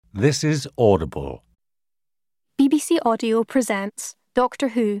This is Audible. BBC Audio presents Doctor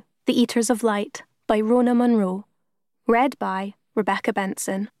Who, The Eaters of Light by Rona Munro. Read by Rebecca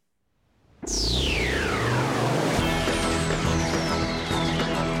Benson.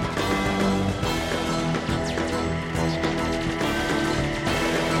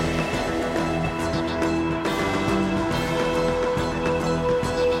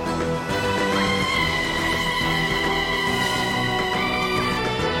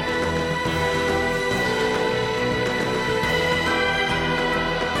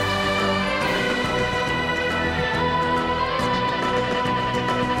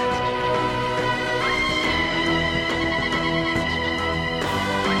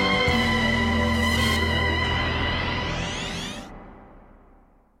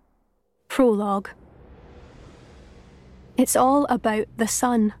 Prologue. It's all about the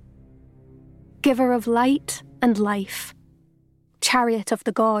sun. Giver of light and life. Chariot of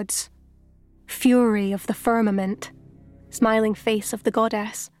the gods. Fury of the firmament. Smiling face of the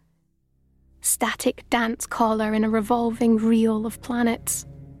goddess. Static dance caller in a revolving reel of planets.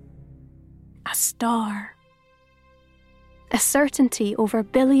 A star. A certainty over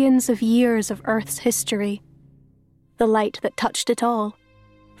billions of years of Earth's history. The light that touched it all.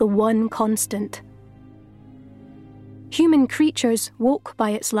 The one constant. Human creatures woke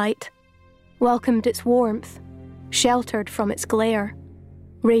by its light, welcomed its warmth, sheltered from its glare,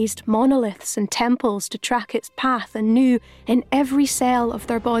 raised monoliths and temples to track its path and knew in every cell of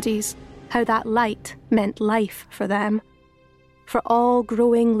their bodies how that light meant life for them, for all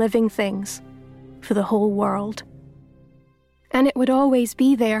growing living things, for the whole world. And it would always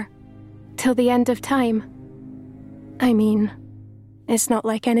be there, till the end of time. I mean, it's not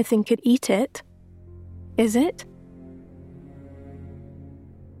like anything could eat it, is it?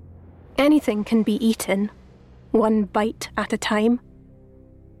 Anything can be eaten, one bite at a time,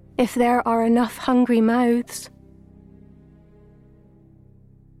 if there are enough hungry mouths.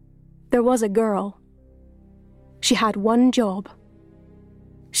 There was a girl. She had one job.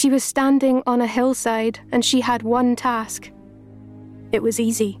 She was standing on a hillside and she had one task. It was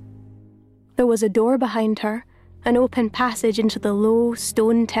easy. There was a door behind her, an open passage into the low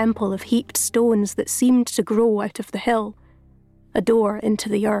stone temple of heaped stones that seemed to grow out of the hill, a door into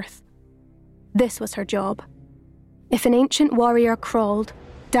the earth. This was her job. If an ancient warrior crawled,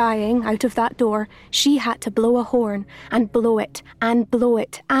 dying, out of that door, she had to blow a horn, and blow it, and blow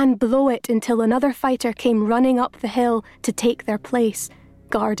it, and blow it until another fighter came running up the hill to take their place,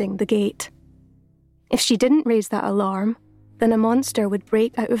 guarding the gate. If she didn't raise that alarm, then a monster would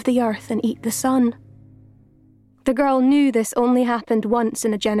break out of the earth and eat the sun. The girl knew this only happened once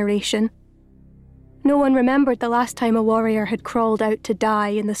in a generation. No one remembered the last time a warrior had crawled out to die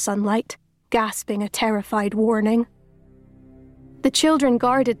in the sunlight, gasping a terrified warning. The children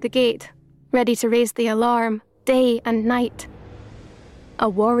guarded the gate, ready to raise the alarm, day and night. A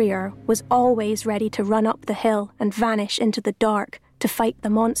warrior was always ready to run up the hill and vanish into the dark to fight the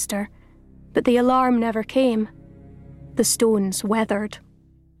monster, but the alarm never came. The stones weathered.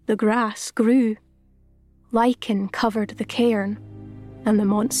 The grass grew. Lichen covered the cairn, and the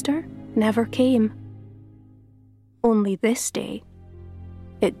monster never came. Only this day,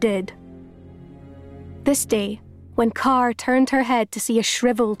 it did. This day, when Carr turned her head to see a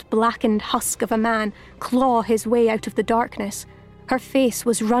shriveled, blackened husk of a man claw his way out of the darkness, her face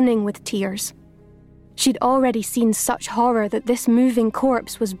was running with tears. She'd already seen such horror that this moving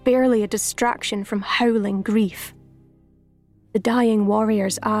corpse was barely a distraction from howling grief. The dying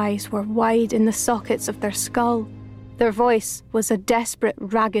warrior's eyes were wide in the sockets of their skull. Their voice was a desperate,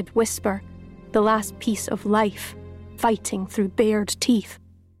 ragged whisper, the last piece of life, fighting through bared teeth.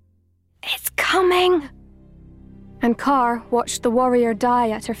 "It's coming!" And Carr watched the warrior die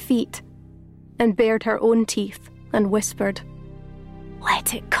at her feet, and bared her own teeth and whispered,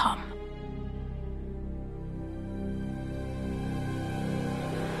 "Let it come."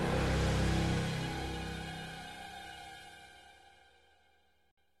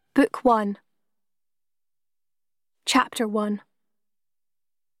 Book 1. Chapter 1.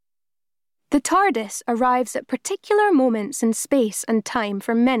 The TARDIS arrives at particular moments in space and time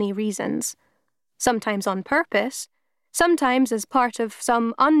for many reasons. Sometimes on purpose, sometimes as part of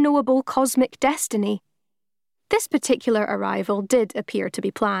some unknowable cosmic destiny. This particular arrival did appear to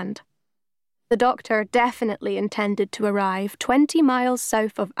be planned. The Doctor definitely intended to arrive 20 miles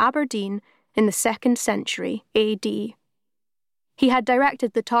south of Aberdeen in the 2nd century AD. He had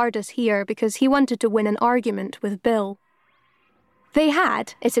directed the TARDIS here because he wanted to win an argument with Bill. They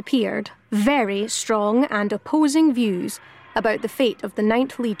had, it appeared, very strong and opposing views about the fate of the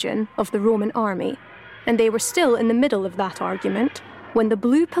 9th Legion of the Roman Army, and they were still in the middle of that argument when the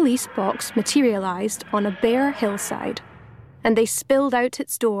blue police box materialised on a bare hillside, and they spilled out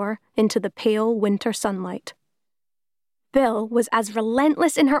its door into the pale winter sunlight. Bill was as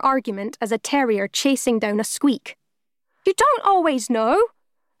relentless in her argument as a terrier chasing down a squeak. You don't always know.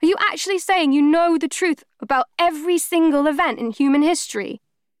 Are you actually saying you know the truth about every single event in human history?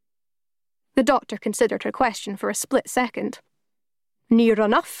 The doctor considered her question for a split second. Near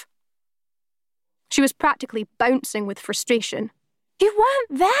enough. She was practically bouncing with frustration. You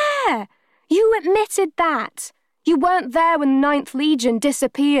weren't there! You admitted that! You weren't there when the Ninth Legion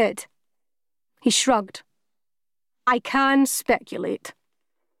disappeared. He shrugged. I can speculate.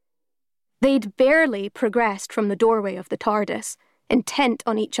 They'd barely progressed from the doorway of the TARDIS, intent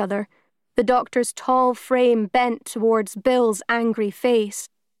on each other, the doctor's tall frame bent towards Bill's angry face.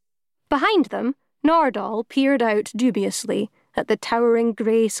 Behind them, Nardole peered out dubiously at the towering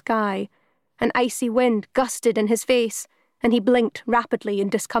grey sky. An icy wind gusted in his face, and he blinked rapidly in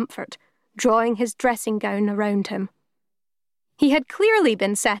discomfort, drawing his dressing gown around him. He had clearly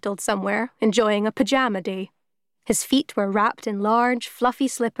been settled somewhere, enjoying a pyjama day. His feet were wrapped in large, fluffy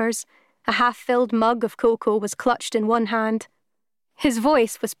slippers. A half-filled mug of cocoa was clutched in one hand. His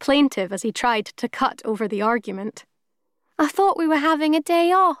voice was plaintive as he tried to cut over the argument. I thought we were having a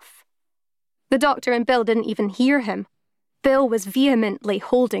day off. The doctor and Bill didn't even hear him. Bill was vehemently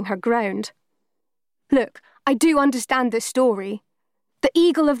holding her ground. Look, I do understand this story. The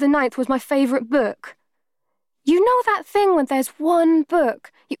Eagle of the Ninth was my favourite book. You know that thing when there's one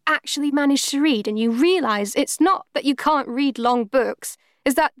book you actually manage to read and you realise it's not that you can't read long books,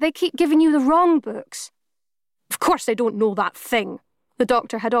 is that they keep giving you the wrong books. Of course I don't know that thing. The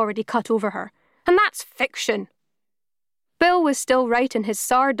doctor had already cut over her. And that's fiction. Bill was still right in his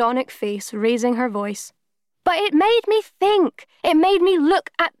sardonic face, raising her voice. But it made me think. It made me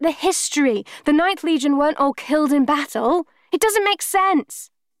look at the history. The Ninth Legion weren't all killed in battle. It doesn't make sense.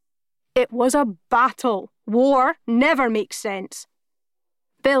 It was a battle. War never makes sense.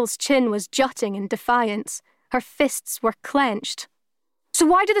 Bill's chin was jutting in defiance. Her fists were clenched. So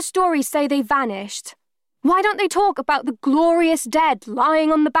why do the stories say they vanished? Why don't they talk about the glorious dead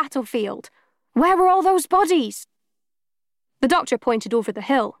lying on the battlefield? Where were all those bodies? The doctor pointed over the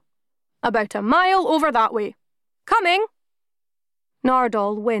hill. About a mile over that way. Coming!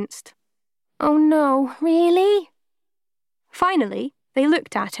 Nardole winced. Oh no, really? Finally, they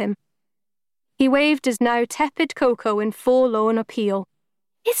looked at him. He waved his now tepid cocoa in forlorn appeal.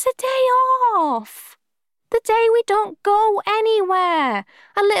 It's a day off. The day we don't go anywhere.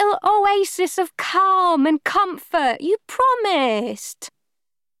 A little oasis of calm and comfort. You promised.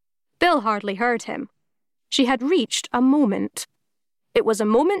 Bill hardly heard him. She had reached a moment. It was a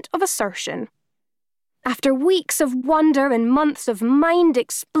moment of assertion. After weeks of wonder and months of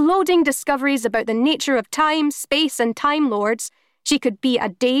mind-exploding discoveries about the nature of time, space, and Time Lords, she could be a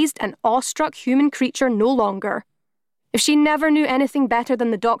dazed and awestruck human creature no longer. If she never knew anything better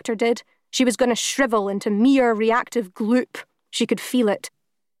than the doctor did, she was going to shrivel into mere reactive gloop. She could feel it.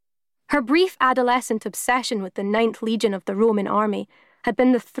 Her brief adolescent obsession with the Ninth Legion of the Roman Army had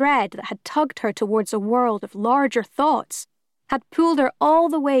been the thread that had tugged her towards a world of larger thoughts, had pulled her all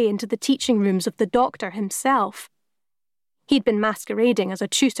the way into the teaching rooms of the doctor himself. He'd been masquerading as a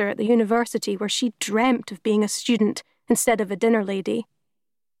tutor at the university where she dreamt of being a student instead of a dinner lady.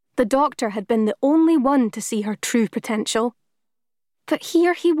 The doctor had been the only one to see her true potential. But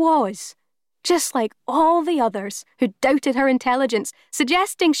here he was, just like all the others who doubted her intelligence,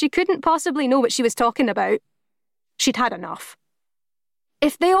 suggesting she couldn't possibly know what she was talking about. She'd had enough.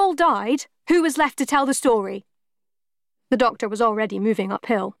 If they all died, who was left to tell the story? The doctor was already moving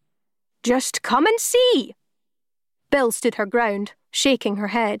uphill. Just come and see. Bill stood her ground, shaking her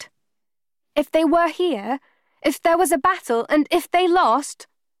head. If they were here, if there was a battle, and if they lost...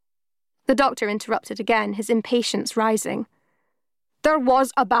 The doctor interrupted again, his impatience rising. There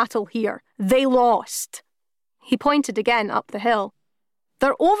was a battle here. They lost. He pointed again up the hill.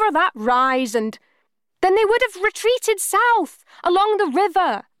 They're over that rise and... Then they would have retreated south, along the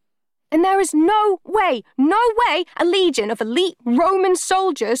river. And there is no way a legion of elite Roman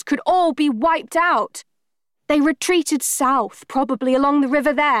soldiers could all be wiped out. They retreated south, probably along the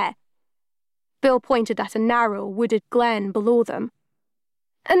river there. Bill pointed at a narrow, wooded glen below them.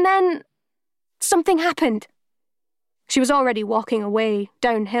 And then... something happened. She was already walking away,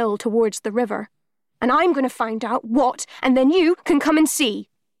 downhill towards the river. And I'm going to find out what, and then you can come and see.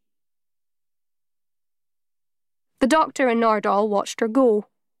 The doctor and Nardole watched her go.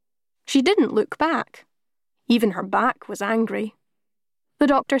 She didn't look back. Even her back was angry. The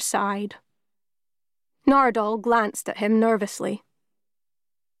doctor sighed. Nardole glanced at him nervously.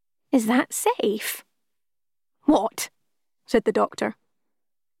 Is that safe? What? Said the doctor.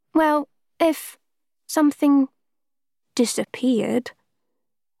 Well, if something disappeared,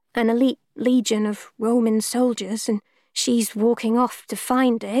 an elite legion of Roman soldiers, and she's walking off to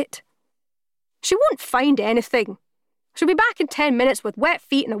find it. She won't find anything. She'll be back in 10 minutes with wet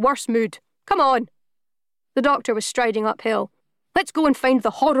feet and a worse mood. Come on. The doctor was striding uphill. Let's go and find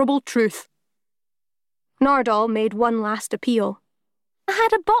the horrible truth. Nardole made one last appeal. I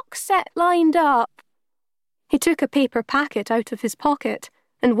had a box set lined up. He took a paper packet out of his pocket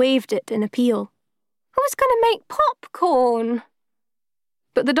and waved it in appeal. I was going to make popcorn.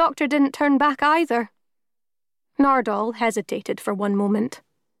 But the doctor didn't turn back either. Nardole hesitated for one moment.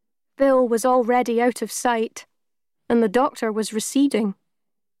 Bill was already out of sight, and the doctor was receding.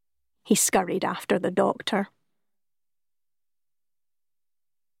 He scurried after the doctor.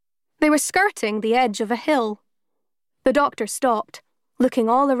 They were skirting the edge of a hill. The doctor stopped, looking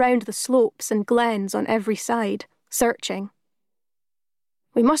all around the slopes and glens on every side, searching.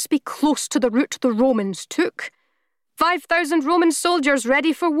 We must be close to the route the Romans took. 5,000 Roman soldiers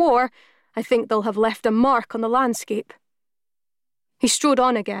ready for war. I think they'll have left a mark on the landscape. He strode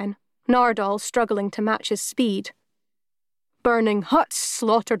on again, Nardole struggling to match his speed. Burning huts,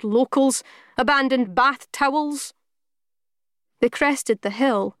 slaughtered locals, abandoned bath towels. They crested the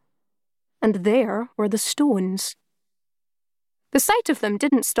hill, and there were the stones. The sight of them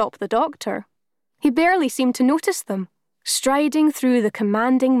didn't stop the doctor. He barely seemed to notice them, striding through the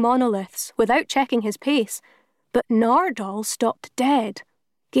commanding monoliths without checking his pace, but Nardole stopped dead,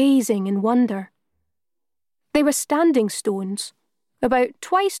 gazing in wonder. They were standing stones, about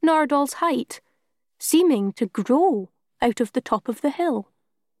twice Nardole's height, seeming to grow out of the top of the hill.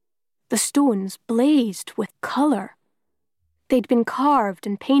 The stones blazed with colour. They'd been carved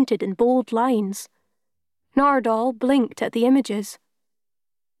and painted in bold lines. Nardole blinked at the images.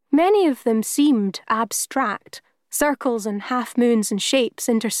 Many of them seemed abstract, circles and half-moons and shapes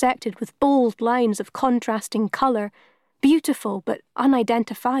intersected with bold lines of contrasting colour, beautiful but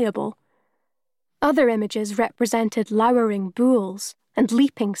unidentifiable. Other images represented lowering bulls and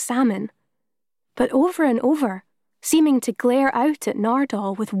leaping salmon. But over and over, seeming to glare out at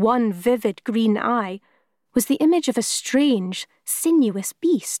Nardole with one vivid green eye, was the image of a strange, sinuous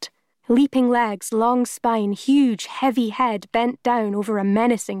beast. Leaping legs, long spine, huge, heavy head bent down over a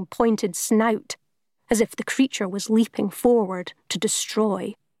menacing, pointed snout, as if the creature was leaping forward to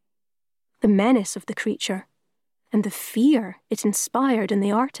destroy. The menace of the creature, and the fear it inspired in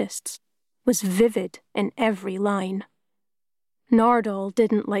the artists, was vivid in every line. Nardole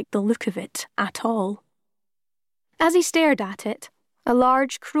didn't like the look of it at all. As he stared at it, a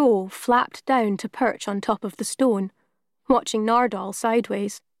large crow flapped down to perch on top of the stone, watching Nardole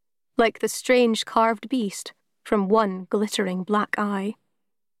sideways, like the strange carved beast from one glittering black eye.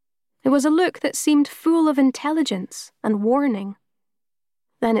 It was a look that seemed full of intelligence and warning.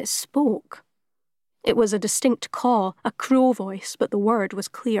 Then it spoke. It was a distinct caw, a crow voice, but the word was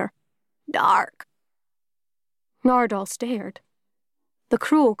clear. Dark. Nardole stared. The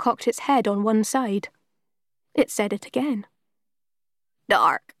crow cocked its head on one side. It said it again.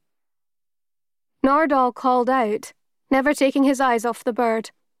 Dark. Nardole called out, never taking his eyes off the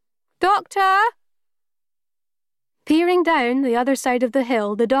bird. Doctor! Peering down the other side of the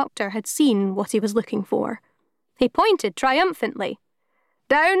hill, the doctor had seen what he was looking for. He pointed triumphantly.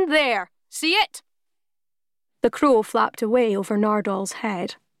 Down there! See it? The crow flapped away over Nardole's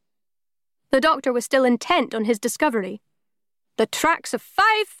head. The doctor was still intent on his discovery. The tracks of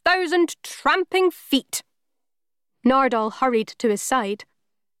 5,000 tramping feet. Nardole hurried to his side.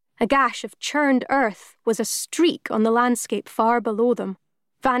 A gash of churned earth was a streak on the landscape far below them,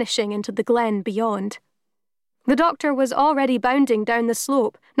 vanishing into the glen beyond. The doctor was already bounding down the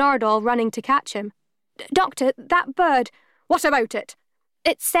slope, Nardole running to catch him. Doctor, that bird, what about it?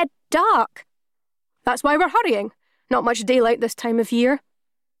 It said dark. That's why we're hurrying. Not much daylight this time of year.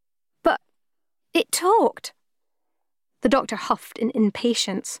 But it talked. The doctor huffed in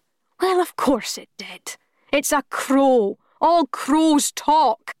impatience. Well, of course it did. It's a crow. All crows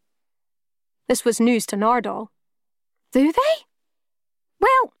talk. This was news to Nardole. Do they?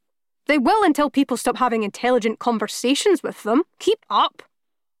 Well, they will until people stop having intelligent conversations with them. Keep up.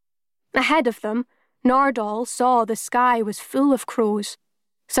 Ahead of them, Nardole saw the sky was full of crows,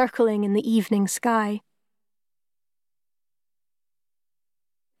 circling in the evening sky.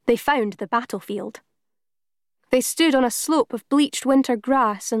 They found the battlefield. They stood on a slope of bleached winter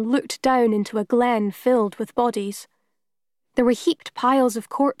grass and looked down into a glen filled with bodies. There were heaped piles of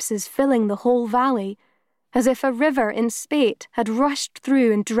corpses filling the whole valley, as if a river in spate had rushed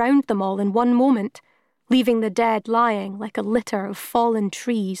through and drowned them all in one moment, leaving the dead lying like a litter of fallen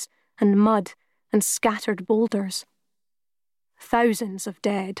trees and mud and scattered boulders. thousands of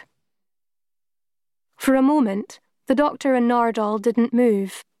dead. For a moment, the doctor and Nardole didn't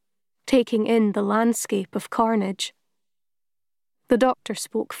move, taking in the landscape of carnage. The doctor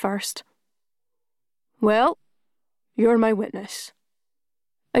spoke first. "Well, you're my witness.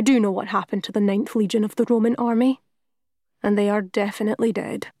 I do know what happened to the 9th Legion of the Roman Army, and they are definitely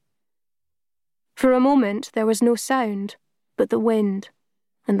dead." For a moment there was no sound but the wind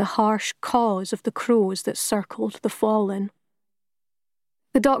and the harsh caws of the crows that circled the fallen.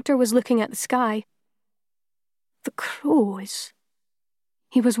 The doctor was looking at the sky. The crows.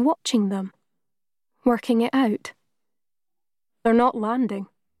 He was watching them, working it out. They're not landing.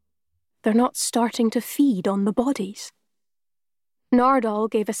 They're not starting to feed on the bodies. Nardole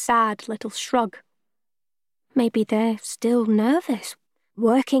gave a sad little shrug. Maybe they're still nervous,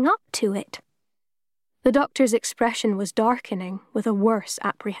 working up to it. The doctor's expression was darkening with a worse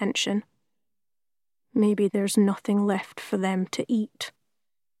apprehension. Maybe there's nothing left for them to eat.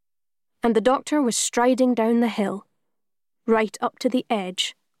 And the doctor was striding down the hill, right up to the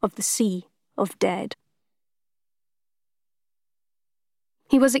edge of the sea of dead.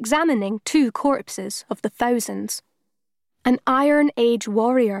 He was examining 2 corpses of the thousands. An Iron Age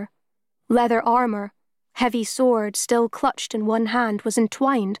warrior, leather armour, heavy sword still clutched in one hand, was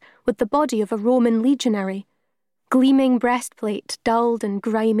entwined with the body of a Roman legionary. Gleaming breastplate, dulled and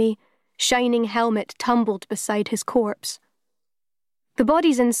grimy, shining helmet tumbled beside his corpse. The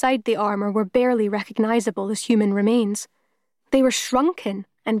bodies inside the armour were barely recognisable as human remains. They were shrunken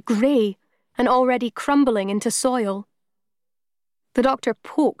and grey and already crumbling into soil. The doctor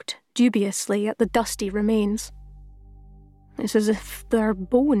poked dubiously at the dusty remains. It's as if their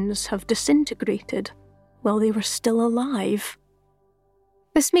bones have disintegrated while they were still alive.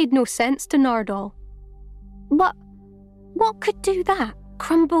 This made no sense to Nardole. What could do that?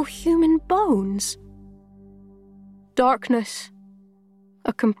 Crumble human bones? Darkness.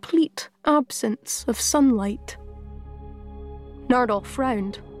 A complete absence of sunlight. Nardole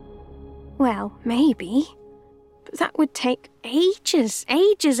frowned. Well, maybe. But that would take ages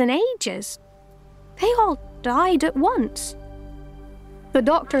and ages. They all died at once. The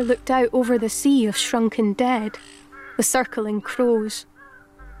doctor looked out over the sea of shrunken dead, the circling crows.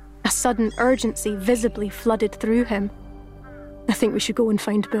 A sudden urgency visibly flooded through him. I think we should go and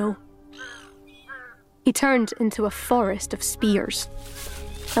find Bill. He turned into a forest of spears.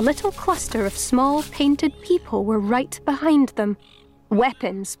 A little cluster of small painted people were right behind them,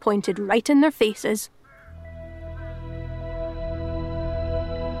 weapons pointed right in their faces.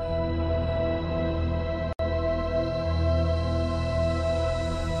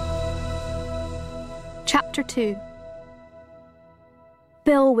 Chapter 2.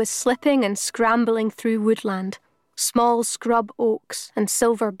 Bill was slipping and scrambling through woodland, small scrub oaks and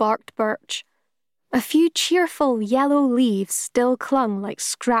silver-barked birch. A few cheerful yellow leaves still clung like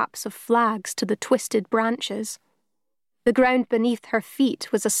scraps of flags to the twisted branches. The ground beneath her feet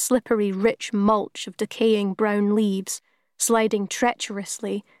was a slippery, rich mulch of decaying brown leaves, sliding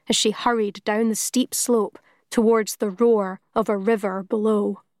treacherously as she hurried down the steep slope towards the roar of a river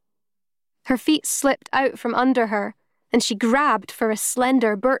below. Her feet slipped out from under her, and she grabbed for a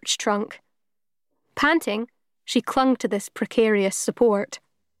slender birch trunk. Panting, she clung to this precarious support.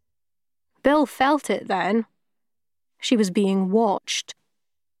 Bill felt it then. She was being watched.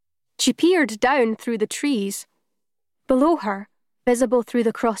 She peered down through the trees. Below her, visible through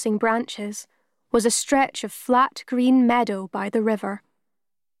the crossing branches, was a stretch of flat green meadow by the river.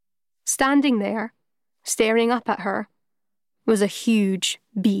 Standing there, staring up at her, was a huge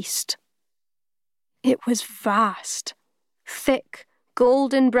beast. It was vast. Thick,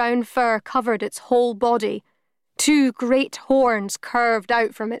 golden-brown fur covered its whole body. 2 great horns curved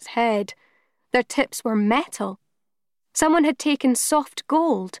out from its head. Their tips were metal. Someone had taken soft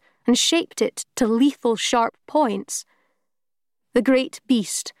gold and shaped it to lethal sharp points. The great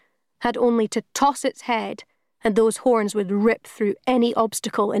beast had only to toss its head, and those horns would rip through any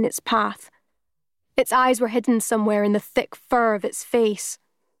obstacle in its path. Its eyes were hidden somewhere in the thick fur of its face,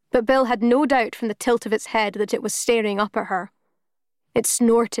 but Bill had no doubt from the tilt of its head that it was staring up at her. It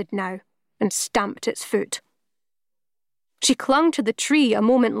snorted now and stamped its foot. She clung to the tree a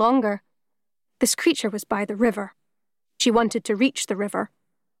moment longer. This creature was by the river. She wanted to reach the river.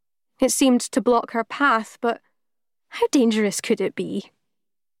 It seemed to block her path, but how dangerous could it be?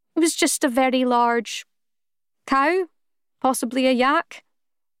 It was just a very large cow, possibly a yak.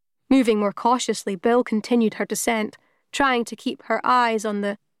 Moving more cautiously, Bill continued her descent, trying to keep her eyes on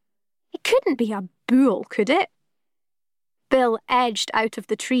the... It couldn't be a bull, could it? Bill edged out of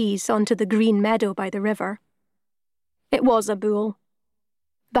the trees onto the green meadow by the river. It was a bull.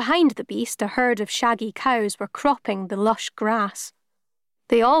 Behind the beast, a herd of shaggy cows were cropping the lush grass.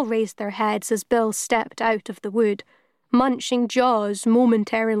 They all raised their heads as Bill stepped out of the wood, munching jaws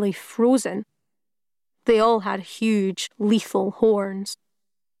momentarily frozen. They all had huge, lethal horns.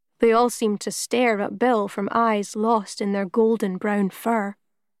 They all seemed to stare at Bill from eyes lost in their golden brown fur.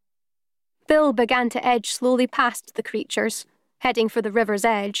 Bill began to edge slowly past the creatures, heading for the river's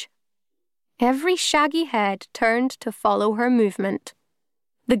edge. Every shaggy head turned to follow her movement.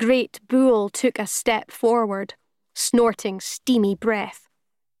 The great bull took a step forward, snorting steamy breath.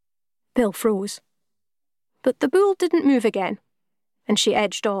 Bill froze. But the bull didn't move again, and she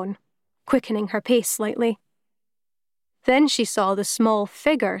edged on, quickening her pace slightly. Then she saw the small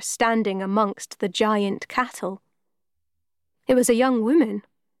figure standing amongst the giant cattle. It was a young woman,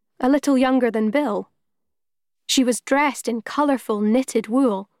 a little younger than Bill. She was dressed in colourful knitted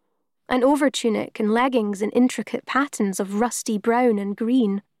wool, an overtunic and leggings in intricate patterns of rusty brown and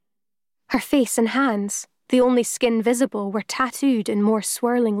green. Her face and hands, the only skin visible, were tattooed in more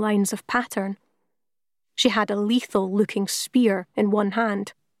swirling lines of pattern. She had a lethal-looking spear in one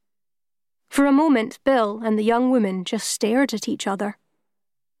hand. For a moment, Bill and the young woman just stared at each other.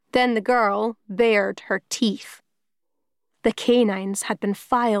 Then the girl bared her teeth. The canines had been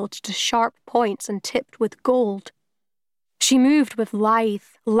filed to sharp points and tipped with gold. She moved with lithe,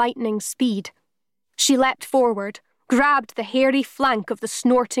 lightning speed. She leapt forward, grabbed the hairy flank of the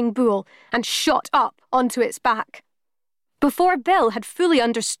snorting bull, and shot up onto its back. Before Bill had fully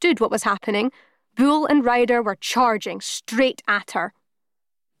understood what was happening, bull and rider were charging straight at her.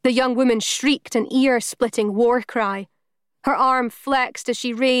 The young woman shrieked an ear-splitting war cry. Her arm flexed as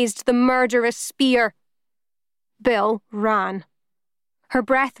she raised the murderous spear. Bill ran. Her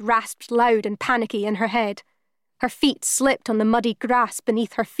breath rasped loud and panicky in her head. Her feet slipped on the muddy grass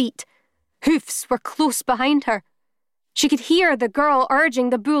beneath her feet. Hoofs were close behind her. She could hear the girl urging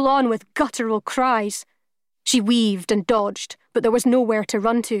the bull on with guttural cries. She weaved and dodged, but there was nowhere to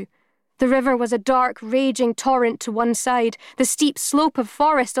run to. The river was a dark, raging torrent to one side, the steep slope of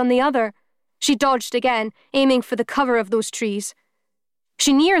forest on the other. She dodged again, aiming for the cover of those trees.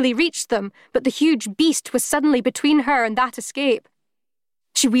 She nearly reached them, but the huge beast was suddenly between her and that escape.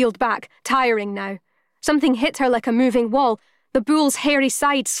 She wheeled back, tiring now. Something hit her like a moving wall, the bull's hairy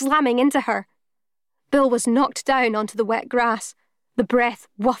side slamming into her. Bill was knocked down onto the wet grass, the breath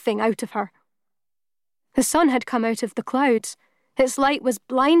wafting out of her. The sun had come out of the clouds. Its light was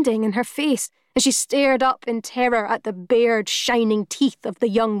blinding in her face as she stared up in terror at the bared, shining teeth of the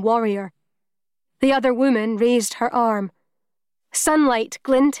young warrior. The other woman raised her arm. Sunlight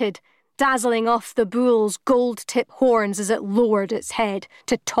glinted, dazzling off the bull's gold-tip horns as it lowered its head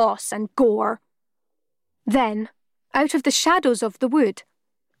to toss and gore. Then, out of the shadows of the wood,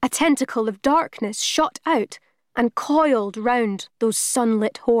 a tentacle of darkness shot out and coiled round those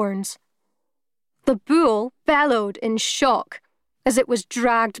sunlit horns. The bull bellowed in shock as it was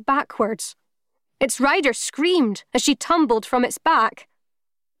dragged backwards. Its rider screamed as she tumbled from its back.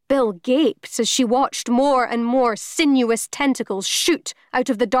 Bill gaped as she watched more and more sinuous tentacles shoot out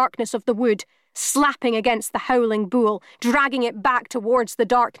of the darkness of the wood, slapping against the howling bull, dragging it back towards the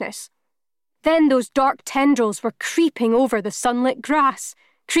darkness. Then those dark tendrils were creeping over the sunlit grass,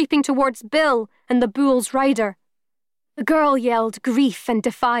 creeping towards Bill and the bull's rider. The girl yelled grief and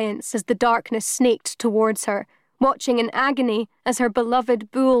defiance as the darkness snaked towards her, watching in agony as her beloved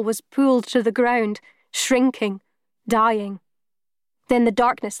bull was pulled to the ground, shrinking, dying. Then the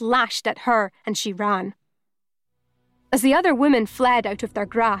darkness lashed at her and she ran. As the other women fled out of their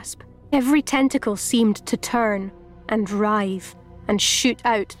grasp, every tentacle seemed to turn and writhe and shoot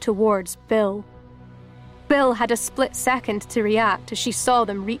out towards Bill. Bill had a split second to react as she saw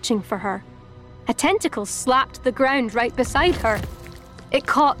them reaching for her. A tentacle slapped the ground right beside her. It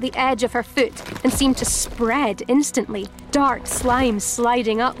caught the edge of her foot and seemed to spread instantly, dark slime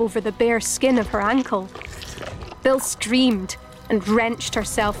sliding up over the bare skin of her ankle. Bill screamed and wrenched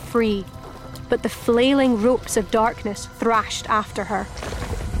herself free, but the flailing ropes of darkness thrashed after her.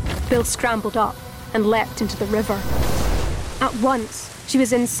 Bill scrambled up and leapt into the river. At once, she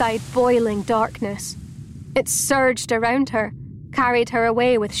was inside boiling darkness. It surged around her, carried her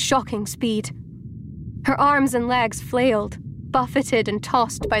away with shocking speed. Her arms and legs flailed, buffeted and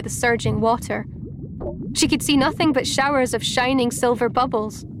tossed by the surging water. She could see nothing but showers of shining silver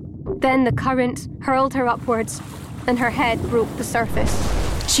bubbles. Then the current hurled her upwards, and her head broke the surface.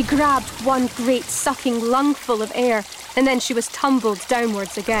 She grabbed one great sucking lungful of air, and then she was tumbled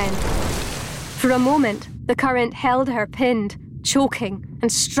downwards again. For a moment, the current held her pinned, choking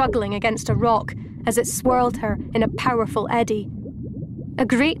and struggling against a rock as it swirled her in a powerful eddy. A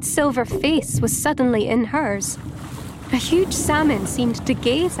great silver face was suddenly in hers. A huge salmon seemed to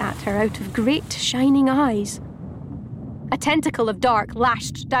gaze at her out of great shining eyes. A tentacle of dark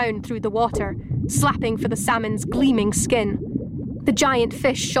lashed down through the water, slapping for the salmon's gleaming skin. The giant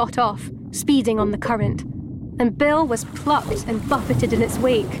fish shot off, speeding on the current, and Bill was plucked and buffeted in its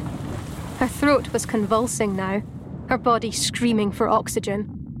wake. Her throat was convulsing now, her body screaming for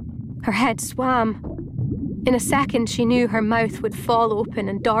oxygen. Her head swam. In a second, she knew her mouth would fall open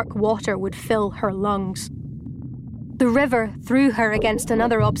and dark water would fill her lungs. The river threw her against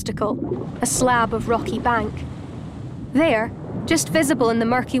another obstacle, a slab of rocky bank. There, just visible in the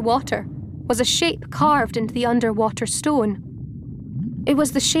murky water, was a shape carved into the underwater stone. It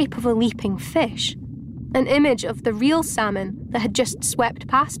was the shape of a leaping fish, an image of the real salmon that had just swept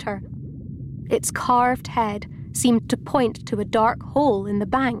past her. Its carved head seemed to point to a dark hole in the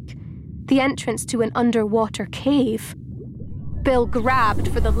bank, the entrance to an underwater cave. Bill grabbed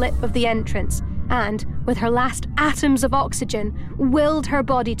for the lip of the entrance and, with her last atoms of oxygen, willed her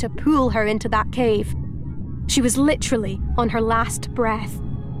body to pull her into that cave. She was literally on her last breath.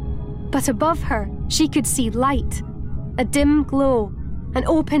 But above her, she could see light, a dim glow, an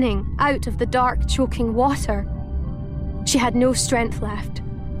opening out of the dark, choking water. She had no strength left,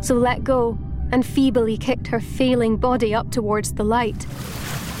 so let go and feebly kicked her failing body up towards the light.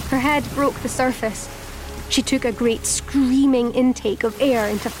 Her head broke the surface. She took a great screaming intake of air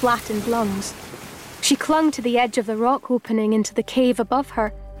into flattened lungs. She clung to the edge of the rock opening into the cave above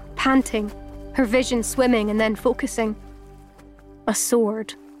her, panting, her vision swimming and then focusing. A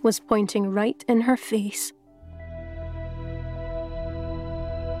sword was pointing right in her face.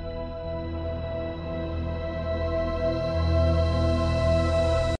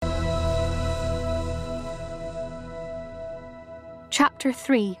 Chapter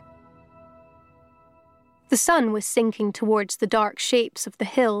 3. The sun was sinking towards the dark shapes of the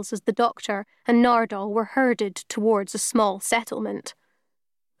hills as the Doctor and Nardole were herded towards a small settlement.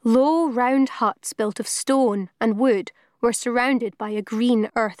 Low, round huts built of stone and wood were surrounded by a green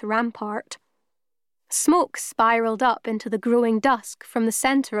earth rampart. Smoke spiralled up into the growing dusk from the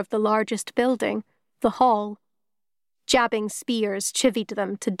centre of the largest building, the hall. Jabbing spears chivied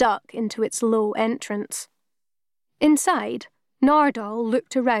them to duck into its low entrance. Inside, Nardole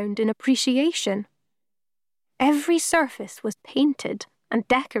looked around in appreciation. Every surface was painted and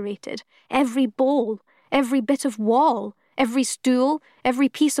decorated, every bowl, every bit of wall, every stool, every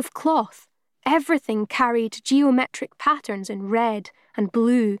piece of cloth. Everything carried geometric patterns in red and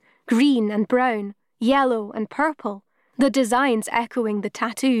blue, green and brown, yellow and purple, the designs echoing the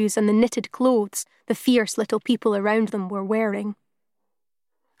tattoos and the knitted clothes the fierce little people around them were wearing.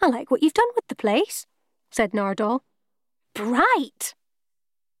 "I like what you've done with the place," said Nardole. "Bright!"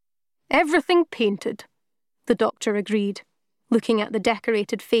 "Everything painted," the Doctor agreed, looking at the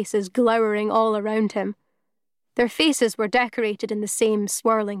decorated faces glowering all around him. Their faces were decorated in the same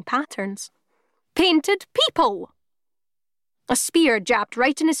swirling patterns. "Painted people!" A spear jabbed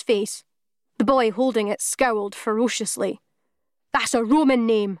right in his face. The boy holding it scowled ferociously. "That's a Roman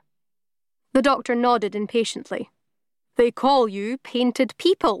name." The Doctor nodded impatiently. "They call you painted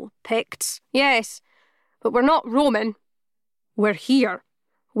people, Picts, yes, but we're not Roman. We're here.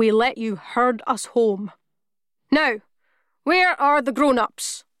 We let you herd us home. Now, where are the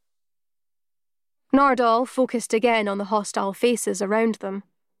grown-ups?" Nardole focused again on the hostile faces around them.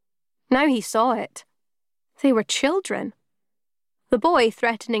 Now he saw it. They were children. The boy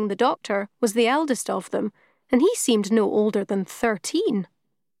threatening the Doctor was the eldest of them, and he seemed no older than 13.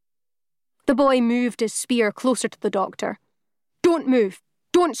 The boy moved his spear closer to the Doctor. "Don't move.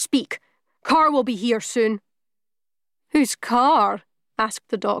 Don't speak. Car will be here soon." "Whose car?" asked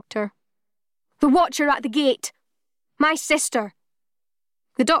the Doctor. "The watcher at the gate. My sister."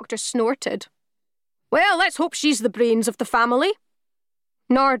 The Doctor snorted. "Well, let's hope she's the brains of the family."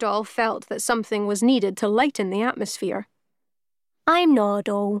 Nardole felt that something was needed to lighten the atmosphere. "I'm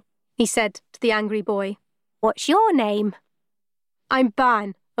Nardole," he said to the angry boy. "What's your name?" "I'm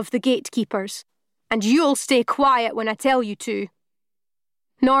Ban of the Gatekeepers, and you'll stay quiet when I tell you to."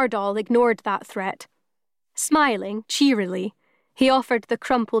 Nardole ignored that threat. Smiling cheerily, he offered the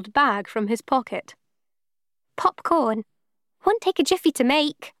crumpled bag from his pocket. "Popcorn. Won't take a jiffy to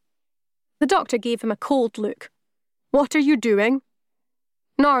make." The Doctor gave him a cold look. "What are you doing?"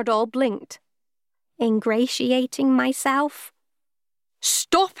 Nardole blinked. "Ingratiating myself."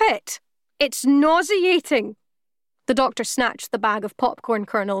 "Stop it! It's nauseating!" The Doctor snatched the bag of popcorn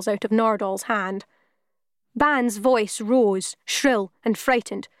kernels out of Nardole's hand. Ban's voice rose, shrill and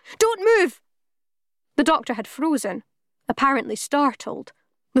frightened. "Don't move!" The Doctor had frozen, apparently startled,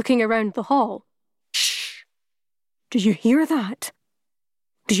 looking around the hall. "Shh! Do you hear that?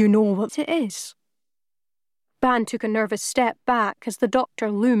 Do you know what it is?" Ban took a nervous step back as the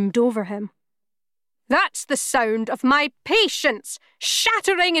doctor loomed over him. "That's the sound of my patience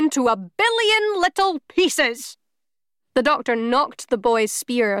shattering into a billion little pieces." The doctor knocked the boy's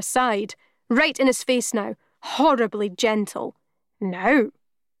spear aside, right in his face now, horribly gentle. "Now,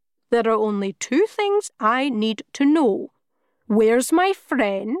 there are only two things I need to know. Where's my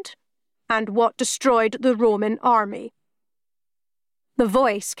friend? And what destroyed the Roman army?" The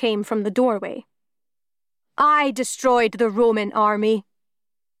voice came from the doorway. "I destroyed the Roman army."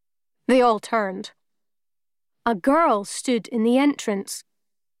 They all turned. A girl stood in the entrance.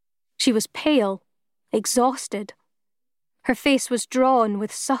 She was pale, exhausted. Her face was drawn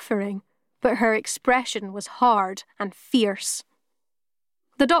with suffering, but her expression was hard and fierce.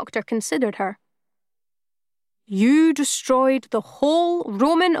 The doctor considered her. "You destroyed the whole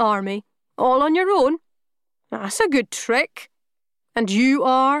Roman army, all on your own? That's a good trick. And you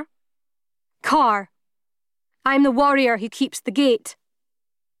are?" "Carr. I'm the warrior who keeps the gate."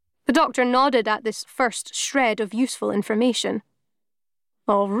 The doctor nodded at this first shred of useful information.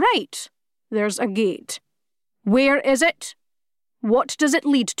 "All right, there's a gate. Where is it? What does it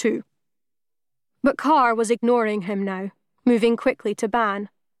lead to?" But Carr was ignoring him now, moving quickly to Ban.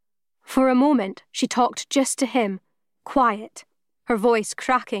 For a moment, she talked just to him, quiet, her voice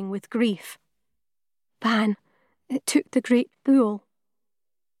cracking with grief. "Ban, it took the great bull."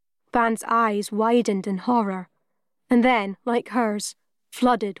 Ban's eyes widened in horror, and then, like hers,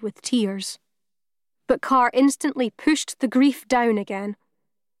 flooded with tears. But Carr instantly pushed the grief down again.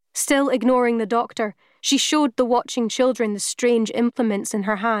 Still ignoring the doctor, she showed the watching children the strange implements in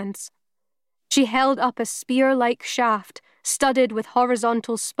her hands. She held up a spear-like shaft, studded with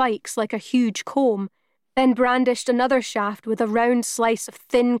horizontal spikes like a huge comb, then brandished another shaft with a round slice of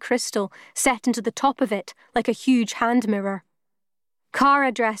thin crystal set into the top of it like a huge hand mirror. Carr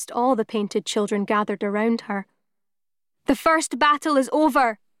addressed all the painted children gathered around her. "The first battle is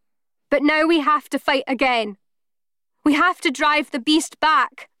over, but now we have to fight again. We have to drive the beast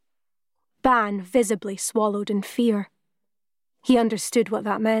back." Ban visibly swallowed in fear. He understood what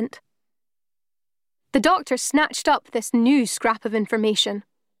that meant. The doctor snatched up this new scrap of information.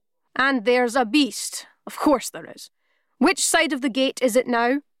 "And there's a beast. Of course there is. Which side of the gate is it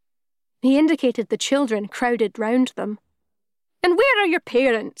now?" He indicated the children crowded round them. "And where are your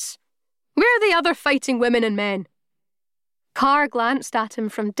parents? Where are the other fighting women and men?" Carr glanced at him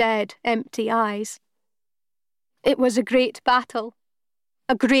from dead, empty eyes. "It was a great battle.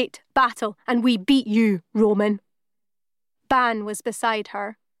 A great battle, and we beat you, Roman." Ban was beside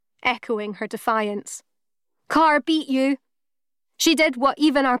her, echoing her defiance. "Carr beat you. She did what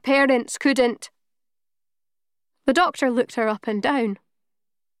even our parents couldn't." The doctor looked her up and down.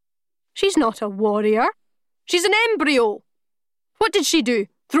 "She's not a warrior. She's an embryo. What did she do?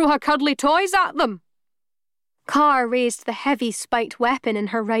 Throw her cuddly toys at them?" Carr raised the heavy spiked weapon in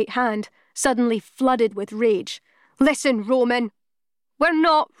her right hand, suddenly flooded with rage. "Listen, Roman. We're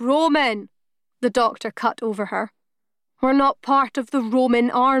not Roman," the doctor cut over her. "We're not part of the Roman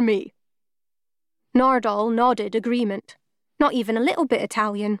army." Nardole nodded agreement, not even a little bit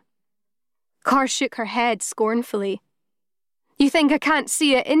Italian. Carr shook her head scornfully. "You think I can't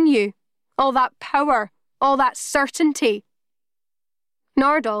see it in you? All that power, all that certainty."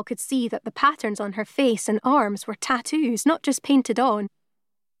 Nardole could see that the patterns on her face and arms were tattoos, not just painted on.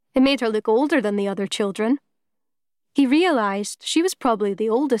 It made her look older than the other children. He realised she was probably the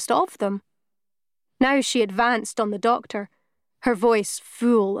oldest of them. Now she advanced on the doctor, her voice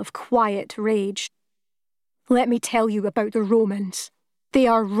full of quiet rage. "Let me tell you about the Romans. They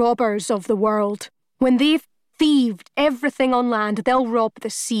are robbers of the world. When they've thieved everything on land, they'll rob the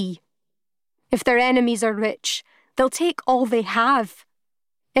sea. If their enemies are rich, they'll take all they have.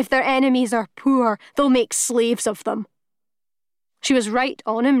 If their enemies are poor, they'll make slaves of them." She was right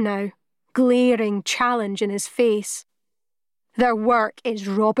on him now, glaring challenge in his face. "Their work is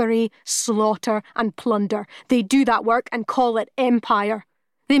robbery, slaughter, and plunder. They do that work and call it empire.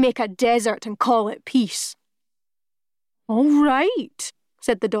 They make a desert and call it peace." "All right,"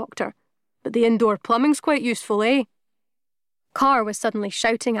 said the doctor, "but the indoor plumbing's quite useful, eh?" Carr was suddenly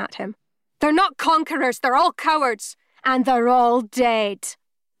shouting at him. "They're not conquerors, they're all cowards, and they're all dead,"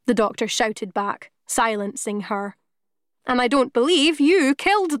 the doctor shouted back, silencing her. "And I don't believe you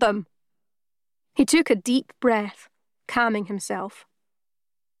killed them." He took a deep breath, calming himself.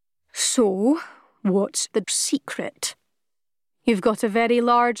 "So, what's the secret?" "You've got a very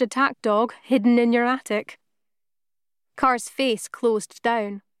large attack dog hidden in your attic." Carr's face closed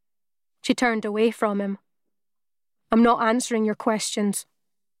down. She turned away from him. "I'm not answering your questions."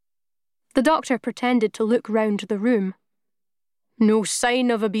 The doctor pretended to look round the room. "No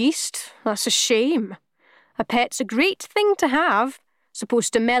sign of a beast? That's a shame. A pet's a great thing to have,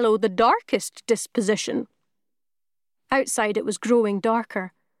 supposed to mellow the darkest disposition. Outside it was growing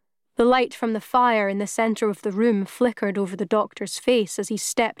darker. The light from the fire in the centre of the room flickered over the doctor's face as he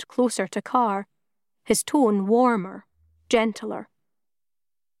stepped closer to Carr, his tone warmer, gentler.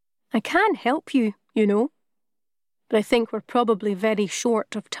 I can help you, you know, but I think we're probably very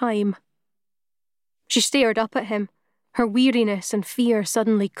short of time. She stared up at him, her weariness and fear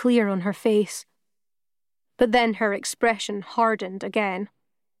suddenly clear on her face. But then her expression hardened again.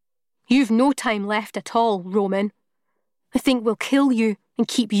 You've no time left at all, Roman. I think we'll kill you and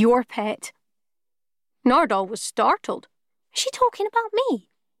keep your pet. Nardole was startled. Is she talking about me?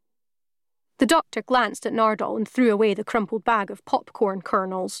 The doctor glanced at Nardole and threw away the crumpled bag of popcorn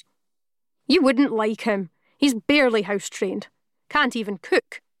kernels. You wouldn't like him. He's barely house-trained. Can't even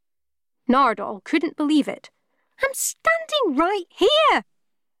cook. Nardole couldn't believe it. I'm standing right here.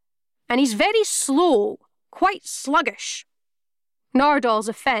 And he's very slow, quite sluggish. Nardole's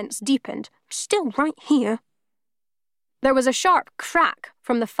offence deepened. Still right here. There was a sharp crack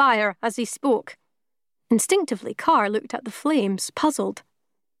from the fire as he spoke. Instinctively, Carr looked at the flames, puzzled.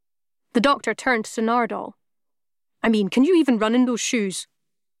 The doctor turned to Nardole. I mean, can you even run in those shoes?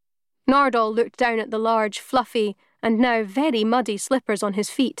 Nardole looked down at the large, fluffy, and now very muddy slippers on his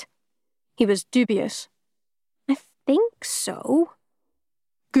feet. He was dubious. I think so.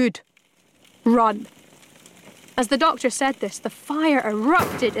 Good. Run. As the doctor said this, the fire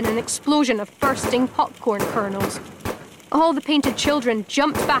erupted in an explosion of bursting popcorn kernels. All the painted children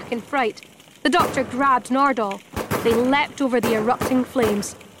jumped back in fright. The doctor grabbed Nardole. They leapt over the erupting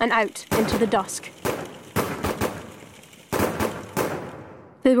flames and out into the dusk.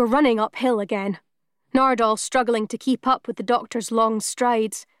 They were running uphill again. Nardole struggling to keep up with the doctor's long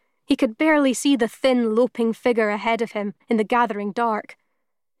strides. He could barely see the thin, loping figure ahead of him in the gathering dark.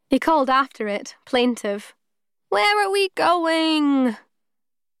 He called after it, plaintive. Where are we going?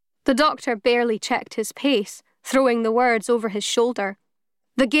 The doctor barely checked his pace, throwing the words over his shoulder.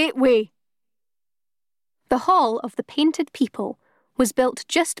 The gateway. The Hall of the Painted People was built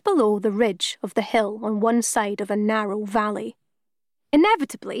just below the ridge of the hill on one side of a narrow valley.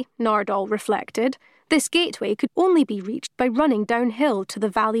 Inevitably, Nardole reflected, this gateway could only be reached by running downhill to the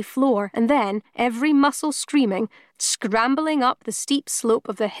valley floor and then, every muscle screaming, scrambling up the steep slope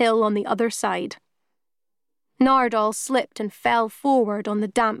of the hill on the other side. Nardole slipped and fell forward on the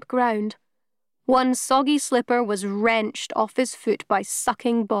damp ground. One soggy slipper was wrenched off his foot by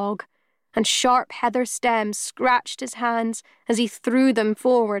sucking bog, and sharp heather stems scratched his hands as he threw them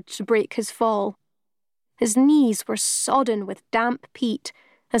forward to break his fall. His knees were sodden with damp peat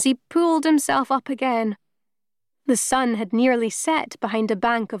as he pulled himself up again. The sun had nearly set behind a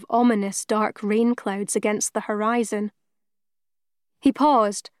bank of ominous dark rain clouds against the horizon. He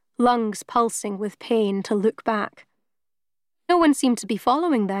paused, lungs pulsing with pain, to look back. No one seemed to be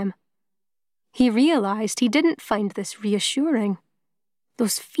following them. He realised he didn't find this reassuring.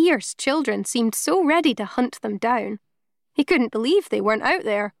 Those fierce children seemed so ready to hunt them down. He couldn't believe they weren't out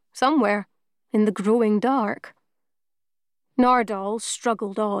there, somewhere, in the growing dark. Nardole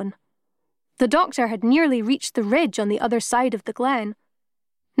struggled on. The doctor had nearly reached the ridge on the other side of the glen.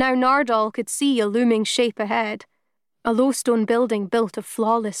 Now Nardole could see a looming shape ahead, a low stone building built of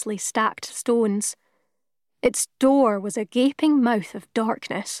flawlessly stacked stones. Its door was a gaping mouth of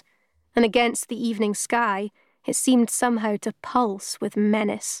darkness, and against the evening sky it seemed somehow to pulse with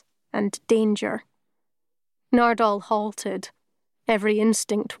menace and danger. Nardole halted, every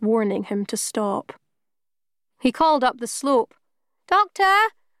instinct warning him to stop. He called up the slope. Doctor,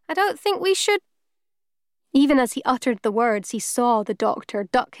 I don't think we should... Even as he uttered the words, he saw the doctor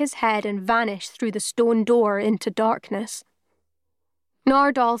duck his head and vanish through the stone door into darkness.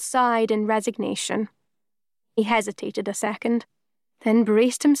 Nardole sighed in resignation. He hesitated a second, then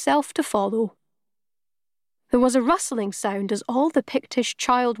braced himself to follow. There was a rustling sound as all the Pictish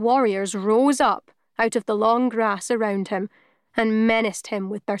child warriors rose up out of the long grass around him and menaced him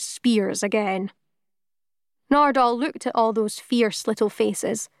with their spears again. Nardole looked at all those fierce little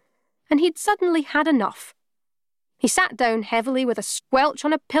faces, and he'd suddenly had enough. He sat down heavily with a squelch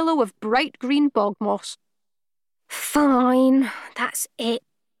on a pillow of bright green bog moss. Fine, that's it.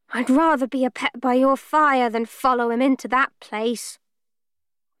 I'd rather be a pet by your fire than follow him into that place.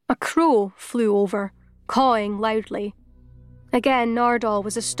 A crow flew over, cawing loudly. Again, Nardole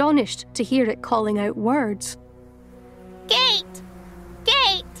was astonished to hear it calling out words. Gate!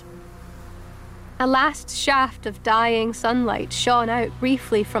 Gate! A last shaft of dying sunlight shone out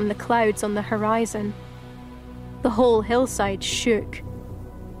briefly from the clouds on the horizon. The whole hillside shook.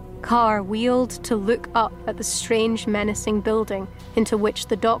 Carr wheeled to look up at the strange, menacing building into which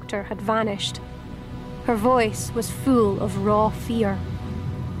the doctor had vanished. Her voice was full of raw fear.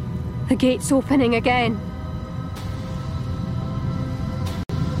 "The gate's opening again."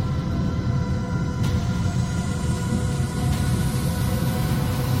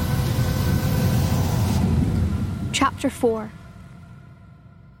 Chapter 4.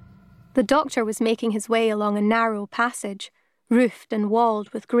 The doctor was making his way along a narrow passage, roofed and walled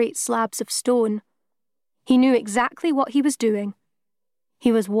with great slabs of stone. He knew exactly what he was doing.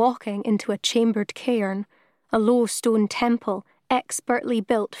 He was walking into a chambered cairn, a low stone temple expertly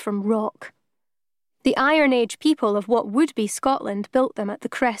built from rock. The Iron Age people of what would be Scotland built them at the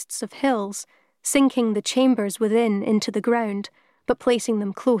crests of hills, sinking the chambers within into the ground, but placing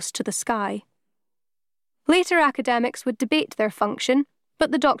them close to the sky. Later academics would debate their function,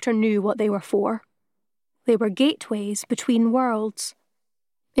 but the doctor knew what they were for. They were gateways between worlds.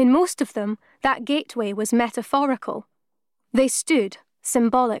 In most of them, that gateway was metaphorical. They stood,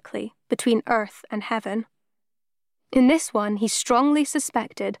 symbolically, between earth and heaven. In this one, he strongly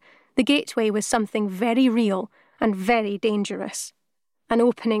suspected the gateway was something very real and very dangerous, an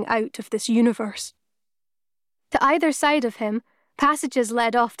opening out of this universe. To either side of him, passages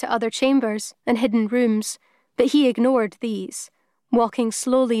led off to other chambers and hidden rooms, but he ignored these, walking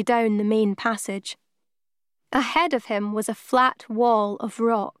slowly down the main passage. Ahead of him was a flat wall of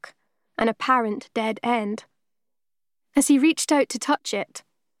rock, an apparent dead end. As he reached out to touch it,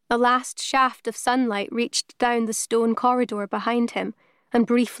 a last shaft of sunlight reached down the stone corridor behind him and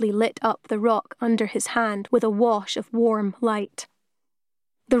briefly lit up the rock under his hand with a wash of warm light.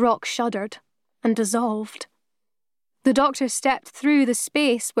 The rock shuddered and dissolved. The doctor stepped through the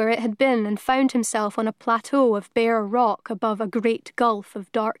space where it had been and found himself on a plateau of bare rock above a great gulf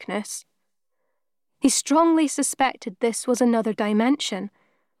of darkness. He strongly suspected this was another dimension,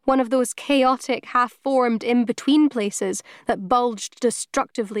 one of those chaotic, half-formed in-between places that bulged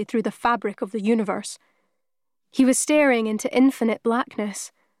destructively through the fabric of the universe. He was staring into infinite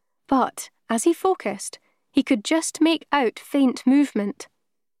blackness, but, as he focused, he could just make out faint movement.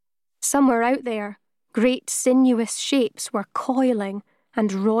 Somewhere out there, great sinuous shapes were coiling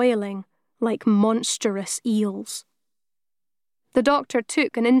and roiling like monstrous eels. The doctor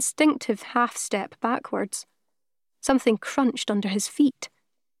took an instinctive half-step backwards. Something crunched under his feet.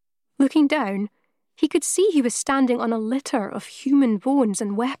 Looking down, he could see he was standing on a litter of human bones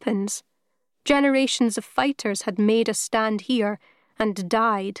and weapons. Generations of fighters had made a stand here and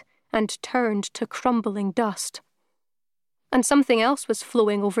died and turned to crumbling dust. And something else was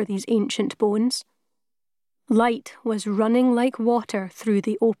flowing over these ancient bones. Light was running like water through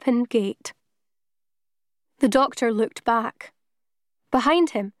the open gate. The doctor looked back.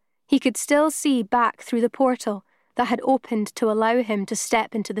 Behind him, he could still see back through the portal that had opened to allow him to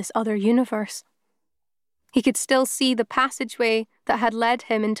step into this other universe. He could still see the passageway that had led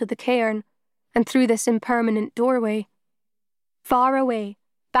him into the cairn and through this impermanent doorway. Far away,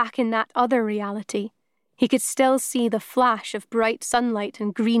 back in that other reality, he could still see the flash of bright sunlight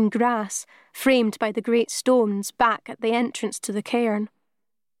and green grass framed by the great stones back at the entrance to the cairn.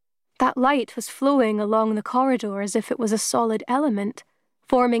 That light was flowing along the corridor as if it was a solid element,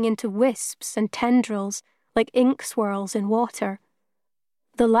 forming into wisps and tendrils like ink swirls in water.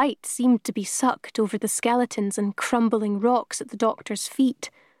 The light seemed to be sucked over the skeletons and crumbling rocks at the doctor's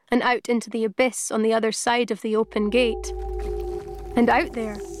feet and out into the abyss on the other side of the open gate. And out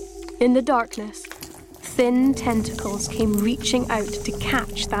there, in the darkness, thin tentacles came reaching out to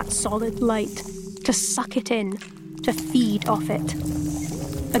catch that solid light, to suck it in, to feed off it.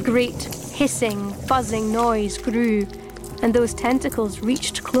 A great hissing, buzzing noise grew, and those tentacles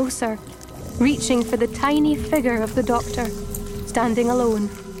reached closer, reaching for the tiny figure of the doctor, standing alone,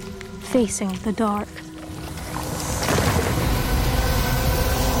 facing the dark.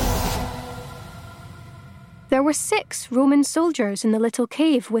 There were 6 Roman soldiers in the little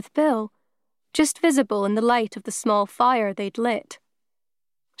cave with Bill, just visible in the light of the small fire they'd lit.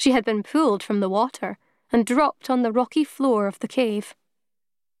 She had been pulled from the water and dropped on the rocky floor of the cave.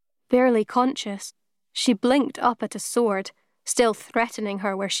 Barely conscious, she blinked up at a sword, still threatening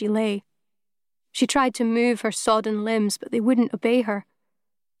her where she lay. She tried to move her sodden limbs, but they wouldn't obey her.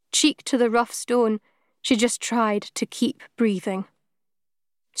 Cheek to the rough stone, she just tried to keep breathing.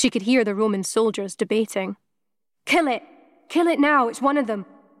 She could hear the Roman soldiers debating. "Kill it! Kill it now, it's one of them!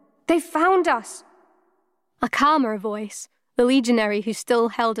 They've found us!" A calmer voice, the legionary who still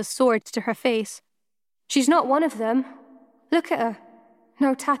held a sword to her face. "She's not one of them. Look at her.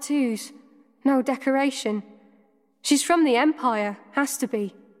 No tattoos, no decoration. She's from the Empire, has to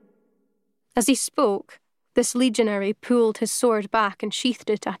be." As he spoke, this legionary pulled his sword back and sheathed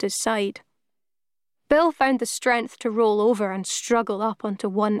it at his side. Bill found the strength to roll over and struggle up onto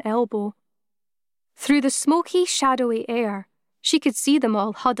one elbow. Through the smoky, shadowy air, she could see them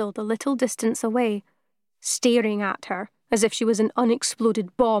all huddled a little distance away, staring at her as if she was an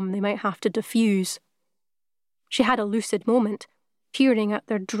unexploded bomb they might have to defuse. She had a lucid moment, peering at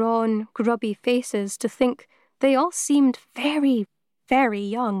their drawn, grubby faces to think they all seemed very, very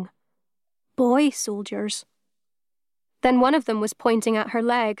young. Boy soldiers. Then one of them was pointing at her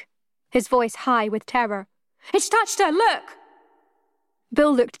leg, his voice high with terror. "It's touched her, look!"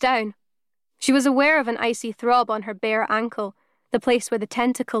 Bill looked down. She was aware of an icy throb on her bare ankle, the place where the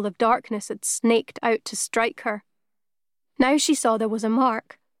tentacle of darkness had snaked out to strike her. Now she saw there was a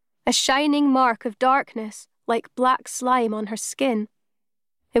mark, a shining mark of darkness, like black slime on her skin.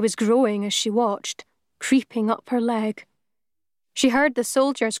 It was growing as she watched, creeping up her leg. She heard the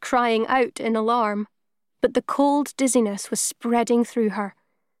soldiers crying out in alarm, but the cold dizziness was spreading through her.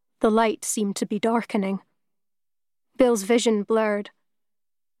 The light seemed to be darkening. Bill's vision blurred,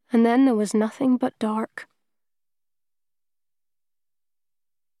 and then there was nothing but dark.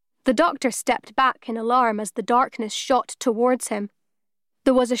 The doctor stepped back in alarm as the darkness shot towards him.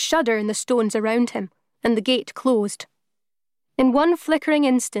 There was a shudder in the stones around him, and the gate closed. In one flickering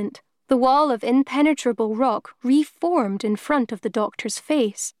instant, the wall of impenetrable rock reformed in front of the doctor's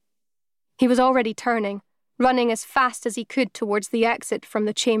face. He was already turning, running as fast as he could towards the exit from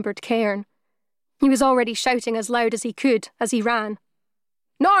the chambered cairn. He was already shouting as loud as he could as he ran.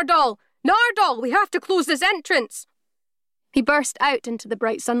 "Nardole! Nardole! We have to close this entrance!" He burst out into the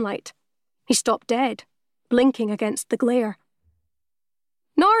bright sunlight. He stopped dead, blinking against the glare.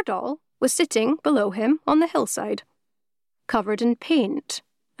 Nardole was sitting below him on the hillside, covered in paint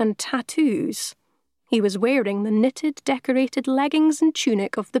and tattoos. He was wearing the knitted, decorated leggings and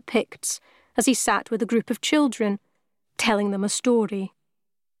tunic of the Picts as he sat with a group of children, telling them a story.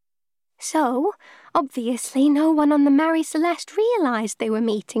 So, obviously no one on the Mary Celeste realised they were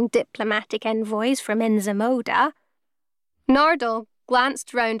meeting diplomatic envoys from Enzamoda. Nardole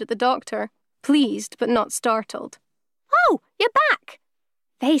glanced round at the doctor, pleased but not startled. "Oh, you're back!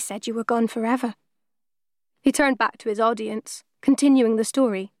 They said you were gone forever." He turned back to his audience, continuing the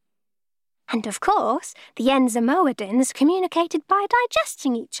story. "And of course, the Enzamoedans communicated by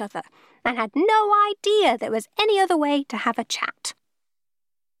digesting each other, and had no idea there was any other way to have a chat."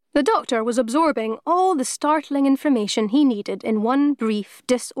 The doctor was absorbing all the startling information he needed in one brief,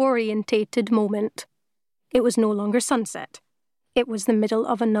 disorientated moment. It was no longer sunset. It was the middle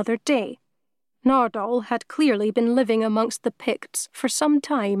of another day. Nardole had clearly been living amongst the Picts for some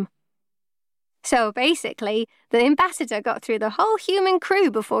time. "So basically, the ambassador got through the whole human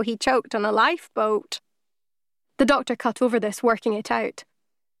crew before he choked on a lifeboat." The doctor cut over this, working it out.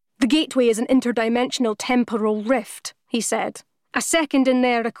 "The gateway is an interdimensional temporal rift," he said. "A second in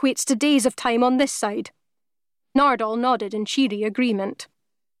there equates to days of time on this side." Nardole nodded in cheery agreement.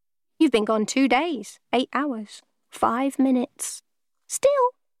 "You've been gone 2 days, 8 hours, 5 minutes. Still,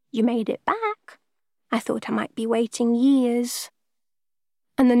 you made it back. I thought I might be waiting years."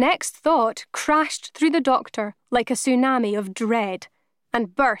 And the next thought crashed through the doctor like a tsunami of dread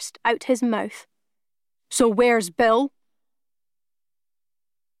and burst out his mouth. "So where's Bill?"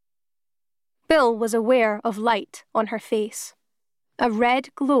 Bill was aware of light on her face, a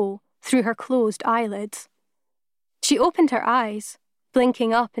red glow through her closed eyelids. She opened her eyes,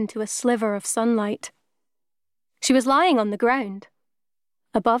 blinking up into a sliver of sunlight. She was lying on the ground.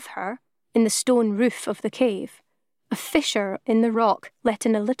 Above her, in the stone roof of the cave, a fissure in the rock let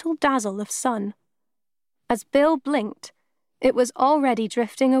in a little dazzle of sun. As Bill blinked, it was already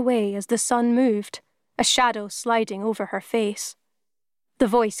drifting away as the sun moved, a shadow sliding over her face. The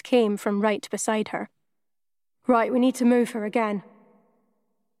voice came from right beside her. "Right, we need to move her again."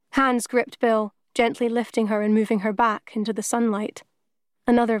 Hands gripped Bill, gently lifting her and moving her back into the sunlight.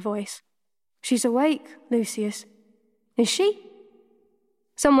 Another voice. "She's awake, Lucius." "Is she?"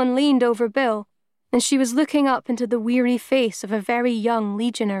 Someone leaned over Bill, and she was looking up into the weary face of a very young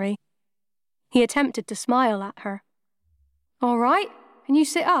legionary. He attempted to smile at her. "All right, can you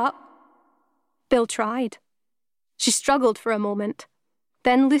sit up?" Bill tried. She struggled for a moment.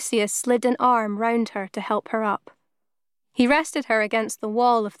 Then Lucius slid an arm round her to help her up. He rested her against the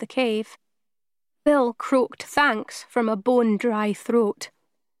wall of the cave. Bill croaked thanks from a bone-dry throat.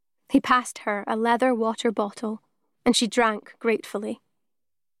 He passed her a leather water bottle, and she drank gratefully.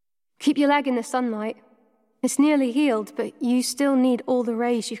 "Keep your leg in the sunlight. It's nearly healed, but you still need all the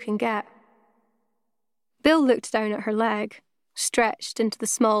rays you can get." Bill looked down at her leg, stretched into the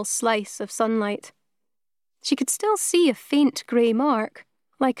small slice of sunlight. She could still see a faint grey mark,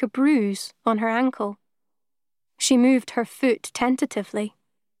 like a bruise, on her ankle. She moved her foot tentatively.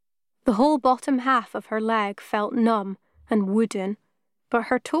 The whole bottom half of her leg felt numb and wooden, but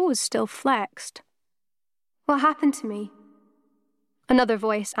her toes still flexed. What happened to me? Another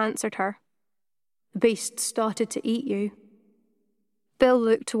voice answered her. The beast started to eat you. Bill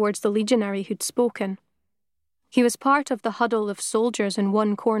looked towards the legionary who'd spoken. He was part of the huddle of soldiers in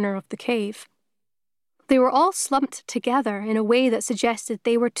one corner of the cave. They were all slumped together in a way that suggested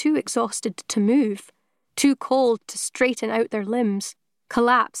they were too exhausted to move, too cold to straighten out their limbs,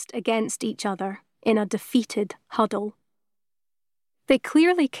 collapsed against each other in a defeated huddle. They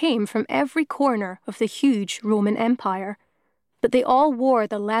clearly came from every corner of the huge Roman Empire, but they all wore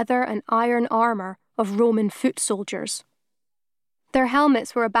the leather and iron armour of Roman foot soldiers. Their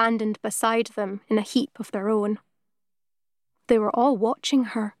helmets were abandoned beside them in a heap of their own. They were all watching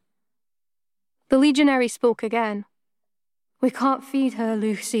her. The legionary spoke again. We can't feed her,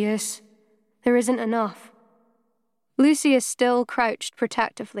 Lucius. There isn't enough. Lucius still crouched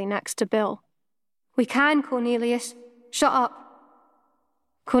protectively next to Bill. We can, Cornelius. Shut up.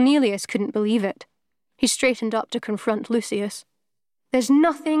 Cornelius couldn't believe it. He straightened up to confront Lucius. There's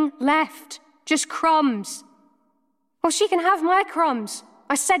nothing left. Just crumbs. Well, she can have my crumbs.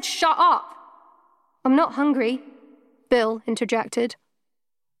 I said shut up. I'm not hungry, Bill interjected.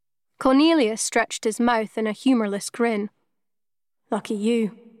 Cornelius stretched his mouth in a humourless grin. Lucky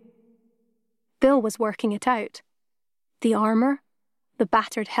you. Bill was working it out. The armour, the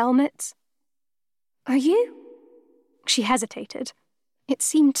battered helmets. Are you? She hesitated. It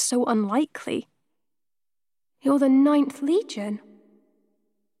seemed so unlikely. You're the 9th Legion.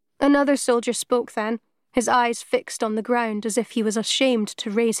 Another soldier spoke then, his eyes fixed on the ground as if he was ashamed to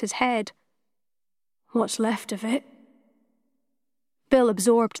raise his head. What's left of it? Bill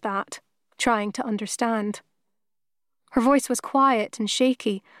absorbed that, trying to understand. Her voice was quiet and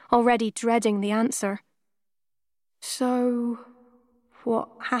shaky, already dreading the answer. So, what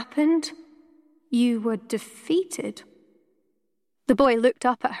happened? You were defeated? The boy looked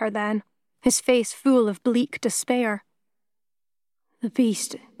up at her then, his face full of bleak despair. The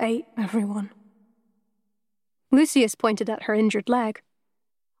beast ate everyone. Lucius pointed at her injured leg.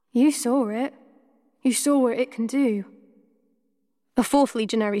 You saw it. You saw what it can do. A 4th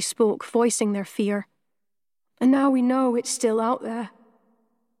legionary spoke, voicing their fear. And now we know it's still out there.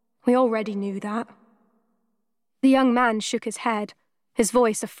 We already knew that. The young man shook his head, his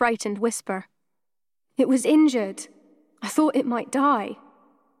voice a frightened whisper. It was injured. I thought it might die.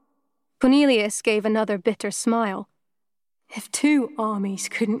 Cornelius gave another bitter smile. If 2 armies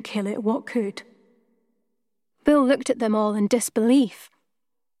couldn't kill it, what could? Bill looked at them all in disbelief.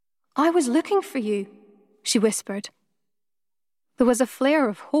 I was looking for you, she whispered. There was a flare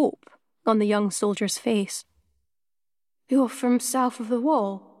of hope on the young soldier's face. You're from south of the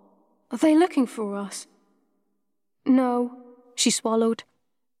wall. Are they looking for us? No, she swallowed.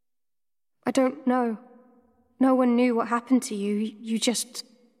 I don't know. No one knew what happened to you. You just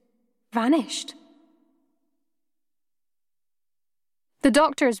vanished. The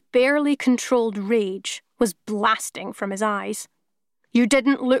doctor's barely controlled rage was blasting from his eyes. You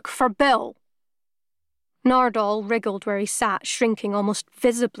didn't look for Bill. Nardole wriggled where he sat, shrinking almost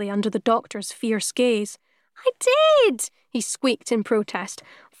visibly under the doctor's fierce gaze. I did, he squeaked in protest.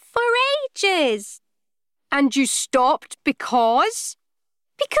 For ages. And you stopped because?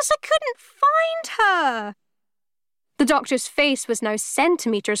 Because I couldn't find her. The doctor's face was now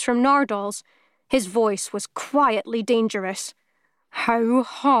centimetres from Nardole's. His voice was quietly dangerous. How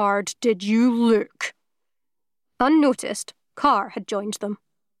hard did you look? Unnoticed, Carr had joined them.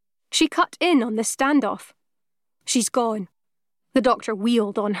 She cut in on this standoff. She's gone. The doctor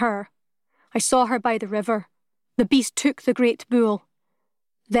wheeled on her. I saw her by the river. The beast took the great bull.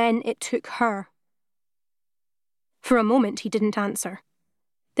 Then it took her. For a moment he didn't answer.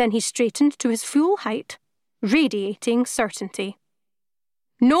 Then he straightened to his full height, radiating certainty.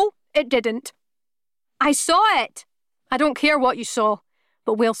 No, it didn't. I saw it. I don't care what you saw,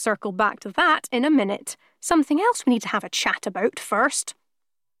 but we'll circle back to that in a minute. Something else we need to have a chat about first.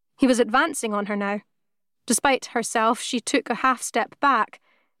 He was advancing on her now. Despite herself, she took a half-step back.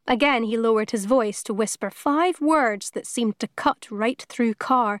 Again he lowered his voice to whisper 5 words that seemed to cut right through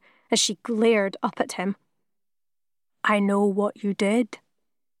Carr as she glared up at him. I know what you did.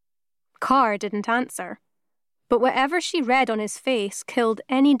 Carr didn't answer, but whatever she read on his face killed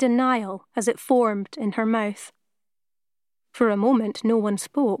any denial as it formed in her mouth. For a moment no one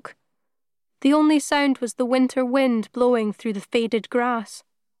spoke. The only sound was the winter wind blowing through the faded grass.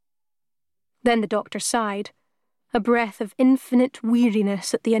 Then the doctor sighed, a breath of infinite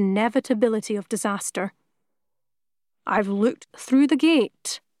weariness at the inevitability of disaster. I've looked through the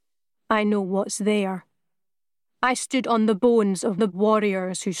gate. I know what's there. I stood on the bones of the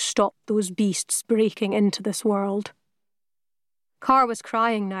warriors who stopped those beasts breaking into this world. Carr was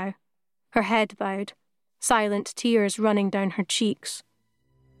crying now, her head bowed, silent tears running down her cheeks.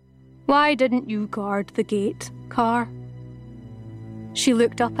 "Why didn't you guard the gate, Car?" She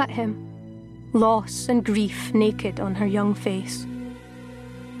looked up at him, loss and grief naked on her young face,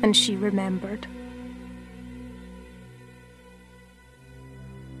 and she remembered.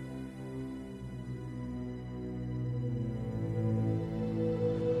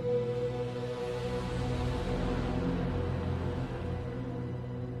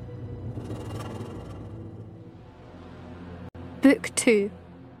 Book 2.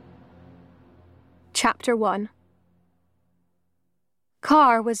 Chapter 1.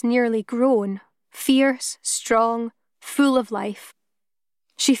 Car was nearly grown, fierce, strong, full of life.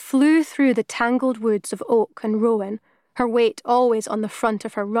 She flew through the tangled woods of oak and rowan, her weight always on the front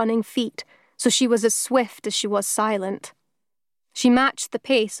of her running feet, so she was as swift as she was silent. She matched the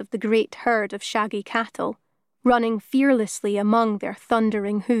pace of the great herd of shaggy cattle, running fearlessly among their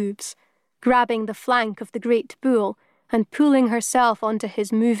thundering hooves, grabbing the flank of the great bull and pulling herself onto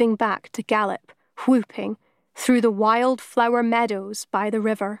his moving back to gallop, whooping, through the wild flower meadows by the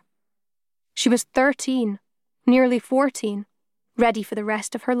river. She was 13, nearly 14, ready for the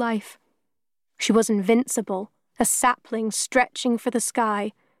rest of her life. She was invincible, a sapling stretching for the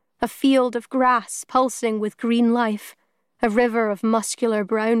sky, a field of grass pulsing with green life, a river of muscular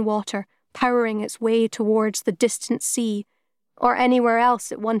brown water powering its way towards the distant sea, or anywhere else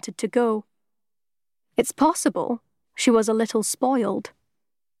it wanted to go. It's possible she was a little spoiled.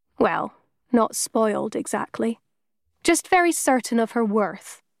 Well, not spoiled exactly. Just very certain of her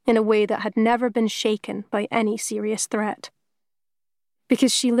worth in a way that had never been shaken by any serious threat.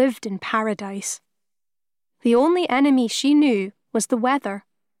 Because she lived in paradise. The only enemy she knew was the weather.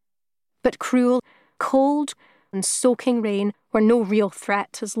 But cruel, cold, and soaking rain were no real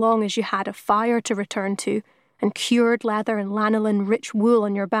threat as long as you had a fire to return to and cured leather and lanolin rich wool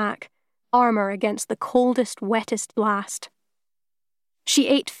on your back, armour against the coldest, wettest blast. She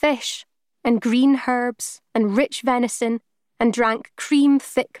ate fish, and green herbs, and rich venison, and drank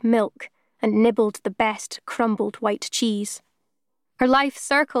cream-thick milk, and nibbled the best crumbled white cheese. Her life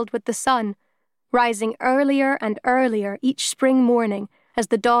circled with the sun, rising earlier and earlier each spring morning as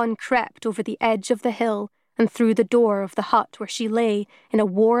the dawn crept over the edge of the hill and through the door of the hut where she lay in a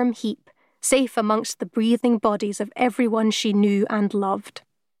warm heap, safe amongst the breathing bodies of everyone she knew and loved.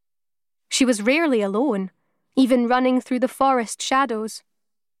 She was rarely alone, even running through the forest shadows.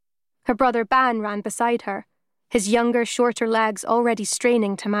 Her brother Ban ran beside her, his younger, shorter legs already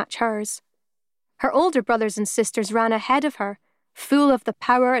straining to match hers. Her older brothers and sisters ran ahead of her, full of the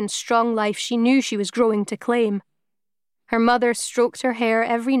power and strong life she knew she was growing to claim. Her mother stroked her hair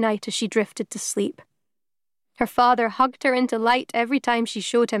every night as she drifted to sleep. Her father hugged her into light every time she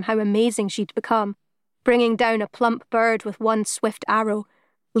showed him how amazing she'd become, bringing down a plump bird with one swift arrow,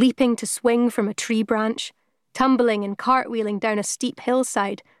 leaping to swing from a tree branch, tumbling and cartwheeling down a steep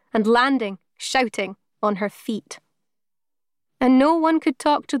hillside, and landing, shouting, on her feet. And no one could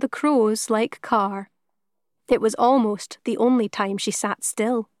talk to the crows like Car. It was almost the only time she sat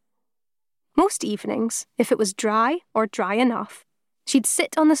still. Most evenings, if it was dry or dry enough, she'd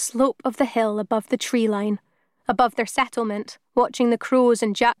sit on the slope of the hill above the tree line, above their settlement, watching the crows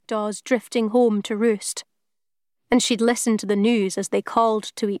and jackdaws drifting home to roost. And she'd listen to the news as they called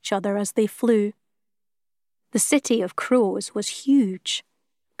to each other as they flew. The city of crows was huge,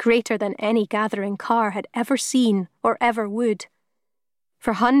 greater than any gathering Car had ever seen or ever would.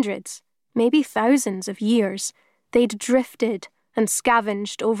 For hundreds, maybe thousands of years, they'd drifted and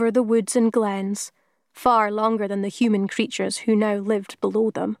scavenged over the woods and glens, far longer than the human creatures who now lived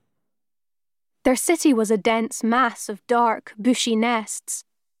below them. Their city was a dense mass of dark, bushy nests,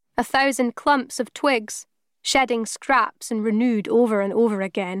 1,000 clumps of twigs, shedding scraps and renewed over and over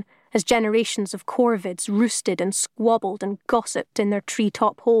again as generations of corvids roosted and squabbled and gossiped in their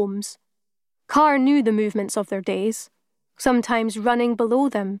tree-top homes. Car knew the movements of their days, sometimes running below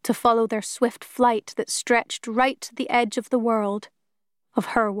them to follow their swift flight that stretched right to the edge of the world, of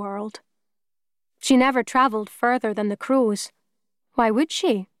her world. She never travelled further than the crows. Why would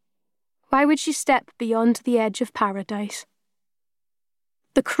she? Why would she step beyond the edge of paradise?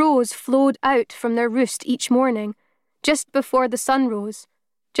 The crows flowed out from their roost each morning, just before the sun rose,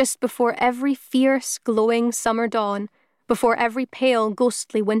 just before every fierce, glowing summer dawn, before every pale,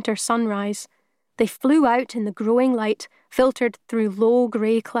 ghostly winter sunrise. They flew out in the growing light, filtered through low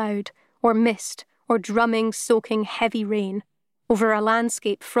grey cloud, or mist, or drumming, soaking heavy rain, over a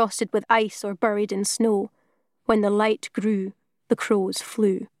landscape frosted with ice or buried in snow. When the light grew, the crows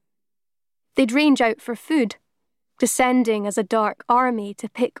flew. They'd range out for food, descending as a dark army to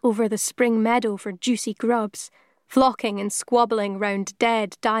pick over the spring meadow for juicy grubs, flocking and squabbling round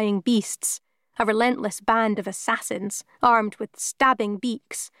dead, dying beasts, a relentless band of assassins armed with stabbing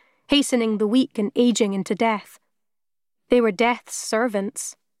beaks, hastening the weak and aging into death. They were death's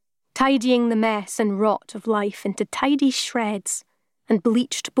servants, tidying the mess and rot of life into tidy shreds and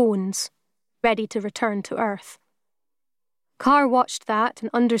bleached bones, ready to return to Earth. Car watched that and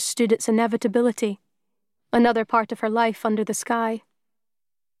understood its inevitability, another part of her life under the sky.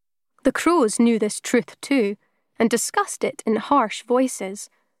 The crows knew this truth too, and discussed it in harsh voices,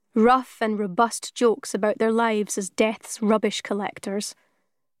 rough and robust jokes about their lives as death's rubbish collectors.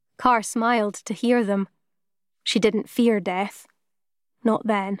 Car smiled to hear them. She didn't fear death. Not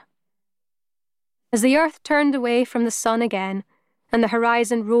then. As the earth turned away from the sun again, and the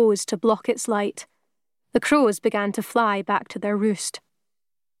horizon rose to block its light, the crows began to fly back to their roost.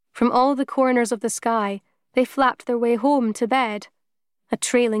 From all the corners of the sky, they flapped their way home to bed, a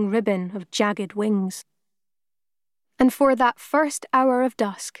trailing ribbon of jagged wings. And for that first hour of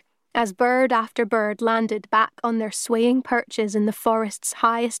dusk, as bird after bird landed back on their swaying perches in the forest's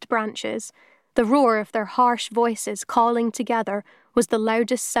highest branches, the roar of their harsh voices calling together was the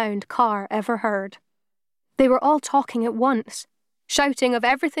loudest sound Car ever heard. They were all talking at once, shouting of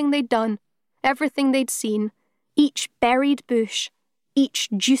everything they'd done, everything they'd seen, each buried bush, each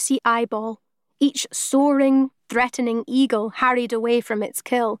juicy eyeball, each soaring, threatening eagle harried away from its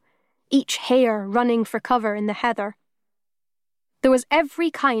kill, each hare running for cover in the heather. There was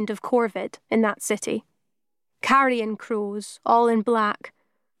every kind of corvid in that city. Carrion crows, all in black,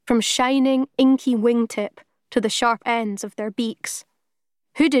 from shining, inky wingtip to the sharp ends of their beaks.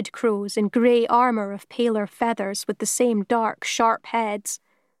 Hooded crows in grey armour of paler feathers with the same dark, sharp heads.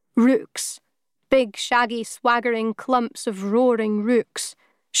 Rooks, big, shaggy, swaggering clumps of roaring rooks,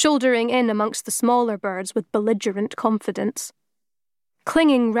 shouldering in amongst the smaller birds with belligerent confidence.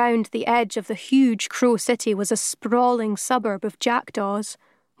 Clinging round the edge of the huge crow city was a sprawling suburb of jackdaws,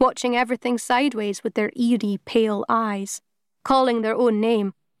 watching everything sideways with their eerie, pale eyes, calling their own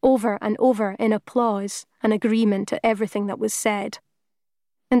name over and over in applause and agreement to everything that was said.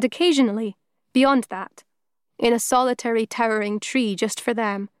 And occasionally, beyond that, in a solitary towering tree just for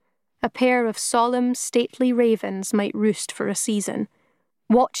them, a pair of solemn, stately ravens might roost for a season,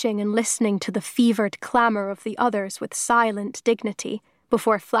 watching and listening to the fevered clamour of the others with silent dignity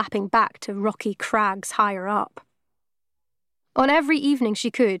before flapping back to rocky crags higher up. On every evening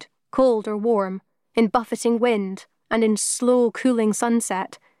she could, cold or warm, in buffeting wind and in slow cooling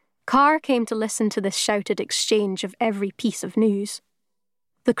sunset, Car came to listen to this shouted exchange of every piece of news.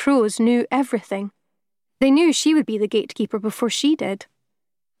 The crows knew everything. They knew she would be the gatekeeper before she did.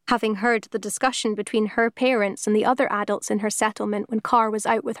 Having heard the discussion between her parents and the other adults in her settlement when Car was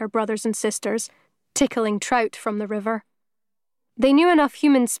out with her brothers and sisters, tickling trout from the river. They knew enough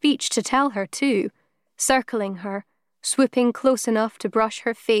human speech to tell her too, circling her, swooping close enough to brush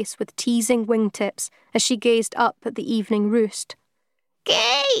her face with teasing wingtips as she gazed up at the evening roost.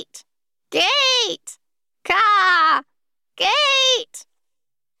 "Gate! Gate! Ka! Gate!"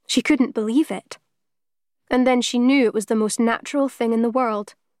 She couldn't believe it. And then she knew it was the most natural thing in the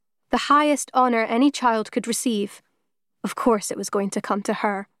world, the highest honour any child could receive. Of course it was going to come to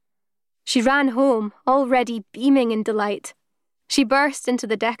her. She ran home, already beaming in delight. She burst into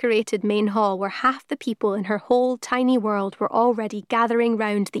the decorated main hall where half the people in her whole tiny world were already gathering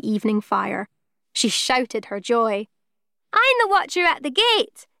round the evening fire. She shouted her joy. "I'm the watcher at the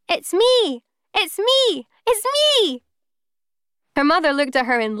gate! It's me! It's me! It's me!" Her mother looked at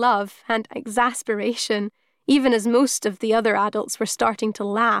her in love and exasperation, even as most of the other adults were starting to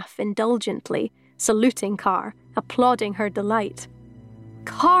laugh indulgently, saluting Car, applauding her delight.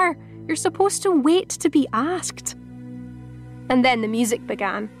 "Car, you're supposed to wait to be asked." And then the music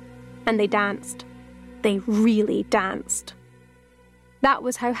began, and they danced. They really danced. That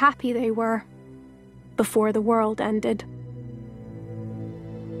was how happy they were, before the world ended.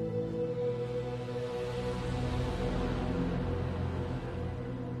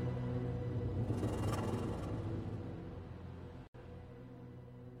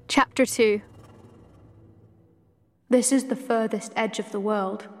 Chapter 2. This is the furthest edge of the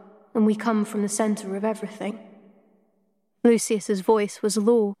world, and we come from the centre of everything. Lucius's voice was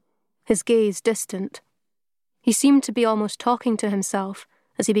low, his gaze distant. He seemed to be almost talking to himself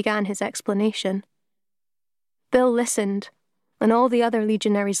as he began his explanation. Bill listened, and all the other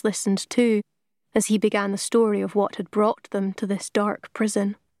legionaries listened too, as he began the story of what had brought them to this dark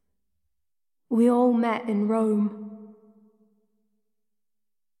prison. We all met in Rome.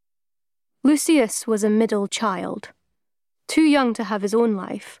 Lucius was a middle child, too young to have his own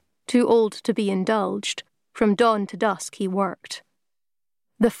life, too old to be indulged. From dawn to dusk he worked.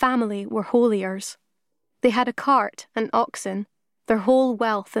 The family were holiers. They had a cart and oxen, their whole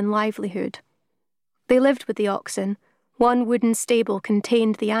wealth and livelihood, They lived with the oxen. One wooden stable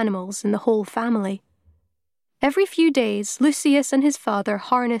contained the animals and the whole family. Every few days, Lucius and his father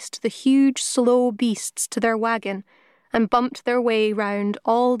harnessed the huge, slow beasts to their wagon and bumped their way round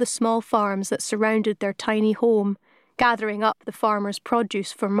all the small farms that surrounded their tiny home, gathering up the farmers'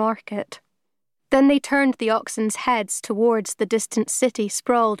 produce for market. Then they turned the oxen's heads towards the distant city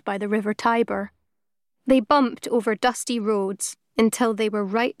sprawled by the river Tiber. They bumped over dusty roads until they were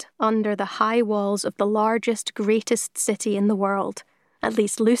right under the high walls of the largest, greatest city in the world, at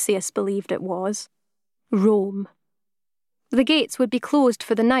least Lucius believed it was, Rome. The gates would be closed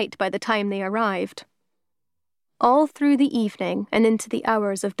for the night by the time they arrived. All through the evening and into the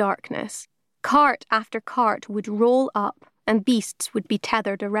hours of darkness, cart after cart would roll up and beasts would be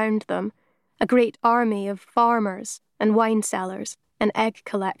tethered around them, a great army of farmers and wine sellers and egg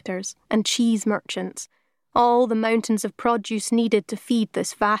collectors and cheese merchants, all the mountains of produce needed to feed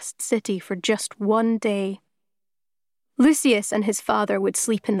this vast city for just one day. Lucius and his father would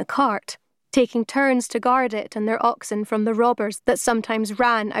sleep in the cart, taking turns to guard it and their oxen from the robbers that sometimes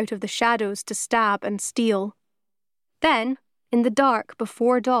ran out of the shadows to stab and steal. Then, in the dark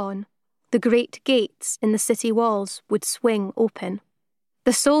before dawn, the great gates in the city walls would swing open.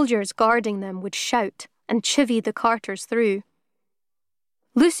 The soldiers guarding them would shout and chivvy the carters through.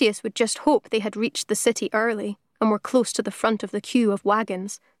 Lucius would just hope they had reached the city early and were close to the front of the queue of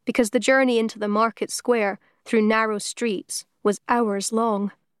wagons, because the journey into the market square through narrow streets was hours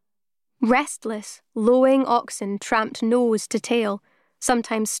long. Restless, lowing oxen tramped nose to tail,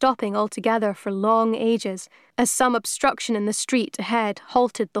 sometimes stopping altogether for long ages as some obstruction in the street ahead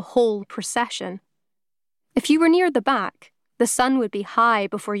halted the whole procession. If you were near the back, the sun would be high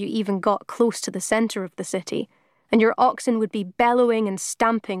before you even got close to the centre of the city, and your oxen would be bellowing and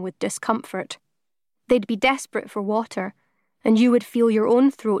stamping with discomfort. They'd be desperate for water, and you would feel your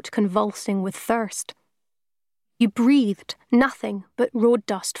own throat convulsing with thirst. You breathed nothing but road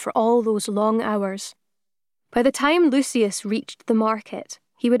dust for all those long hours. By the time Lucius reached the market,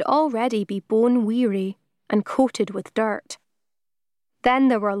 he would already be bone-weary and coated with dirt. Then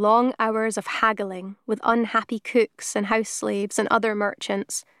there were long hours of haggling with unhappy cooks and house slaves and other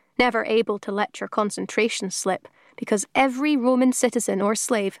merchants, never able to let your concentration slip, because every Roman citizen or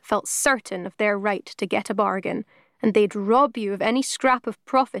slave felt certain of their right to get a bargain, and they'd rob you of any scrap of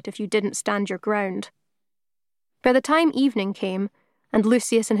profit if you didn't stand your ground. By the time evening came, and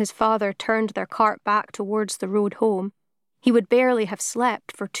Lucius and his father turned their cart back towards the road home, he would barely have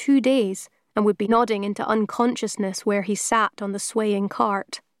slept for 2 days and would be nodding into unconsciousness where he sat on the swaying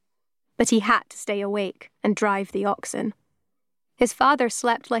cart. But he had to stay awake and drive the oxen. His father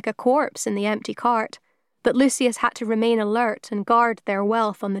slept like a corpse in the empty cart, but Lucius had to remain alert and guard their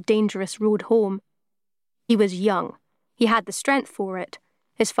wealth on the dangerous road home. He was young. He had the strength for it,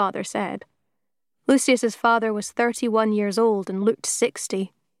 his father said. Lucius's father was 31 years old and looked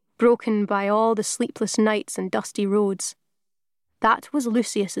 60, broken by all the sleepless nights and dusty roads. That was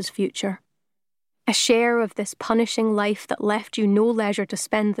Lucius's future. A share of this punishing life that left you no leisure to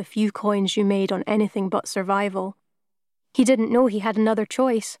spend the few coins you made on anything but survival. He didn't know he had another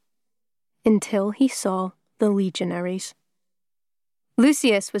choice, until he saw the legionaries.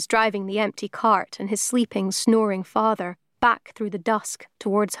 Lucius was driving the empty cart and his sleeping, snoring father back through the dusk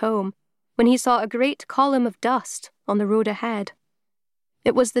towards home, when he saw a great column of dust on the road ahead.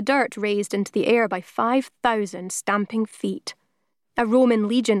 It was the dirt raised into the air by 5,000 stamping feet. A Roman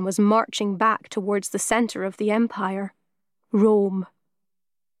legion was marching back towards the centre of the empire, Rome.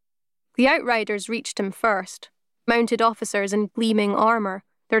 The outriders reached him first, mounted officers in gleaming armour,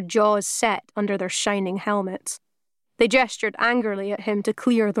 their jaws set under their shining helmets. They gestured angrily at him to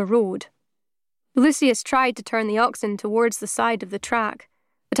clear the road. Lucius tried to turn the oxen towards the side of the track,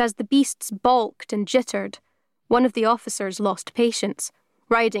 but as the beasts balked and jittered, one of the officers lost patience,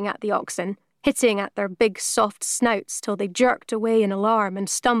 riding at the oxen, hitting at their big soft snouts till they jerked away in alarm and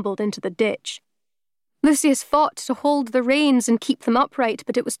stumbled into the ditch. Lucius fought to hold the reins and keep them upright,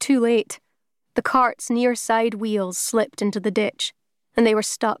 but it was too late. The cart's near side wheels slipped into the ditch, and they were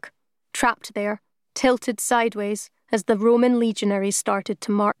stuck, trapped there, tilted sideways as the Roman legionaries started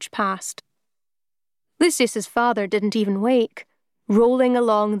to march past. Lucius's father didn't even wake, rolling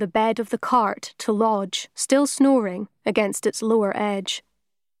along the bed of the cart to lodge, still snoring, against its lower edge.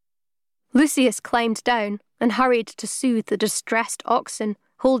 Lucius climbed down and hurried to soothe the distressed oxen,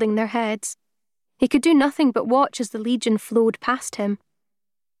 holding their heads. He could do nothing but watch as the legion flowed past him.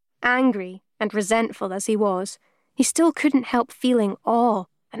 Angry and resentful as he was, he still couldn't help feeling awe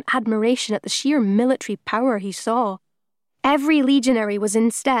and admiration at the sheer military power he saw. Every legionary was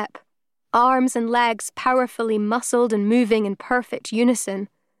in step, arms and legs powerfully muscled and moving in perfect unison.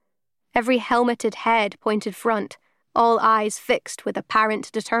 every helmeted head pointed front, all eyes fixed with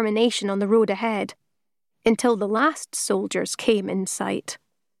apparent determination on the road ahead, until the last soldiers came in sight.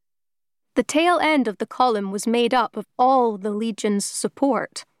 The tail end of the column was made up of all the legion's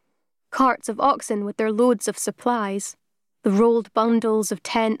support, carts of oxen with their loads of supplies, the rolled bundles of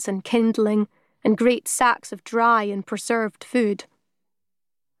tents and kindling, and great sacks of dry and preserved food.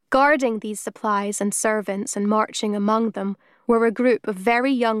 Guarding these supplies and servants and marching among them were a group of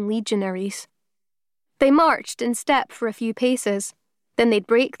very young legionaries. They marched in step for a few paces, then they'd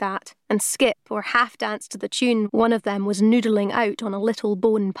break that and skip or half-dance to the tune one of them was noodling out on a little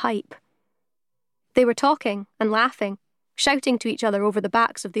bone pipe. They were talking and laughing, shouting to each other over the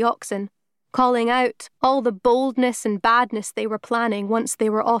backs of the oxen, calling out all the boldness and badness they were planning once they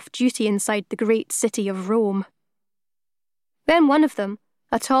were off duty inside the great city of Rome. Then one of them,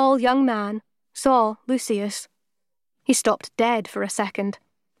 a tall young man, saw Lucius. He stopped dead for a second,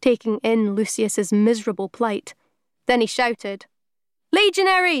 taking in Lucius's miserable plight. Then he shouted,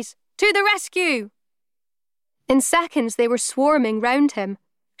 "Legionaries, to the rescue!" In seconds they were swarming round him,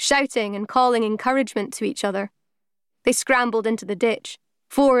 shouting and calling encouragement to each other. They scrambled into the ditch,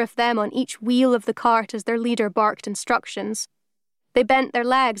 4 of them on each wheel of the cart as their leader barked instructions. They bent their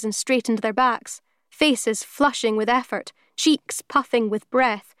legs and straightened their backs, faces flushing with effort, cheeks puffing with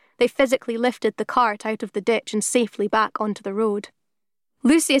breath. They physically lifted the cart out of the ditch and safely back onto the road.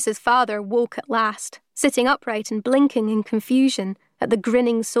 Lucius's father woke at last, sitting upright and blinking in confusion at the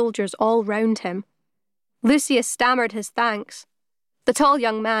grinning soldiers all round him. Lucius stammered his thanks. The tall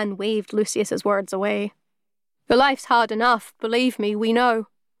young man waved Lucius's words away. "Your life's hard enough, believe me, we know."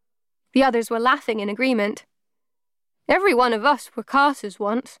 The others were laughing in agreement. "Every one of us were carters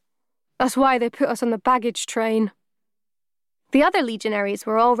once. That's why they put us on the baggage train." The other legionaries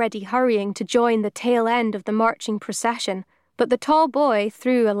were already hurrying to join the tail end of the marching procession, but the tall boy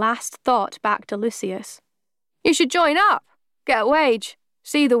threw a last thought back to Lucius. "You should join up, get a wage,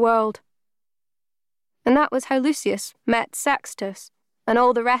 see the world." And that was how Lucius met Sextus and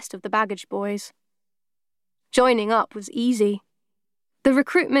all the rest of the baggage boys. Joining up was easy. The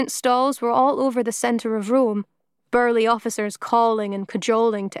recruitment stalls were all over the centre of Rome, burly officers calling and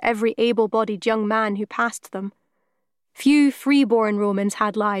cajoling to every able-bodied young man who passed them. Few free-born Romans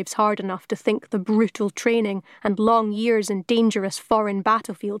had lives hard enough to think the brutal training and long years in dangerous foreign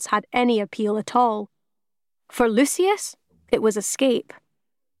battlefields had any appeal at all. For Lucius, it was escape.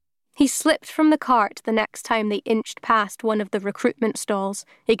 He slipped from the cart the next time they inched past one of the recruitment stalls,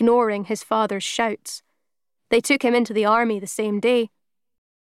 ignoring his father's shouts. They took him into the army the same day.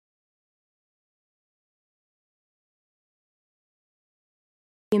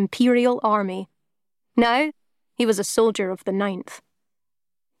 The Imperial Army. Now, he was a soldier of the 9th.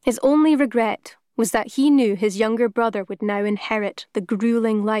 His only regret was that he knew his younger brother would now inherit the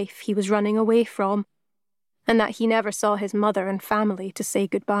grueling life he was running away from, and that he never saw his mother and family to say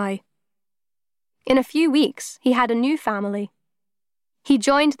goodbye. In a few weeks, he had a new family. He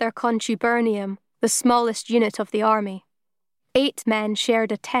joined their contubernium, the smallest unit of the army. 8 men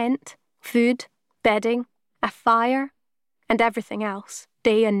shared a tent, food, bedding, a fire, and everything else,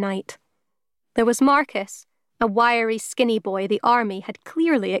 day and night. There was Marcus, a wiry, skinny boy the army had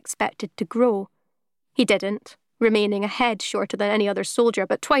clearly expected to grow. He didn't, remaining a head shorter than any other soldier,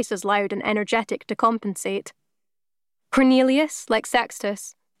 but twice as loud and energetic to compensate. Cornelius, like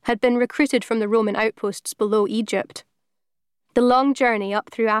Sextus, had been recruited from the Roman outposts below Egypt. The long journey up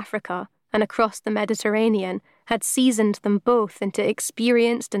through Africa and across the Mediterranean had seasoned them both into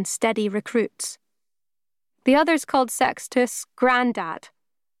experienced and steady recruits. The others called Sextus Grandad.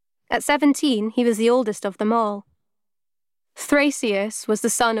 At 17, he was the oldest of them all. Thracius was the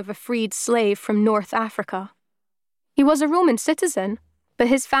son of a freed slave from North Africa. He was a Roman citizen, but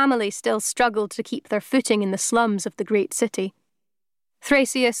his family still struggled to keep their footing in the slums of the great city.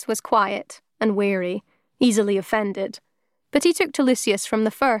 Thracius was quiet and wary, easily offended, but he took to Lucius from the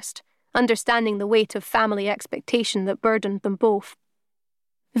first, understanding the weight of family expectation that burdened them both.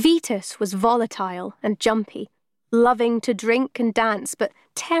 Vetus was volatile and jumpy, loving to drink and dance, but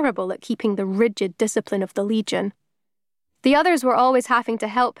terrible at keeping the rigid discipline of the legion. The others were always having to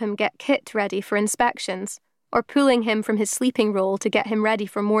help him get kit ready for inspections, or pulling him from his sleeping role to get him ready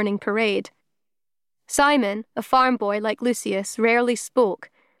for morning parade. Simon, a farm boy like Lucius, rarely spoke,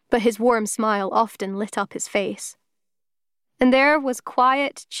 but his warm smile often lit up his face. And there was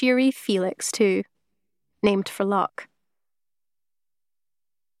quiet, cheery Felix, too, named for luck.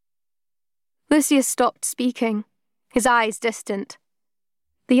 Lucius stopped speaking, his eyes distant.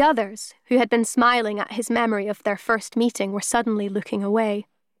 The others, who had been smiling at his memory of their first meeting, were suddenly looking away.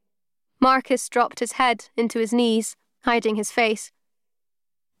 Marcus dropped his head into his knees, hiding his face.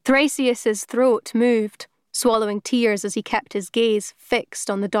 Thracius's throat moved, swallowing tears as he kept his gaze fixed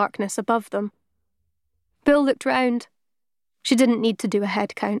on the darkness above them. Bill looked round. She didn't need to do a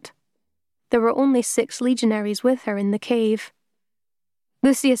head count. There were only 6 legionaries with her in the cave.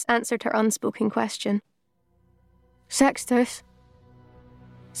 Lucius answered her unspoken question. Sextus.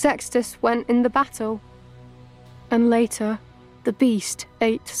 Sextus went in the battle, and later the beast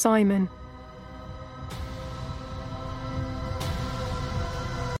ate Simon.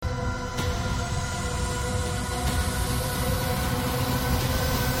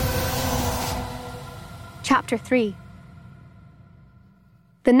 Chapter 3.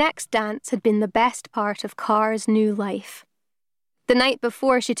 The next dance had been the best part of Car's new life. The night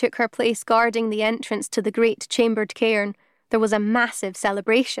before she took her place guarding the entrance to the great chambered cairn, there was a massive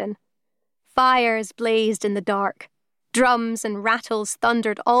celebration. Fires blazed in the dark. Drums and rattles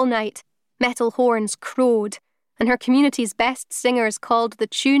thundered all night. Metal horns crowed, and her community's best singers called the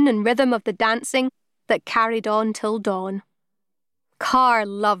tune and rhythm of the dancing that carried on till dawn. Car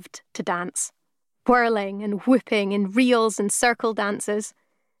loved to dance, whirling and whooping in reels and circle dances.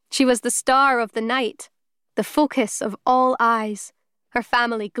 She was the star of the night, the focus of all eyes, her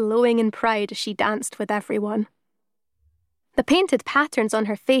family glowing in pride as she danced with everyone. The painted patterns on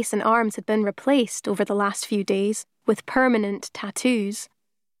her face and arms had been replaced over the last few days with permanent tattoos.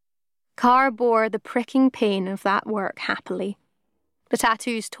 Car bore the pricking pain of that work happily. The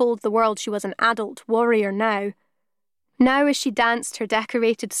tattoos told the world she was an adult warrior now. Now as she danced, her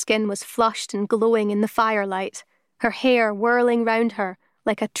decorated skin was flushed and glowing in the firelight, her hair whirling round her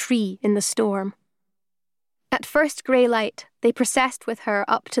like a tree in the storm. At first grey light, they processed with her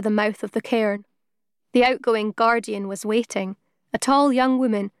up to the mouth of the cairn. The outgoing guardian was waiting, a tall young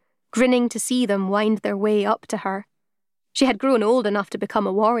woman, grinning to see them wind their way up to her. She had grown old enough to become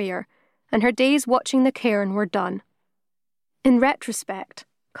a warrior, and her days watching the cairn were done. In retrospect,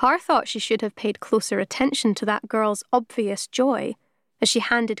 Car thought she should have paid closer attention to that girl's obvious joy as she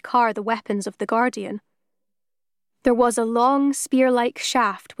handed Car the weapons of the guardian. There was a long spear-like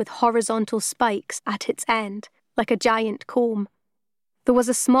shaft with horizontal spikes at its end, like a giant comb. There was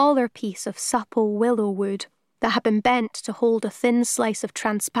a smaller piece of supple willow wood that had been bent to hold a thin slice of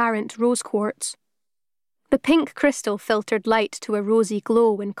transparent rose quartz. The pink crystal filtered light to a rosy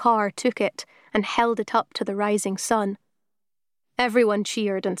glow when Car took it and held it up to the rising sun. Everyone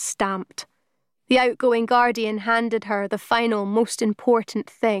cheered and stamped. The outgoing guardian handed her the final, most important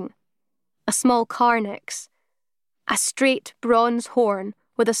thing, a small carnix, a straight bronze horn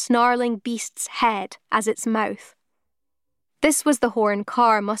with a snarling beast's head as its mouth. This was the horn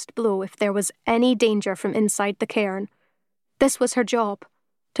Car must blow if there was any danger from inside the cairn. This was her job,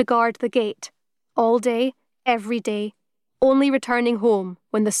 to guard the gate, all day, every day, only returning home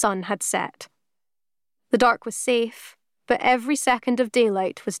when the sun had set. The dark was safe, but every second of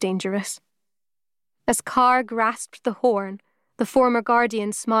daylight was dangerous. As Car grasped the horn, the former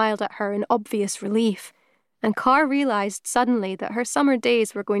guardian smiled at her in obvious relief, and Car realised suddenly that her summer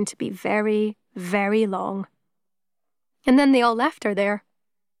days were going to be very, very long. And then they all left her there.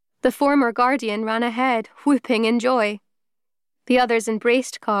 The former guardian ran ahead, whooping in joy. The others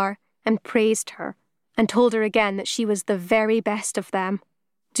embraced Car and praised her, and told her again that she was the very best of them,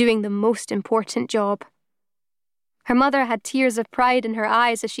 doing the most important job. Her mother had tears of pride in her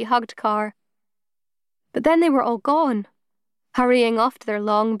eyes as she hugged Car. But then they were all gone, hurrying off to their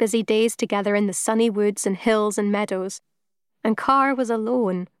long, busy days together in the sunny woods and hills and meadows, and Car was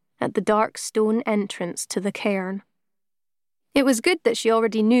alone at the dark stone entrance to the cairn. It was good that she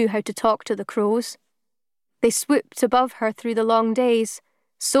already knew how to talk to the crows. They swooped above her through the long days,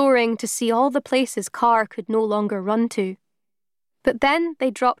 soaring to see all the places Car could no longer run to. But then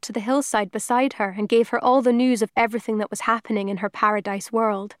they dropped to the hillside beside her and gave her all the news of everything that was happening in her paradise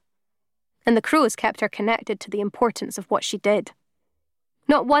world. And the crows kept her connected to the importance of what she did.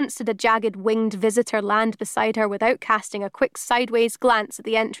 Not once did a jagged winged visitor land beside her without casting a quick sideways glance at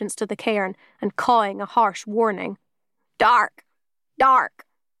the entrance to the cairn and cawing a harsh warning. Dark! Dark!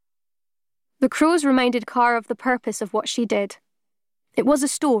 The crows reminded Car of the purpose of what she did. It was a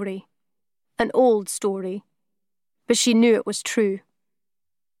story, an old story, but she knew it was true.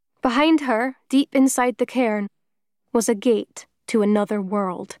 Behind her, deep inside the cairn, was a gate to another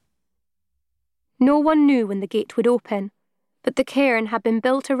world. No one knew when the gate would open, but the cairn had been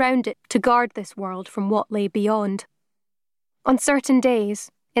built around it to guard this world from what lay beyond. On certain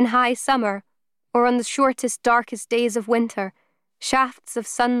days, in high summer, or on the shortest, darkest days of winter, shafts of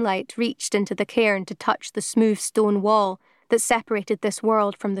sunlight reached into the cairn to touch the smooth stone wall that separated this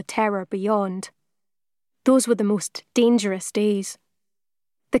world from the terror beyond. Those were the most dangerous days.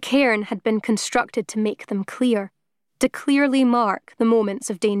 The cairn had been constructed to make them clear, to clearly mark the moments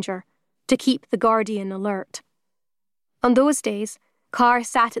of danger, to keep the guardian alert. On those days, Carr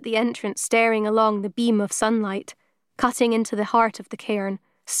sat at the entrance staring along the beam of sunlight, cutting into the heart of the cairn,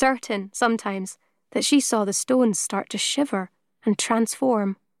 certain, sometimes, that she saw the stones start to shiver and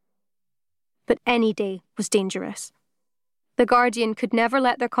transform. But any day was dangerous. The guardian could never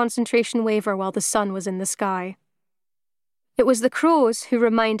let their concentration waver while the sun was in the sky. It was the crows who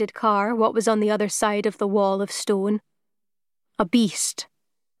reminded Carr what was on the other side of the wall of stone. A beast,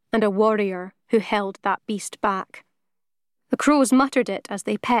 and a warrior who held that beast back. The crows muttered it as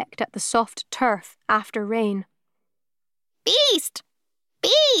they pecked at the soft turf after rain. Beast!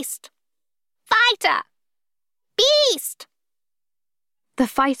 Beast! Fighter! Beast! The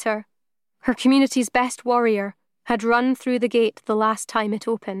fighter, her community's best warrior, had run through the gate the last time it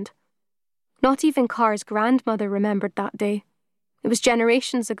opened. Not even Carr's grandmother remembered that day. It was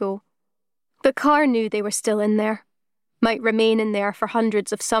generations ago. But Carr knew they were still in there, might remain in there for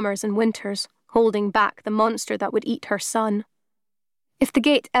hundreds of summers and winters, holding back the monster that would eat her son. If the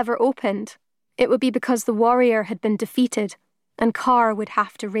gate ever opened, it would be because the warrior had been defeated, and Carr would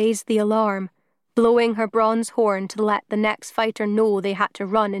have to raise the alarm, blowing her bronze horn to let the next fighter know they had to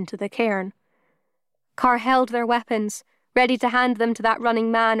run into the cairn. Carr held their weapons, ready to hand them to that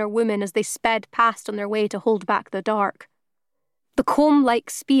running man or woman as they sped past on their way to hold back the dark. The comb-like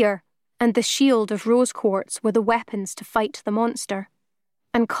spear and the shield of rose quartz were the weapons to fight the monster,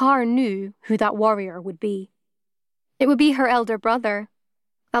 and Carr knew who that warrior would be. It would be her elder brother,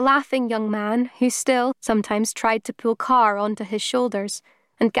 a laughing young man who still sometimes tried to pull Carr onto his shoulders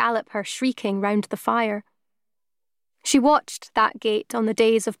and gallop her shrieking round the fire. She watched that gate on the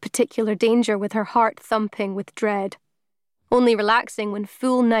days of particular danger with her heart thumping with dread, only relaxing when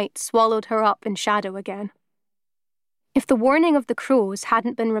full night swallowed her up in shadow again. If the warning of the crows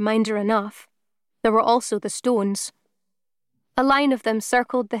hadn't been reminder enough, there were also the stones. A line of them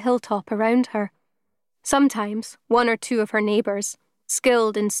circled the hilltop around her. Sometimes one or two of her neighbours,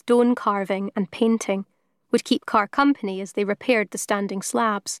 skilled in stone carving and painting, would keep Carr company as they repaired the standing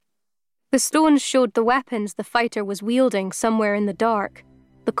slabs. The stones showed the weapons the fighter was wielding somewhere in the dark,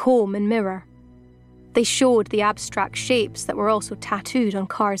 the comb and mirror. They showed the abstract shapes that were also tattooed on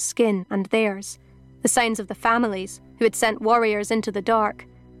Carr's skin and theirs, the signs of the families who had sent warriors into the dark.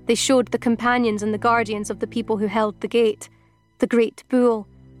 They showed the companions and the guardians of the people who held the gate, the great bull,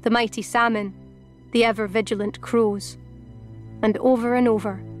 the mighty salmon, the ever-vigilant crows. And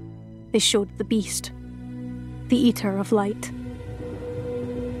over, they showed the beast, the eater of light.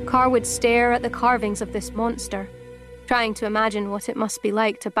 Carr would stare at the carvings of this monster, trying to imagine what it must be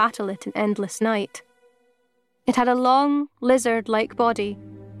like to battle it in endless night. It had a long, lizard-like body,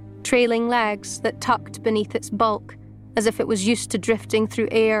 trailing legs that tucked beneath its bulk, as if it was used to drifting through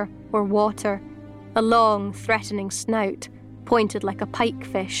air or water, a long, threatening snout, pointed like a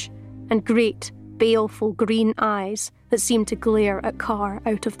pikefish, and great, baleful green eyes that seemed to glare at Carr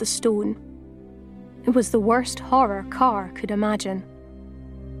out of the stone. It was the worst horror Carr could imagine.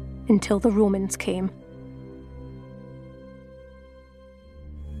 Until the Romans came.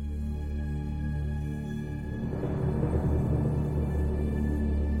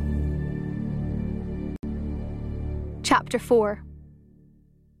 Chapter 4.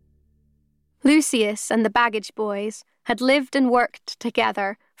 Lucius and the baggage boys had lived and worked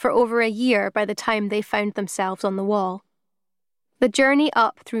together for over a year by the time they found themselves on the wall. The journey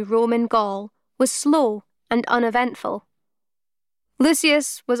up through Roman Gaul was slow and uneventful.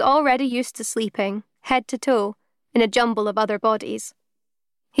 Lucius was already used to sleeping, head to toe, in a jumble of other bodies.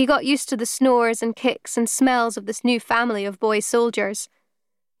 He got used to the snores and kicks and smells of this new family of boy soldiers.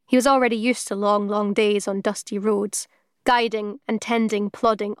 He was already used to long, long days on dusty roads, guiding and tending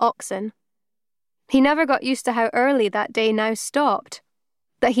plodding oxen. He never got used to how early that day now stopped,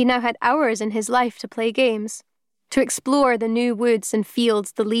 that he now had hours in his life to play games, to explore the new woods and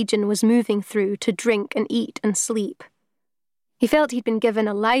fields the Legion was moving through to drink and eat and sleep. He felt he'd been given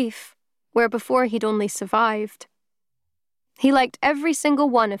a life, where before he'd only survived. He liked every single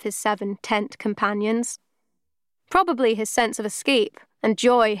one of his 7 tent companions. Probably his sense of escape and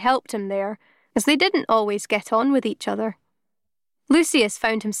joy helped him there, as they didn't always get on with each other. Lucius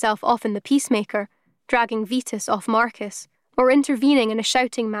found himself often the peacemaker, dragging Vetus off Marcus, or intervening in a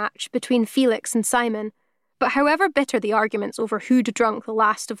shouting match between Felix and Simon. But however bitter the arguments over who'd drunk the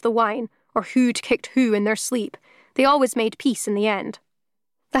last of the wine, or who'd kicked who in their sleep, they always made peace in the end.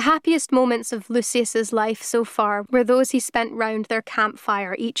 The happiest moments of Lucius's life so far were those he spent round their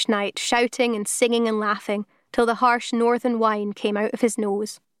campfire each night, shouting and singing and laughing, till the harsh northern wine came out of his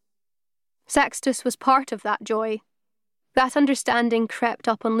nose. Sextus was part of that joy. That understanding crept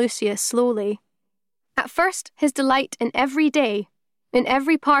up on Lucius slowly. At first, his delight in every day, in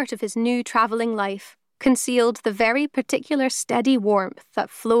every part of his new travelling life, concealed the very particular steady warmth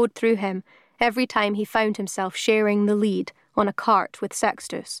that flowed through him every time he found himself sharing the lead on a cart with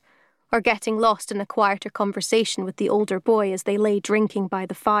Sextus, or getting lost in a quieter conversation with the older boy as they lay drinking by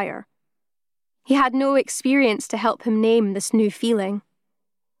the fire. He had no experience to help him name this new feeling.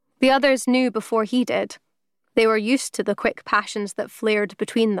 The others knew before he did. They were used to the quick passions that flared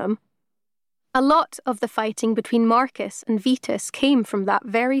between them. A lot of the fighting between Marcus and Vetus came from that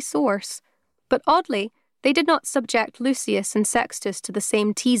very source, but oddly, they did not subject Lucius and Sextus to the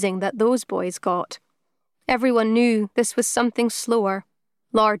same teasing that those boys got. Everyone knew this was something slower,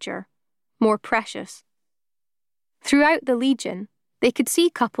 larger, more precious. Throughout the Legion, they could see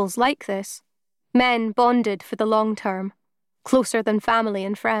couples like this, men bonded for the long term, closer than family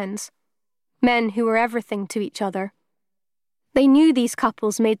and friends, men who were everything to each other. They knew these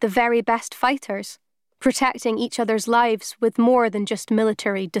couples made the very best fighters, protecting each other's lives with more than just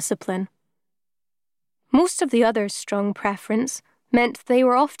military discipline. Most of the others' strong preference meant they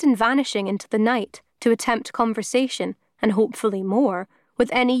were often vanishing into the night to attempt conversation, and hopefully more, with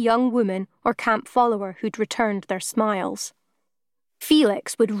any young woman or camp follower who'd returned their smiles.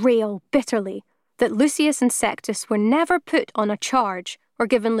 Felix would rail bitterly that Lucius and Sextus were never put on a charge or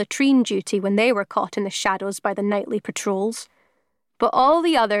given latrine duty when they were caught in the shadows by the nightly patrols. But all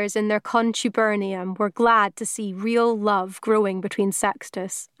the others in their contubernium were glad to see real love growing between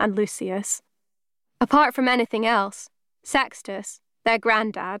Sextus and Lucius. Apart from anything else, Sextus, their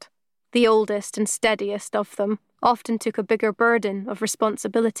granddad, the oldest and steadiest of them, often took a bigger burden of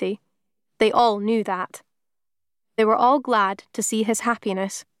responsibility. They all knew that. They were all glad to see his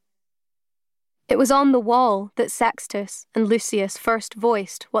happiness. It was on the wall that Sextus and Lucius first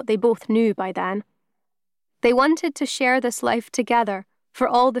voiced what they both knew by then. They wanted to share this life together for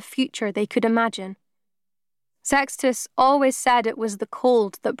all the future they could imagine. Sextus always said it was the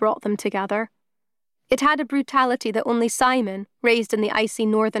cold that brought them together. It had a brutality that only Simon, raised in the icy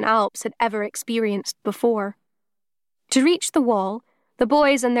northern Alps, had ever experienced before. To reach the wall, the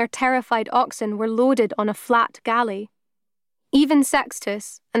boys and their terrified oxen were loaded on a flat galley. Even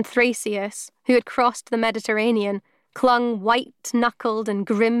Sextus and Thracius, who had crossed the Mediterranean, clung white-knuckled and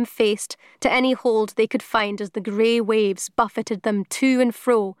grim-faced to any hold they could find as the grey waves buffeted them to and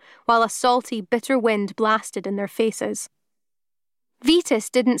fro while a salty, bitter wind blasted in their faces. Vetus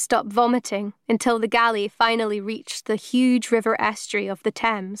didn't stop vomiting until the galley finally reached the huge river estuary of the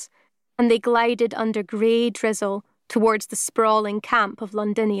Thames, and they glided under grey drizzle towards the sprawling camp of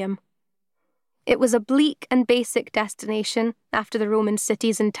Londinium. It was a bleak and basic destination after the Roman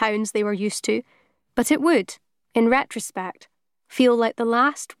cities and towns they were used to, but it would, in retrospect, feel like the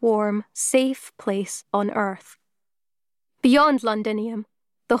last warm, safe place on earth. Beyond Londinium,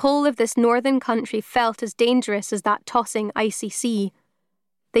 the whole of this northern country felt as dangerous as that tossing icy sea.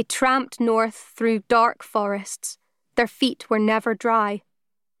 They tramped north through dark forests. Their feet were never dry.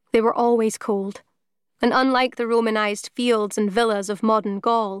 They were always cold. And unlike the Romanized fields and villas of modern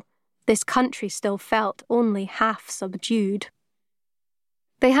Gaul, this country still felt only half subdued.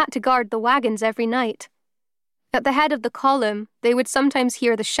 They had to guard the wagons every night. At the head of the column, they would sometimes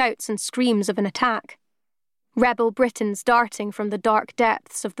hear the shouts and screams of an attack. Rebel Britons darting from the dark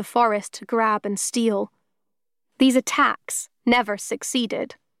depths of the forest to grab and steal. These attacks never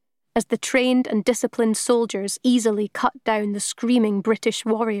succeeded, as the trained and disciplined soldiers easily cut down the screaming British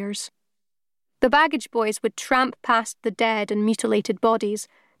warriors. The baggage boys would tramp past the dead and mutilated bodies,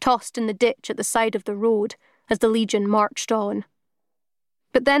 tossed in the ditch at the side of the road as the Legion marched on.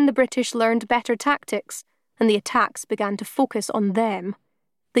 But then the British learned better tactics, and the attacks began to focus on them,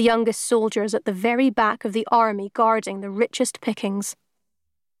 the youngest soldiers at the very back of the army guarding the richest pickings.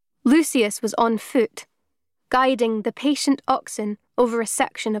 Lucius was on foot, guiding the patient oxen over a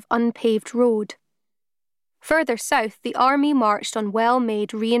section of unpaved road. Further south, the army marched on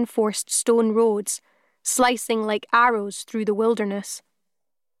well-made reinforced stone roads, slicing like arrows through the wilderness.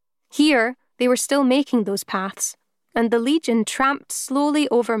 Here, they were still making those paths, and the Legion tramped slowly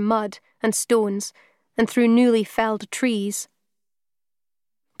over mud and stones and through newly felled trees.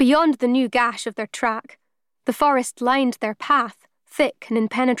 Beyond the new gash of their track, the forest lined their path, thick and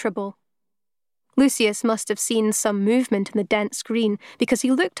impenetrable. Lucius must have seen some movement in the dense green because he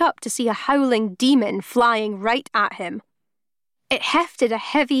looked up to see a howling demon flying right at him. It hefted a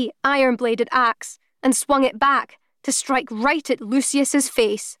heavy, iron-bladed axe and swung it back to strike right at Lucius's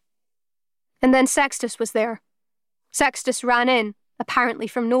face. And then Sextus was there. Sextus ran in, apparently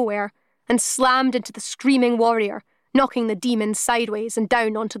from nowhere, and slammed into the screaming warrior, knocking the demon sideways and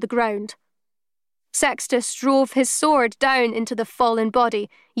down onto the ground. Sextus drove his sword down into the fallen body,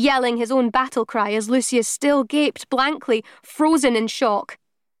 yelling his own battle cry as Lucius still gaped blankly, frozen in shock.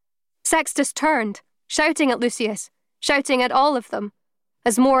 Sextus turned, shouting at Lucius, shouting at all of them,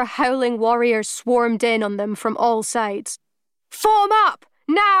 as more howling warriors swarmed in on them from all sides. "Form up!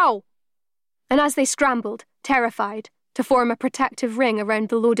 Now!" And as they scrambled, terrified, to form a protective ring around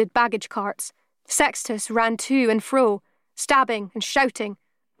the loaded baggage carts, Sextus ran to and fro, stabbing and shouting,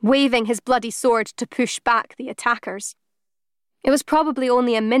 waving his bloody sword to push back the attackers. It was probably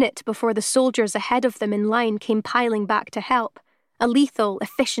only a minute before the soldiers ahead of them in line came piling back to help, a lethal,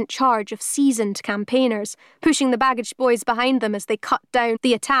 efficient charge of seasoned campaigners, pushing the baggage boys behind them as they cut down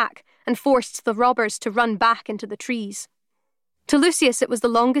the attack and forced the robbers to run back into the trees. To Lucius it was the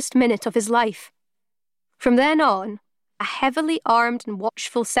longest minute of his life. From then on, a heavily armed and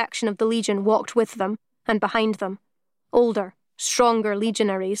watchful section of the legion walked with them and behind them, older, stronger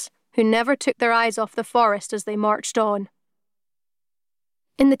legionaries who never took their eyes off the forest as they marched on.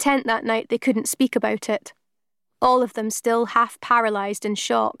 In the tent that night they couldn't speak about it, all of them still half paralysed in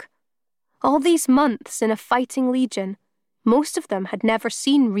shock. All these months in a fighting legion, most of them had never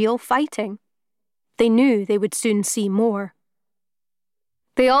seen real fighting. They knew they would soon see more.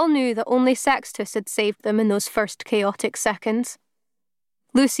 They all knew that only Sextus had saved them in those first chaotic seconds.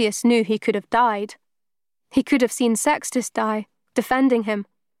 Lucius knew he could have died. He could have seen Sextus die, defending him.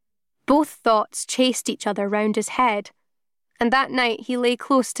 Both thoughts chased each other round his head, and that night he lay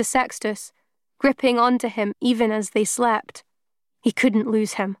close to Sextus, gripping onto him even as they slept. He couldn't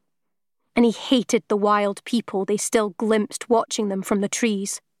lose him, and he hated the wild people they still glimpsed watching them from the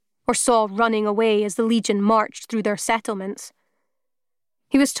trees, or saw running away as the legion marched through their settlements.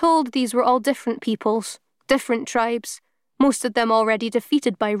 He was told these were all different peoples, different tribes, most of them already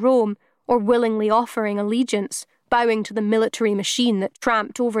defeated by Rome, or willingly offering allegiance, bowing to the military machine that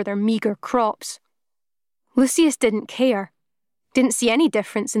tramped over their meagre crops. Lucius didn't care, didn't see any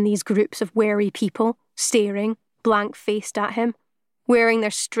difference in these groups of wary people, staring, blank-faced at him, wearing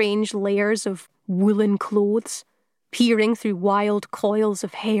their strange layers of woolen clothes, peering through wild coils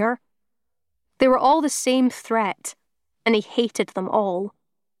of hair. They were all the same threat, and he hated them all.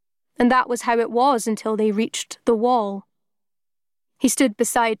 And that was how it was until they reached the wall. He stood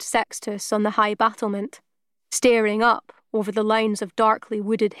beside Sextus on the high battlement, staring up over the lines of darkly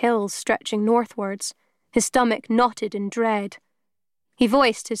wooded hills stretching northwards, his stomach knotted in dread. He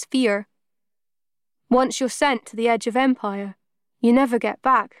voiced his fear. "Once you're sent to the edge of empire, you never get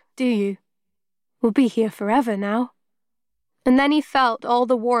back, do you? We'll be here forever now." And then he felt all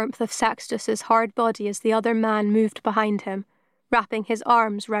the warmth of Sextus's hard body as the other man moved behind him, wrapping his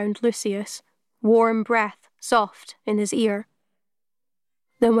arms round Lucius, warm breath soft in his ear.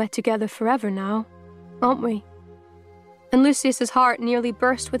 "Then we're together forever now, aren't we?" And Lucius's heart nearly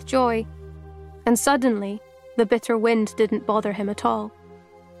burst with joy, and suddenly the bitter wind didn't bother him at all.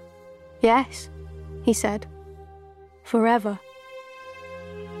 "Yes," he said, "forever."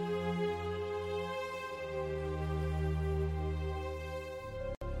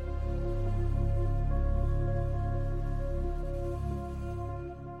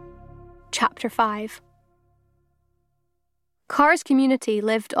 Chapter 5. Car's community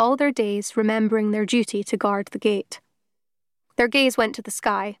lived all their days remembering their duty to guard the gate. Their gaze went to the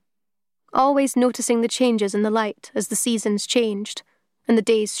sky, always noticing the changes in the light as the seasons changed, and the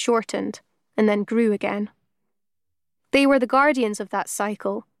days shortened, and then grew again. They were the guardians of that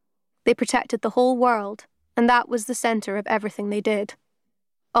cycle. They protected the whole world, and that was the centre of everything they did,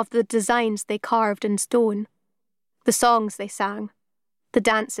 of the designs they carved in stone, the songs they sang, the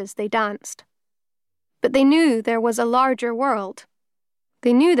dances they danced. But they knew there was a larger world.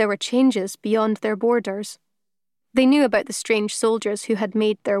 They knew there were changes beyond their borders. They knew about the strange soldiers who had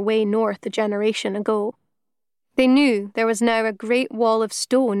made their way north a generation ago. They knew there was now a great wall of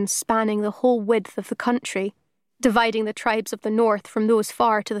stone spanning the whole width of the country, dividing the tribes of the north from those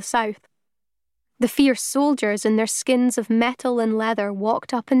far to the south. The fierce soldiers in their skins of metal and leather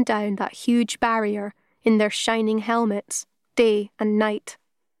walked up and down that huge barrier in their shining helmets, day and night.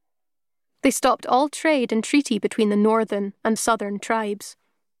 They stopped all trade and treaty between the northern and southern tribes.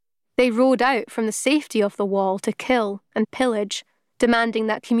 They rode out from the safety of the wall to kill and pillage, demanding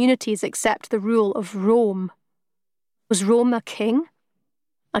that communities accept the rule of Rome. Was Rome a king?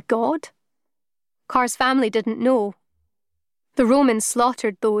 A god? Car's family didn't know. The Romans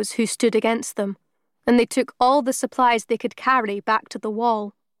slaughtered those who stood against them, and they took all the supplies they could carry back to the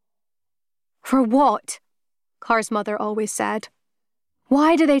wall. "For what?" Car's mother always said.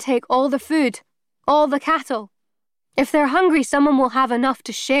 "Why do they take all the food, all the cattle? If they're hungry, someone will have enough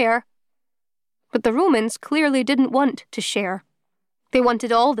to share." But the Romans clearly didn't want to share. They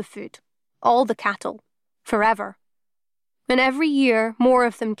wanted all the food, all the cattle, forever. And every year, more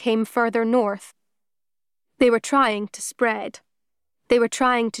of them came further north. They were trying to spread. They were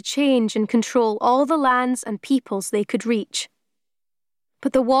trying to change and control all the lands and peoples they could reach.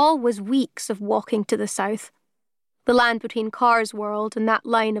 But the wall was weeks of walking to the south. The land between Carr's world and that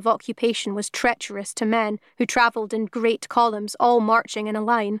line of occupation was treacherous to men who travelled in great columns, all marching in a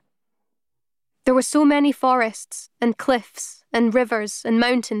line. There were so many forests and cliffs and rivers and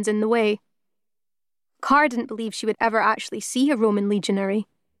mountains in the way. Carr didn't believe she would ever actually see a Roman legionary.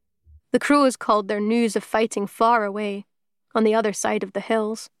 The crows called their news of fighting far away, on the other side of the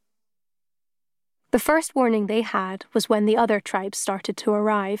hills. The first warning they had was when the other tribes started to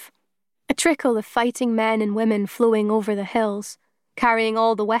arrive. A trickle of fighting men and women flowing over the hills, carrying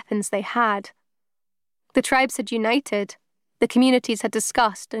all the weapons they had. The tribes had united. The communities had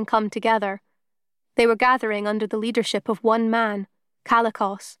discussed and come together. They were gathering under the leadership of one man,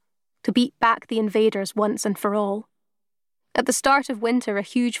 Calicos, to beat back the invaders once and for all. At the start of winter, a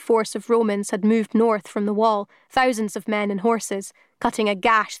huge force of Romans had moved north from the wall, thousands of men and horses, cutting a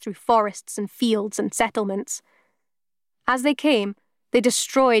gash through forests and fields and settlements. As they came, they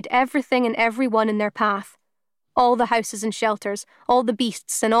destroyed everything and everyone in their path. All the houses and shelters, all the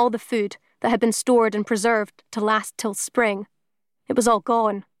beasts and all the food that had been stored and preserved to last till spring. It was all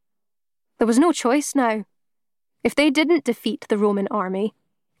gone. There was no choice now. If they didn't defeat the Roman army,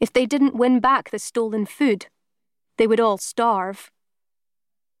 if they didn't win back the stolen food, they would all starve.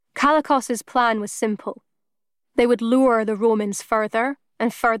 Calicos's plan was simple. They would lure the Romans further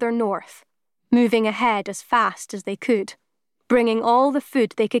and further north, moving ahead as fast as they could, bringing all the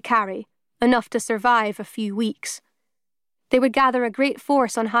food they could carry, enough to survive a few weeks. They would gather a great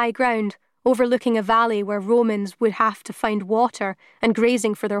force on high ground, overlooking a valley where Romans would have to find water and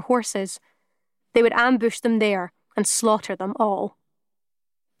grazing for their horses. They would ambush them there and slaughter them all.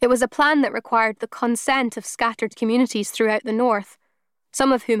 It was a plan that required the consent of scattered communities throughout the north,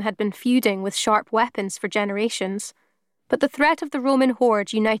 some of whom had been feuding with sharp weapons for generations. But the threat of the Roman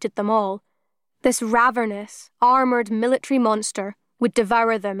horde united them all. This ravenous, armoured military monster would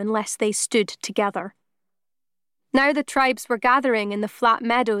devour them unless they stood together. Now the tribes were gathering in the flat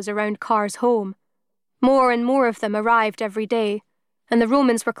meadows around Carr's home. More and more of them arrived every day, and the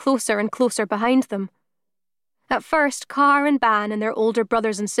Romans were closer and closer behind them. At first, Carr and Ban and their older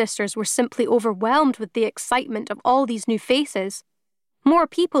brothers and sisters were simply overwhelmed with the excitement of all these new faces, more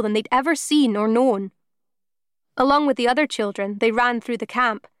people than they'd ever seen or known. Along with the other children, they ran through the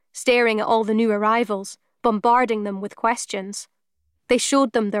camp, staring at all the new arrivals, bombarding them with questions. They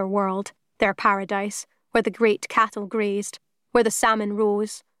showed them their world, their paradise, where the great cattle grazed, where the salmon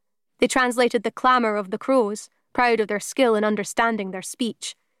rose. They translated the clamour of the crows, proud of their skill in understanding their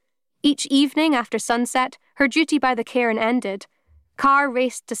speech. Each evening after sunset, her duty by the cairn ended. Carr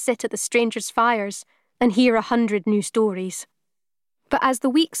raced to sit at the strangers' fires and hear 100 new stories. But as the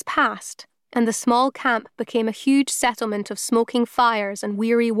weeks passed, and the small camp became a huge settlement of smoking fires and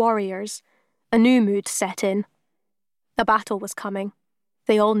weary warriors, a new mood set in. A battle was coming.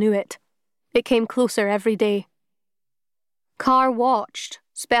 They all knew it. It came closer every day. Carr watched,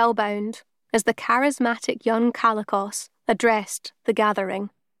 spellbound, as the charismatic young Calicos addressed the gathering.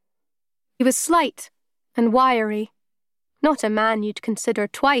 He was slight and wiry, not a man you'd consider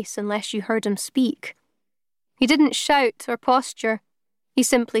twice unless you heard him speak. He didn't shout or posture. He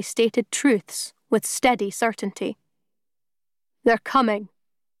simply stated truths with steady certainty. They're coming.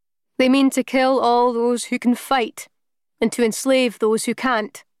 They mean to kill all those who can fight and to enslave those who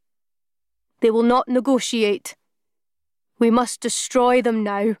can't. They will not negotiate. We must destroy them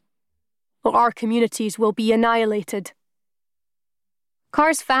now, or our communities will be annihilated.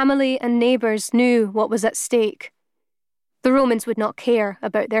 Carr's family and neighbours knew what was at stake. The Romans would not care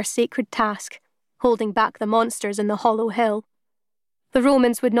about their sacred task, holding back the monsters in the hollow hill. The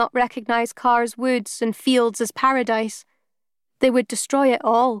Romans would not recognise Carr's woods and fields as paradise. They would destroy it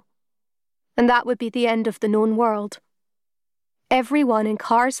all, and that would be the end of the known world. Everyone in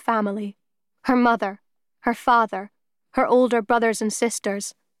Carr's family, her mother, her father, her older brothers and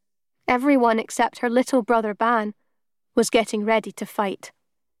sisters, everyone except her little brother Ban, was getting ready to fight.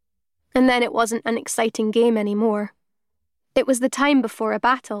 And then it wasn't an exciting game anymore. It was the time before a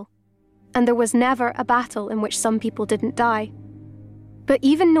battle, and there was never a battle in which some people didn't die. But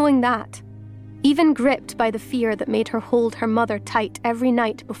even knowing that, even gripped by the fear that made her hold her mother tight every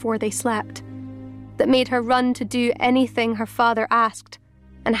night before they slept, that made her run to do anything her father asked,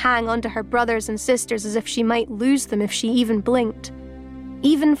 and hang onto her brothers and sisters as if she might lose them if she even blinked,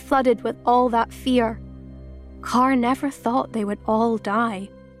 even flooded with all that fear, Carr never thought they would all die.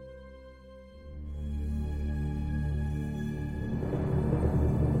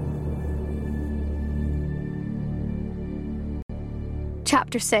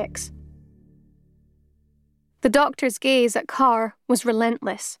 Chapter 6. The doctor's gaze at Carr was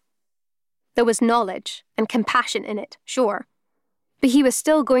relentless. There was knowledge and compassion in it, sure, but he was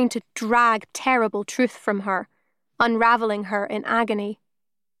still going to drag terrible truth from her, unravelling her in agony.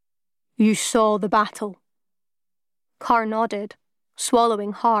 You saw the battle. Carr nodded,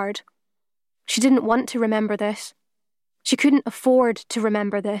 swallowing hard. She didn't want to remember this. She couldn't afford to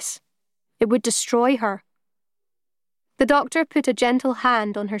remember this. It would destroy her. The doctor put a gentle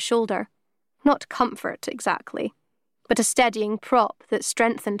hand on her shoulder, not comfort exactly, but a steadying prop that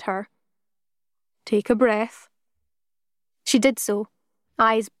strengthened her. Take a breath. She did so,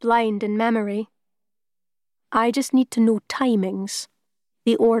 eyes blind in memory. I just need to know timings,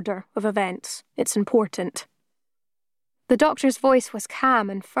 the order of events. It's important. The doctor's voice was calm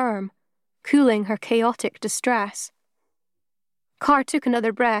and firm, cooling her chaotic distress. Carr took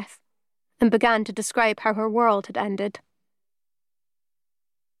another breath and began to describe how her world had ended.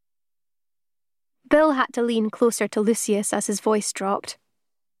 Bill had to lean closer to Lucius as his voice dropped.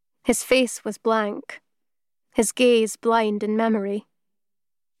 His face was blank, his gaze blind in memory.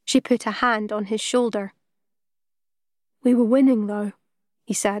 She put a hand on his shoulder. We were winning, though,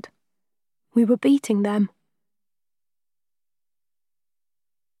 he said. We were beating them.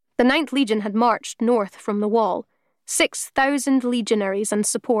 The 9th Legion had marched north from the wall, 6,000 legionaries and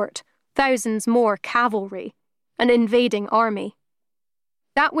support, thousands more cavalry, an invading army.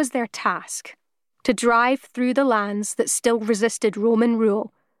 That was their task, to drive through the lands that still resisted Roman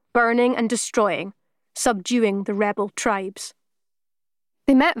rule, burning and destroying, subduing the rebel tribes.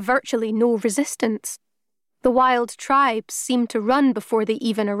 They met virtually no resistance. The wild tribes seemed to run before they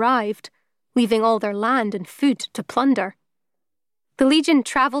even arrived, leaving all their land and food to plunder. The Legion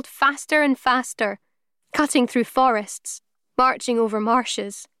travelled faster and faster, cutting through forests, marching over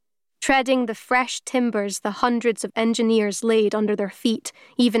marshes, treading the fresh timbers the hundreds of engineers laid under their feet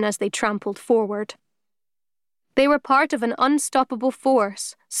even as they trampled forward. They were part of an unstoppable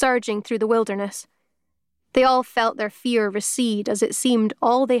force surging through the wilderness. They all felt their fear recede as it seemed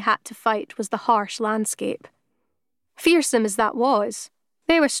all they had to fight was the harsh landscape. Fearsome as that was,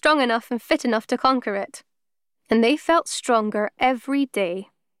 they were strong enough and fit enough to conquer it, and they felt stronger every day.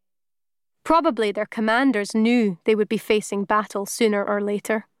 Probably their commanders knew they would be facing battle sooner or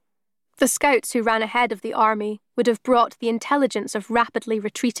later. The scouts who ran ahead of the army would have brought the intelligence of rapidly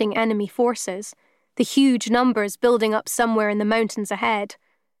retreating enemy forces, the huge numbers building up somewhere in the mountains ahead.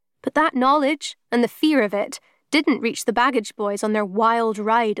 But that knowledge, and the fear of it, didn't reach the baggage boys on their wild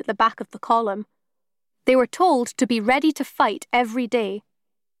ride at the back of the column. They were told to be ready to fight every day.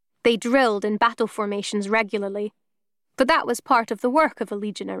 They drilled in battle formations regularly, but that was part of the work of a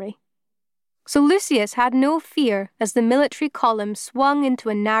legionary. So Lucius had no fear as the military column swung into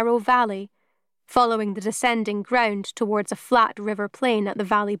a narrow valley, following the descending ground towards a flat river plain at the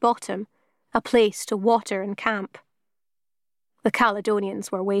valley bottom, a place to water and camp. The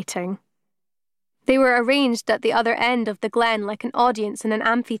Caledonians were waiting. They were arranged at the other end of the glen like an audience in an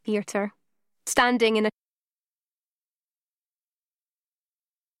amphitheatre, standing in a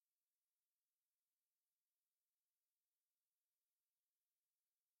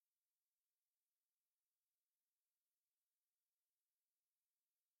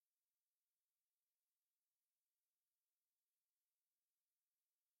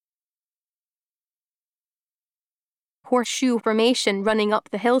horseshoe formation running up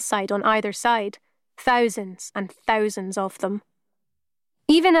the hillside on either side, thousands and thousands of them.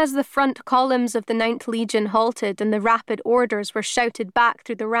 Even as the front columns of the 9th Legion halted and the rapid orders were shouted back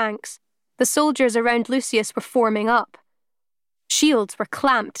through the ranks, the soldiers around Lucius were forming up. Shields were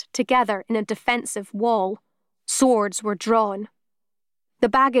clamped together in a defensive wall. Swords were drawn. The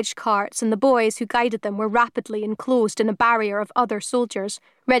baggage carts and the boys who guided them were rapidly enclosed in a barrier of other soldiers,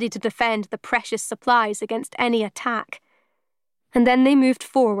 ready to defend the precious supplies against any attack. And then they moved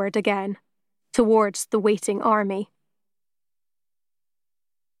forward again, towards the waiting army.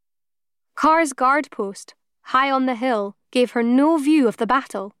 Carr's guard post, high on the hill, gave her no view of the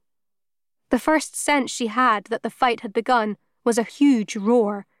battle. The first sense she had that the fight had begun was a huge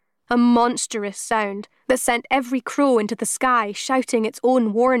roar, a monstrous sound that sent every crow into the sky shouting its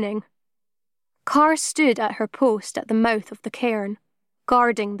own warning. Carr stood at her post at the mouth of the cairn,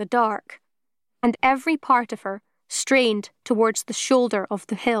 guarding the dark, and every part of her strained towards the shoulder of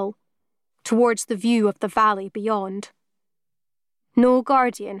the hill, towards the view of the valley beyond. No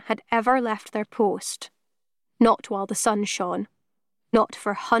guardian had ever left their post, not while the sun shone, not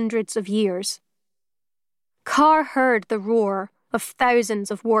for hundreds of years. Carr heard the roar of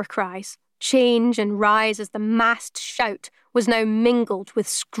thousands of war cries change and rise as the massed shout was now mingled with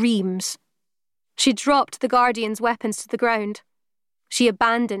screams. She dropped the guardian's weapons to the ground. she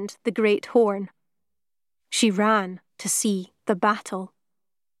abandoned the great horn. She ran to see the battle.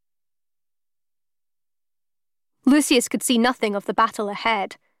 Lucius could see nothing of the battle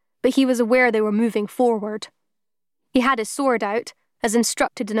ahead, but he was aware they were moving forward. He had his sword out, as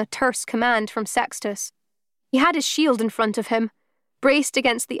instructed in a terse command from Sextus. He had his shield in front of him, braced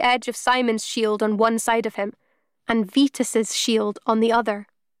against the edge of Simon's shield on one side of him, and Vetus's shield on the other.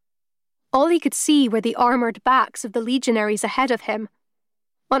 All he could see were the armoured backs of the legionaries ahead of him.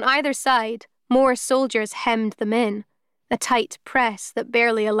 On either side, more soldiers hemmed them in, a tight press that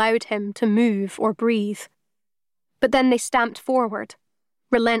barely allowed him to move or breathe. But then they stamped forward,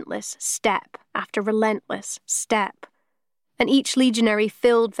 relentless step after relentless step, and each legionary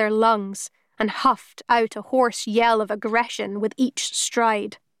filled their lungs and huffed out a hoarse yell of aggression with each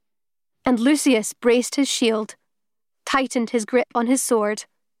stride. And Lucius braced his shield, tightened his grip on his sword,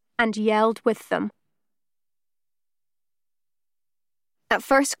 and yelled with them. At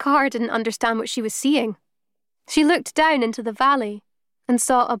first, Car didn't understand what she was seeing. She looked down into the valley and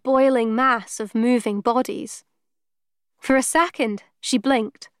saw a boiling mass of moving bodies. For a second, she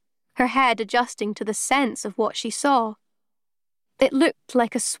blinked, her head adjusting to the sense of what she saw. It looked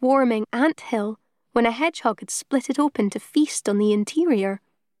like a swarming ant-hill when a hedgehog had split it open to feast on the interior.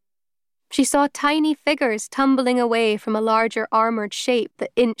 She saw tiny figures tumbling away from a larger armoured shape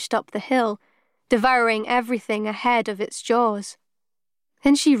that inched up the hill, devouring everything ahead of its jaws.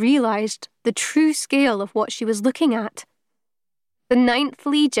 Then she realised the true scale of what she was looking at. The 9th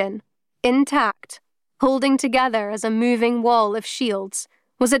Legion, intact, holding together as a moving wall of shields,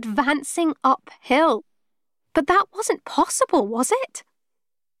 was advancing uphill. But that wasn't possible, was it?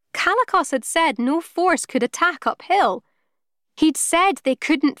 Calicos had said no force could attack uphill. He'd said they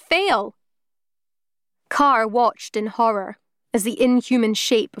couldn't fail. Car watched in horror as the inhuman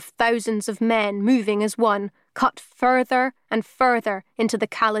shape of thousands of men moving as one cut further and further into the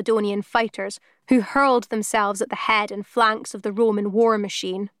Caledonian fighters who hurled themselves at the head and flanks of the Roman war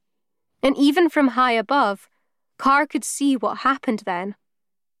machine. And even from high above, Car could see what happened then.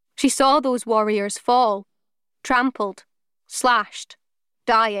 She saw those warriors fall, trampled, slashed,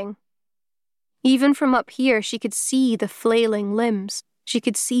 dying. Even from up here, she could see the flailing limbs. She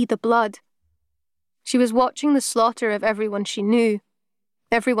could see the blood. She was watching the slaughter of everyone she knew,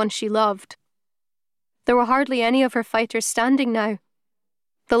 everyone she loved. There were hardly any of her fighters standing now.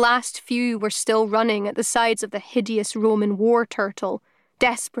 The last few were still running at the sides of the hideous Roman war turtle,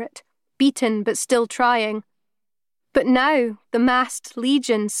 desperate, beaten but still trying. But now the massed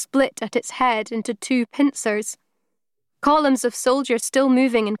legion split at its head into 2 pincers. Columns of soldiers still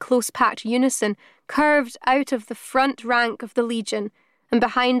moving in close-packed unison curved out of the front rank of the legion and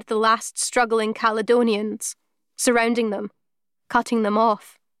behind the last struggling Caledonians, surrounding them, cutting them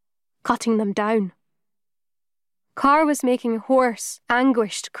off, cutting them down. Car was making hoarse,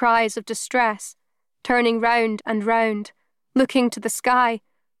 anguished cries of distress, turning round and round, looking to the sky,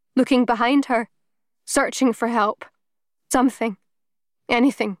 looking behind her, searching for help. Something.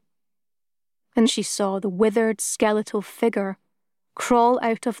 Anything. And she saw the withered skeletal figure crawl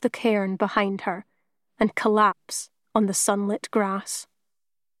out of the cairn behind her and collapse on the sunlit grass.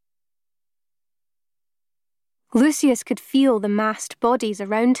 Lucius could feel the massed bodies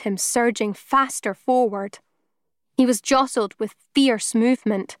around him surging faster forward. He was jostled with fierce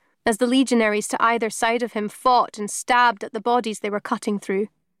movement as the legionaries to either side of him fought and stabbed at the bodies they were cutting through.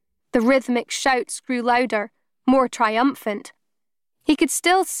 The rhythmic shouts grew louder, more triumphant. He could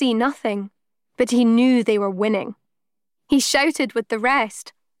still see nothing, but he knew they were winning. He shouted with the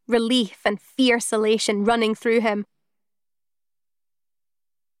rest, relief and fierce elation running through him.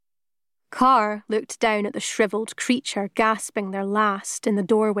 Car looked down at the shriveled creature gasping their last in the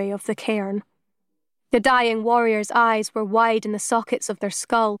doorway of the cairn. The dying warrior's eyes were wide in the sockets of their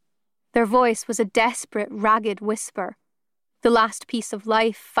skull. Their voice was a desperate, ragged whisper, the last piece of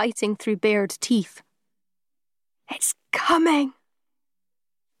life fighting through bared teeth. "It's coming!"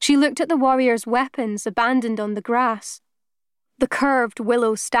 She looked at the warrior's weapons abandoned on the grass. The curved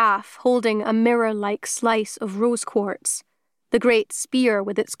willow staff holding a mirror-like slice of rose quartz, the great spear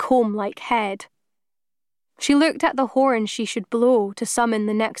with its comb-like head. She looked at the horn she should blow to summon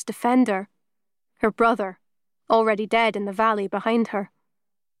the next defender, her brother, already dead in the valley behind her.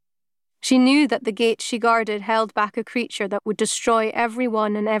 She knew that the gate she guarded held back a creature that would destroy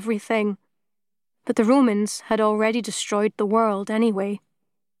everyone and everything, but the Romans had already destroyed the world anyway.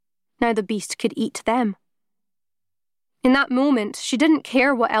 Now the beast could eat them. In that moment, she didn't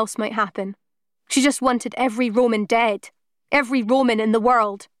care what else might happen. She just wanted every Roman dead, every Roman in the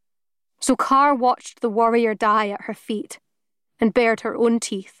world. So Car watched the warrior die at her feet, and bared her own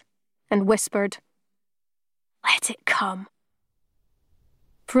teeth, and whispered, "Let it come."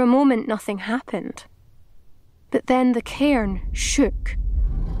 For a moment, nothing happened. But then the cairn shook,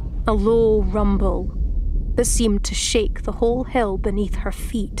 a low rumble that seemed to shake the whole hill beneath her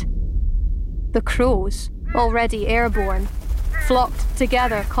feet. The crows, already airborne, flocked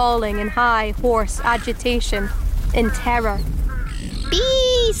together, calling in high, hoarse agitation, in terror.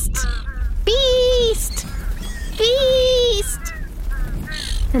 Beast! Beast! Beast!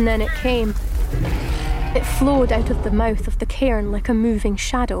 And then it came. It flowed out of the mouth of the cairn like a moving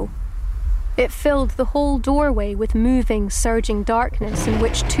shadow. It filled the whole doorway with moving, surging darkness in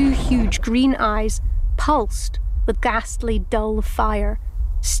which two huge green eyes pulsed with ghastly, dull fire,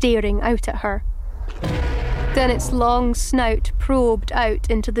 staring out at her. Then its long snout probed out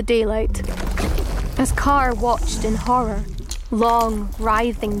into the daylight. As Carr watched in horror, long,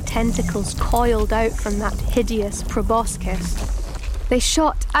 writhing tentacles coiled out from that hideous proboscis. They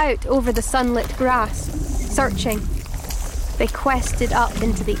shot out over the sunlit grass, searching. They quested up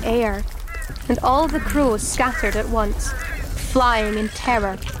into the air, and all the crows scattered at once, flying in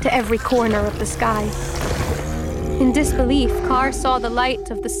terror to every corner of the sky. In disbelief, Carr saw the light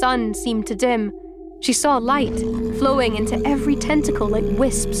of the sun seem to dim. She saw light flowing into every tentacle like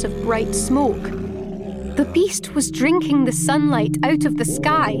wisps of bright smoke. The beast was drinking the sunlight out of the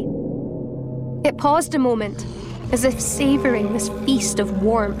sky. It paused a moment, as if savouring this feast of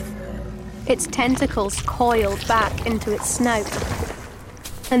warmth. Its tentacles coiled back into its snout.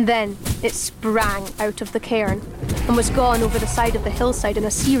 And then it sprang out of the cairn and was gone over the side of the hillside in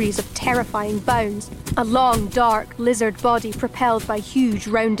a series of terrifying bounds, a long, dark lizard body propelled by huge,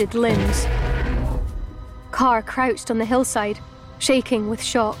 rounded limbs. Carr crouched on the hillside, shaking with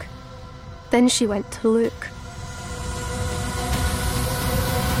shock. Then she went to look.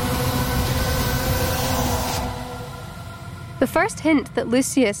 The first hint that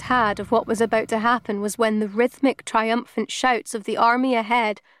Lucius had of what was about to happen was when the rhythmic, triumphant shouts of the army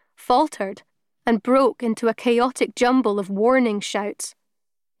ahead faltered and broke into a chaotic jumble of warning shouts,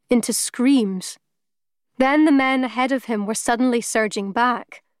 into screams. Then the men ahead of him were suddenly surging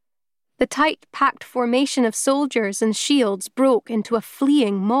back. The tight-packed formation of soldiers and shields broke into a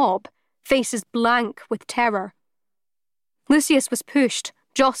fleeing mob, faces blank with terror. Lucius was pushed,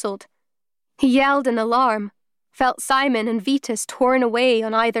 jostled. He yelled in alarm, felt Simon and Vetus torn away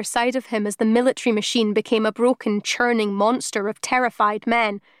on either side of him as the military machine became a broken, churning monster of terrified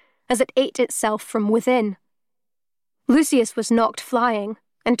men as it ate itself from within. Lucius was knocked flying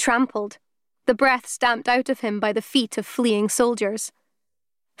and trampled, the breath stamped out of him by the feet of fleeing soldiers.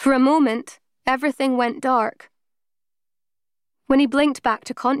 For a moment, everything went dark. When he blinked back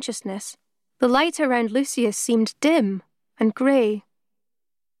to consciousness, the light around Lucius seemed dim and grey.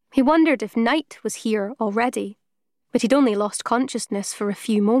 He wondered if night was here already, but he'd only lost consciousness for a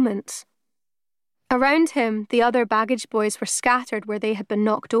few moments. Around him, the other baggage boys were scattered where they had been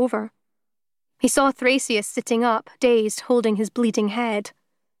knocked over. He saw Thracius sitting up, dazed, holding his bleeding head.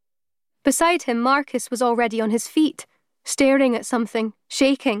 Beside him, Marcus was already on his feet, staring at something,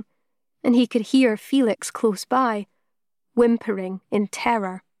 shaking, and he could hear Felix close by, whimpering in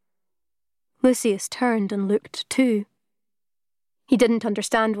terror. Lucius turned and looked too. He didn't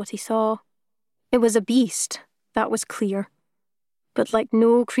understand what he saw. It was a beast, that was clear, but like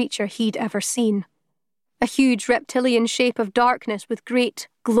no creature he'd ever seen. A huge reptilian shape of darkness with great,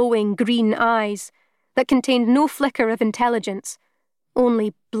 glowing green eyes that contained no flicker of intelligence,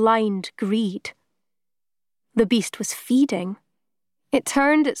 only blind greed. The beast was feeding. It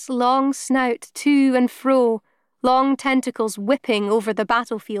turned its long snout to and fro, long tentacles whipping over the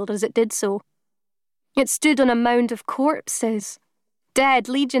battlefield as it did so. It stood on a mound of corpses, dead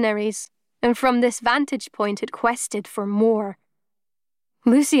legionaries, and from this vantage point it quested for more.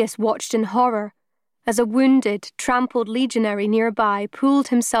 Lucius watched in horror as a wounded, trampled legionary nearby pulled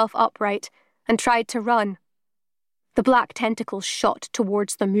himself upright and tried to run. The black tentacles shot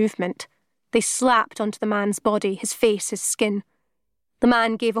towards the movement. They slapped onto the man's body, his face, his skin. The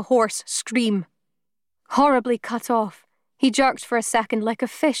man gave a hoarse scream. Horribly cut off, he jerked for a second like a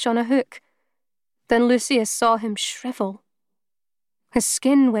fish on a hook. Then Lucius saw him shrivel. His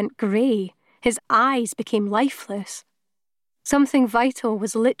skin went grey, his eyes became lifeless. Something vital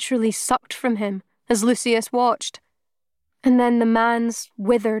was literally sucked from him as Lucius watched. And then the man's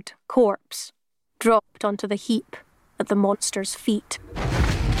withered corpse dropped onto the heap at the monster's feet.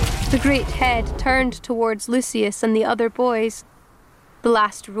 The great head turned towards Lucius and the other boys, the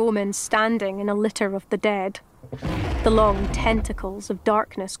last Roman standing in a litter of the dead. The long tentacles of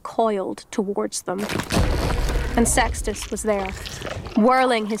darkness coiled towards them. And Sextus was there,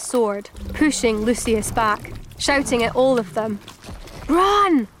 whirling his sword, pushing Lucius back, shouting at all of them,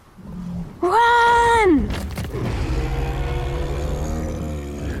 "Run! Run!"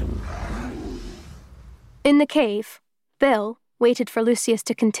 In the cave, Bill waited for Lucius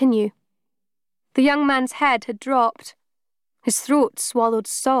to continue. The young man's head had dropped. His throat swallowed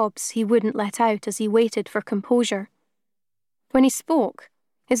sobs he wouldn't let out as he waited for composure. When he spoke,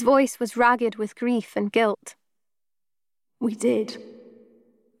 his voice was ragged with grief and guilt. We did.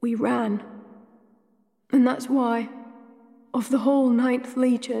 We ran. And that's why, of the whole 9th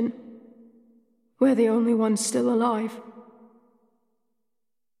Legion, we're the only ones still alive.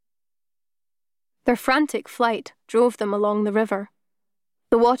 Their frantic flight drove them along the river.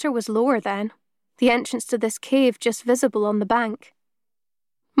 The water was lower then, the entrance to this cave just visible on the bank.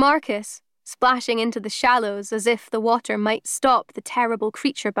 Marcus, splashing into the shallows as if the water might stop the terrible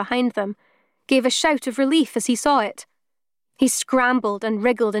creature behind them, gave a shout of relief as he saw it. He scrambled and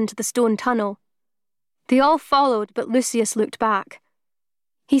wriggled into the stone tunnel. They all followed, but Lucius looked back.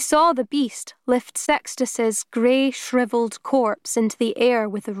 He saw the beast lift Sextus's grey, shriveled corpse into the air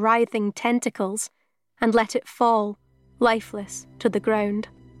with writhing tentacles and let it fall, lifeless, to the ground.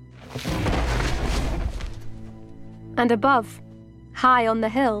 And above, high on the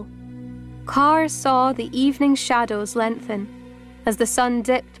hill, Carr saw the evening shadows lengthen as the sun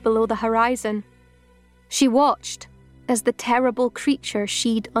dipped below the horizon. She watched as the terrible creature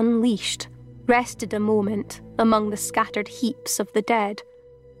she'd unleashed rested a moment among the scattered heaps of the dead,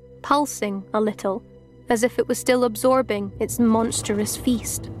 pulsing a little as if it was still absorbing its monstrous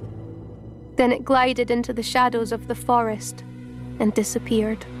feast. Then it glided into the shadows of the forest and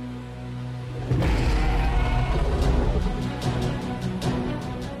disappeared.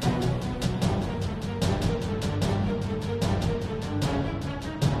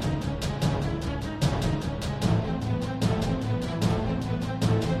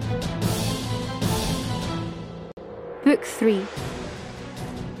 Book 3,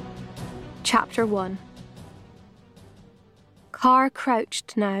 Chapter 1. Carr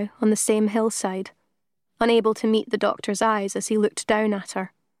crouched now on the same hillside, unable to meet the doctor's eyes as he looked down at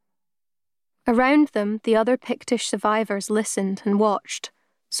her. Around them, the other Pictish survivors listened and watched,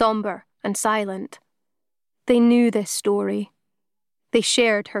 sombre and silent. They knew this story. They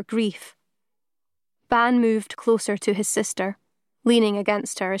shared her grief. Ban moved closer to his sister, leaning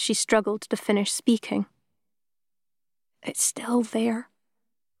against her as she struggled to finish speaking. It's still there,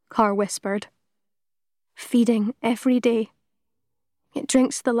 Carr whispered. Feeding every day. It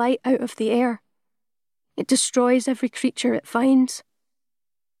drinks the light out of the air. It destroys every creature it finds.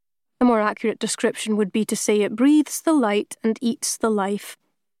 A more accurate description would be to say it breathes the light and eats the life.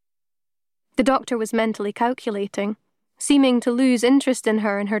 The doctor was mentally calculating, seeming to lose interest in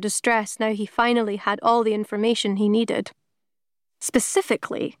her and her distress now he finally had all the information he needed.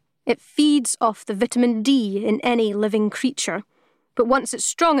 Specifically, it feeds off the vitamin D in any living creature, but once it's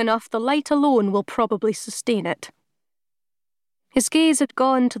strong enough, the light alone will probably sustain it. His gaze had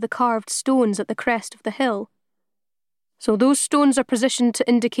gone to the carved stones at the crest of the hill. So those stones are positioned to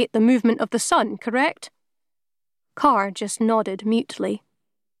indicate the movement of the sun, correct? Carr just nodded mutely.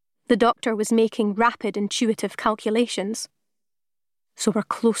 The doctor was making rapid, intuitive calculations. So we're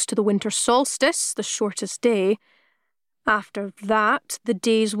close to the winter solstice, the shortest day. After that, the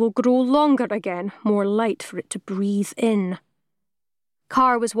days will grow longer again, more light for it to breathe in.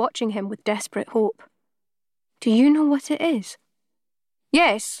 Carr was watching him with desperate hope. Do you know what it is?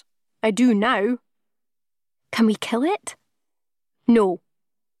 Yes, I do now. Can we kill it? No.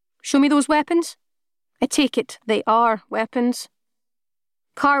 Show me those weapons. I take it they are weapons.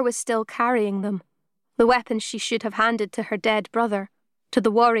 Carr was still carrying them, the weapons she should have handed to her dead brother, to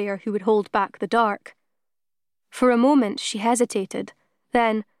the warrior who would hold back the dark. For a moment she hesitated,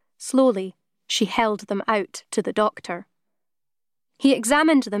 then, slowly, she held them out to the doctor. He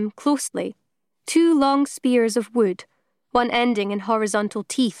examined them closely, 2 long spears of wood, one ending in horizontal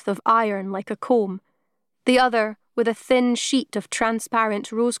teeth of iron like a comb, the other with a thin sheet of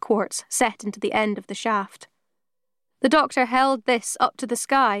transparent rose quartz set into the end of the shaft. The doctor held this up to the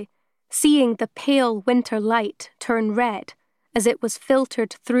sky, seeing the pale winter light turn red as it was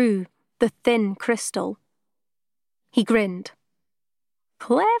filtered through the thin crystal. He grinned.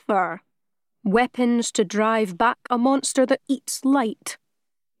 Clever. Weapons to drive back a monster that eats light.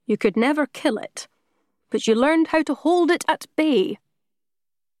 You could never kill it, but you learned how to hold it at bay.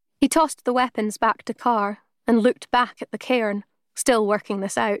 He tossed the weapons back to Carr and looked back at the cairn, still working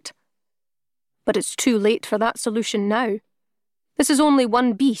this out. But it's too late for that solution now. This is only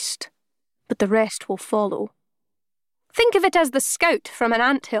one beast, but the rest will follow. Think of it as the scout from an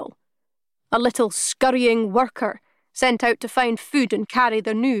anthill, a little scurrying worker sent out to find food and carry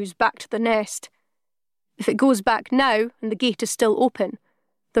the news back to the nest. If it goes back now and the gate is still open,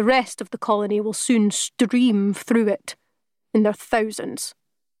 the rest of the colony will soon stream through it, in their thousands.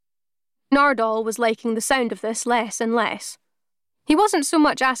 Nardole was liking the sound of this less and less. He wasn't so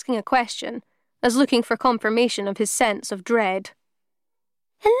much asking a question as looking for confirmation of his sense of dread.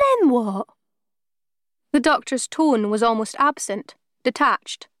 And then what? The doctor's tone was almost absent,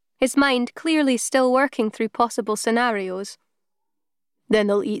 detached, his mind clearly still working through possible scenarios. Then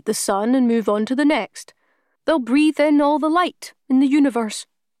they'll eat the sun and move on to the next. They'll breathe in all the light in the universe.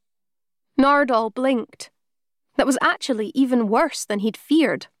 Nardole blinked. That was actually even worse than he'd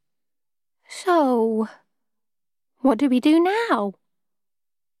feared. So, what do we do now?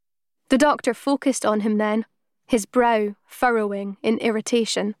 The doctor focused on him then, his brow furrowing in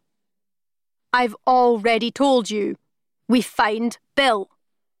irritation. I've already told you. We find Bill.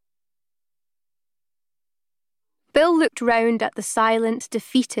 Bill looked round at the silent,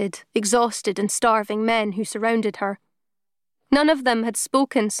 defeated, exhausted and starving men who surrounded her. None of them had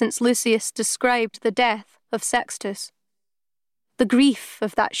spoken since Lucius described the death of Sextus. The grief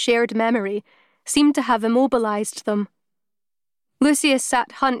of that shared memory seemed to have immobilized them. Lucius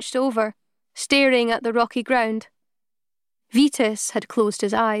sat hunched over, staring at the rocky ground. Vetus had closed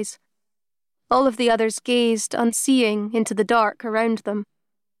his eyes. All of the others gazed unseeing into the dark around them.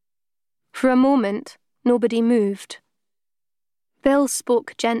 For a moment, nobody moved. Bill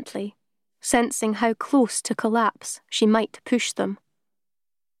spoke gently, sensing how close to collapse she might push them.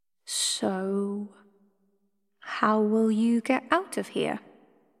 So, how will you get out of here?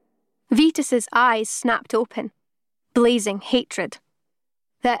 Vetus's eyes snapped open, blazing hatred.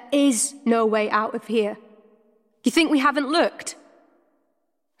 There is no way out of here. You think we haven't looked?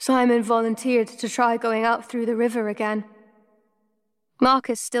 Simon volunteered to try going out through the river again.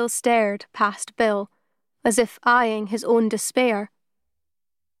 Marcus still stared past Bill, as if eyeing his own despair.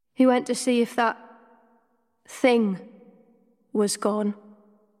 He went to see if that thing was gone.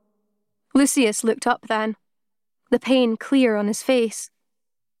 Lucius looked up then, the pain clear on his face.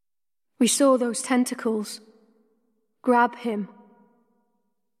 We saw those tentacles. Grab him.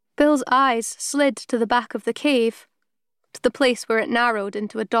 Bill's eyes slid to the back of the cave, to the place where it narrowed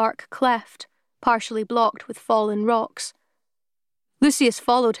into a dark cleft, partially blocked with fallen rocks. Lucius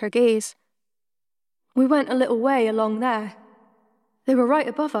followed her gaze. We went a little way along there. They were right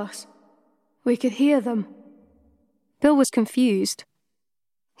above us. We could hear them. Bill was confused.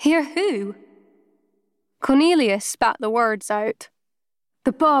 Hear who? Cornelius spat the words out.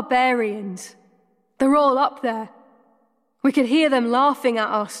 The barbarians. They're all up there. We could hear them laughing at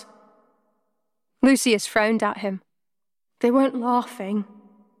us. Lucius frowned at him. They weren't laughing.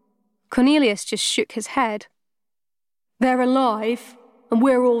 Cornelius just shook his head. They're alive, and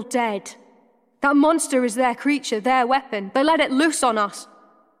we're all dead. That monster is their creature, their weapon. They let it loose on us.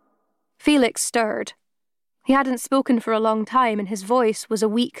 Felix stirred. He hadn't spoken for a long time, and his voice was a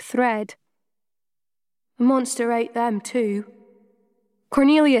weak thread. The monster ate them too.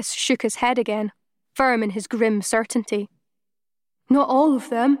 Cornelius shook his head again, firm in his grim certainty. Not all of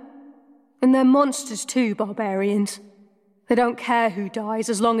them. And they're monsters too, barbarians. They don't care who dies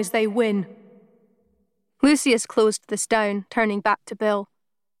as long as they win. Lucius closed this down, turning back to Bill.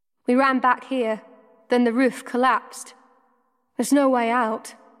 We ran back here, then the roof collapsed. There's no way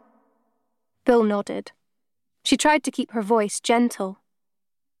out. Bill nodded. She tried to keep her voice gentle.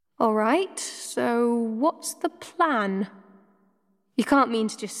 All right, so what's the plan? You can't mean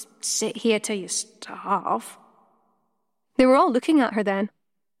to just sit here till you starve. They were all looking at her then,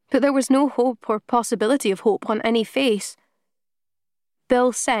 but there was no hope or possibility of hope on any face.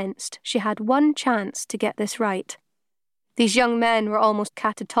 Bill sensed she had one chance to get this right. These young men were almost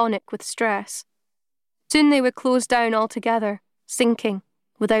catatonic with stress. Soon they would close down altogether, sinking,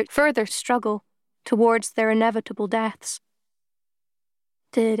 without further struggle, towards their inevitable deaths.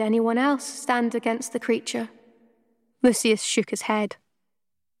 Did anyone else stand against the creature? Lucius shook his head.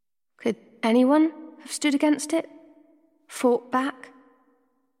 Could anyone have stood against it? Fought back?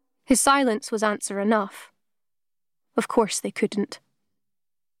 His silence was answer enough. Of course they couldn't.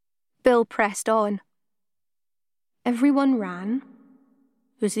 Bill pressed on. Everyone ran.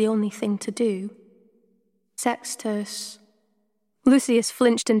 It was the only thing to do. Sextus. Lucius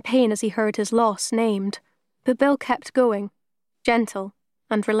flinched in pain as he heard his loss named, but Bill kept going, gentle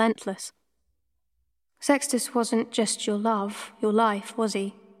and relentless. Sextus wasn't just your love, your life, was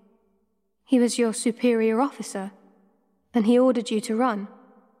he? He was your superior officer, and he ordered you to run.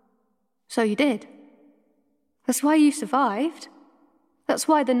 So you did. That's why you survived. That's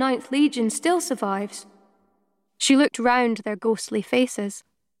why the 9th Legion still survives. She looked round their ghostly faces.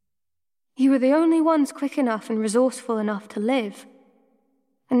 You were the only ones quick enough and resourceful enough to live.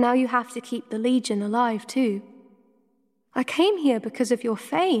 And now you have to keep the Legion alive too. I came here because of your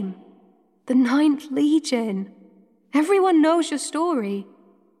fame. The 9th Legion. Everyone knows your story.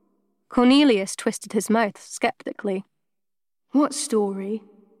 Cornelius twisted his mouth skeptically. What story?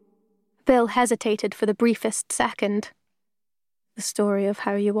 Bill hesitated for the briefest second. The story of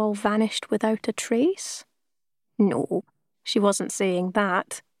how you all vanished without a trace? No, she wasn't saying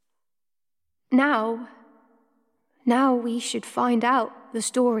that. Now we should find out the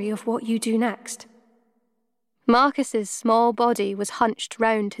story of what you do next. Marcus's small body was hunched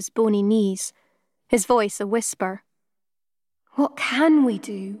round his bony knees, his voice a whisper. What can we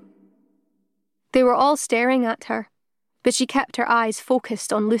do? They were all staring at her, but she kept her eyes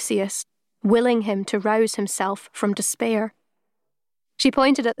focused on Lucius, willing him to rouse himself from despair. She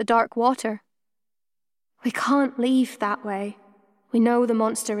pointed at the dark water. We can't leave that way. We know the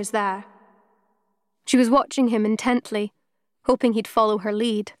monster is there. She was watching him intently, hoping he'd follow her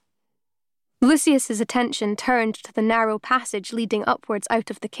lead. Lucius's attention turned to the narrow passage leading upwards out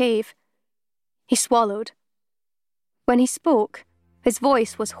of the cave. He swallowed. When he spoke, his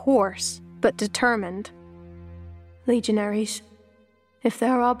voice was hoarse but determined. Legionaries, if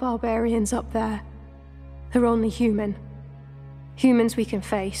there are barbarians up there, they're only human. Humans we can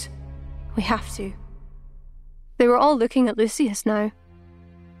face. We have to. They were all looking at Lucius now.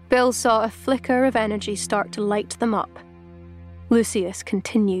 Bill saw a flicker of energy start to light them up. Lucius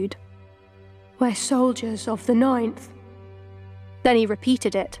continued. We're soldiers of the 9th. Then he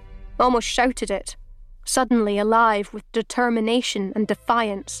repeated it, almost shouted it, suddenly alive with determination and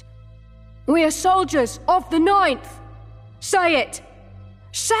defiance. We are soldiers of the 9th! Say it!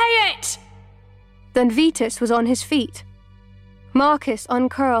 Say it! Then Vetus was on his feet. Marcus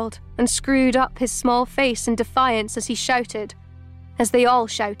uncurled and screwed up his small face in defiance as he shouted, as they all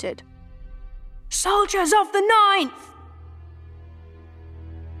shouted. Soldiers of the 9th!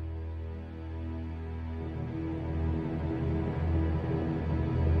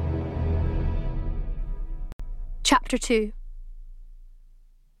 Chapter 2.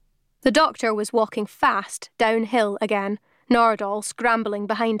 The doctor was walking fast downhill again, Nardole scrambling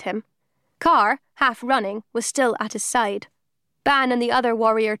behind him. Carr, half running, was still at his side. Ban and the other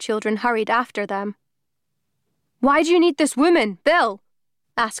warrior children hurried after them. "Why do you need this woman, Bill?"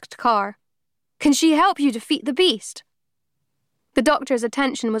 asked Carr. "Can she help you defeat the beast?" The doctor's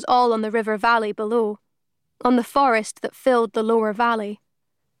attention was all on the river valley below, on the forest that filled the lower valley.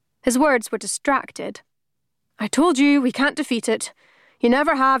 His words were distracted. "I told you, we can't defeat it. You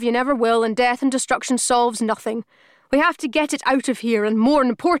never have, you never will, and death and destruction solves nothing. We have to get it out of here, and more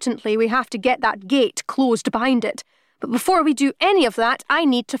importantly, we have to get that gate closed behind it. But before we do any of that, I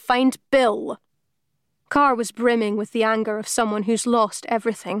need to find Bill." Carr was brimming with the anger of someone who's lost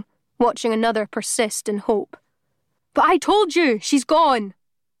everything, watching another persist in hope. "But I told you, she's gone.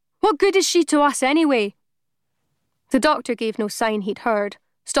 What good is she to us anyway?" The doctor gave no sign he'd heard,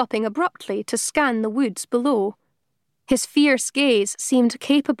 stopping abruptly to scan the woods below. His fierce gaze seemed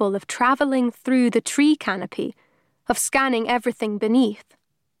capable of travelling through the tree canopy, of scanning everything beneath.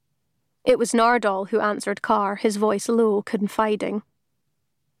 It was Nardole who answered Carr, his voice low, confiding.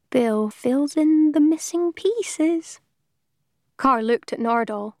 "Bill fills in the missing pieces." Carr looked at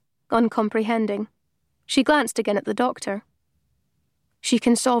Nardole, uncomprehending. She glanced again at the doctor. "She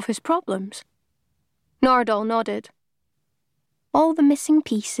can solve his problems?" Nardole nodded. "All the missing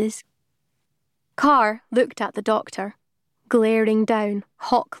pieces." Carr looked at the doctor, glaring down,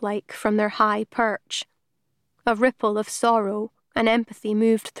 hawk-like from their high perch. A ripple of sorrow and empathy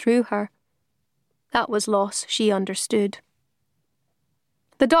moved through her. That was loss she understood.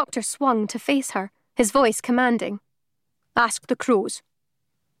 The doctor swung to face her, his voice commanding. "Ask the crows."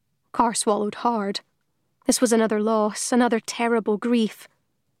 Carr swallowed hard. This was another loss, another terrible grief.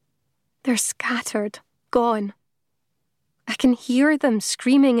 They're scattered, gone. I can hear them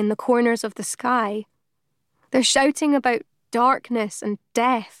screaming in the corners of the sky. They're shouting about darkness and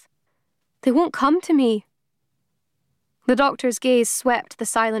death. They won't come to me. The doctor's gaze swept the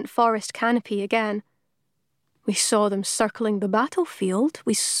silent forest canopy again. "We saw them circling the battlefield.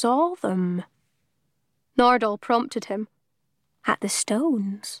 We saw them." Nardole prompted him. "At the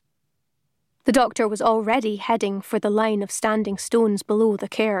stones." The doctor was already heading for the line of standing stones below the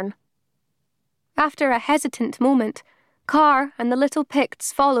cairn. After a hesitant moment, Carr and the little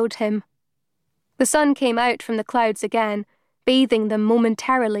Picts followed him. The sun came out from the clouds again, bathing them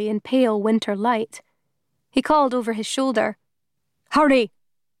momentarily in pale winter light. He called over his shoulder, "Hurry!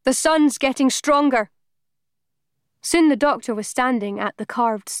 The sun's getting stronger!" Soon the doctor was standing at the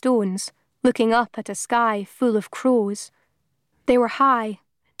carved stones, looking up at a sky full of crows. They were high,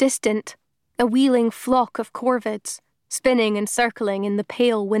 distant, a wheeling flock of corvids, spinning and circling in the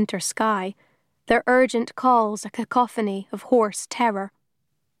pale winter sky, their urgent calls a cacophony of hoarse terror.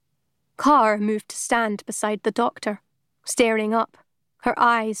 Carr moved to stand beside the doctor, staring up, her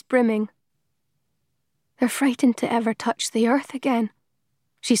eyes brimming. "They're frightened to ever touch the earth again,"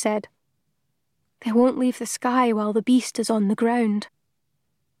 she said. "They won't leave the sky while the beast is on the ground."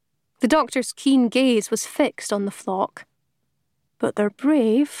 The doctor's keen gaze was fixed on the flock. "But they're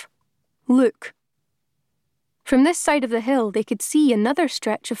brave. Look." From this side of the hill they could see another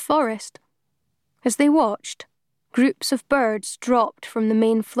stretch of forest. As they watched, groups of birds dropped from the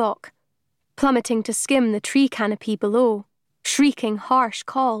main flock, plummeting to skim the tree canopy below, shrieking harsh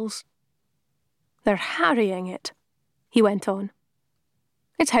calls. "They're harrying it," he went on.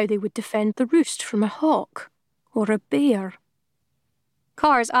 "It's how they would defend the roost from a hawk or a bear."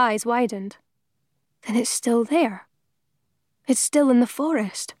 Carr's eyes widened. "Then it's still there. It's still in the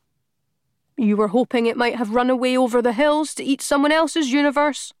forest." "You were hoping it might have run away over the hills to eat someone else's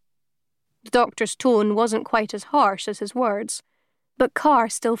universe?" The doctor's tone wasn't quite as harsh as his words, but Carr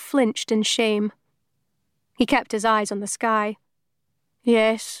still flinched in shame. He kept his eyes on the sky.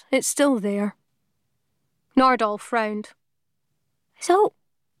 "Yes, it's still there." Nardole frowned. "So,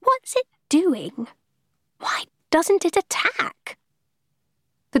 what's it doing? Why doesn't it attack?"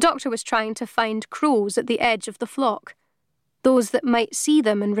 The doctor was trying to find crows at the edge of the flock, those that might see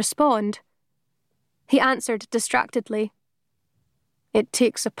them and respond. He answered distractedly. "It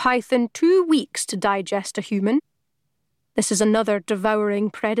takes a python 2 weeks to digest a human. This is another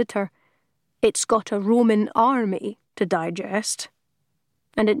devouring predator. It's got a Roman army to digest.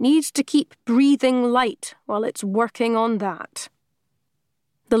 And it needs to keep breathing light while it's working on that."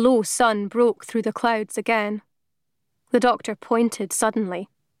 The low sun broke through the clouds again. The doctor pointed suddenly.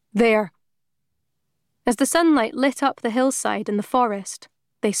 "There." As the sunlight lit up the hillside and the forest,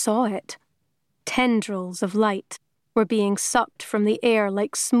 they saw it. Tendrils of light were being sucked from the air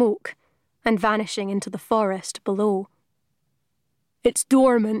like smoke and vanishing into the forest below. "It's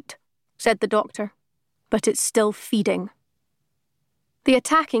dormant," said the doctor, "but it's still feeding." The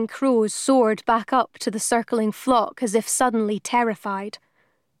attacking crows soared back up to the circling flock as if suddenly terrified.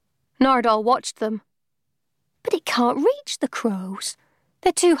 Nardole watched them. "But it can't reach the crows.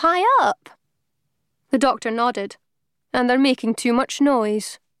 They're too high up." The doctor nodded. "And they're making too much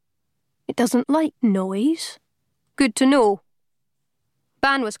noise." "It doesn't like noise." "Good to know."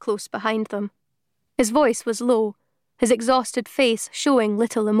 Ban was close behind them. His voice was low, his exhausted face showing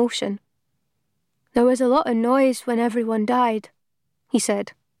little emotion. "There was a lot of noise when everyone died," he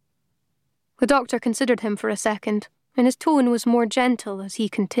said. The doctor considered him for a second, and his tone was more gentle as he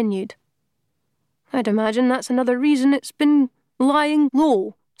continued. "I'd imagine that's another reason it's been lying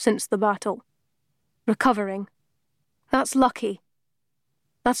low since the battle. Recovering. That's lucky.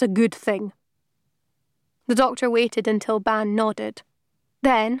 That's a good thing." The doctor waited until Ban nodded.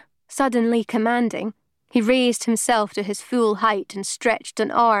 Then, suddenly commanding, he raised himself to his full height and stretched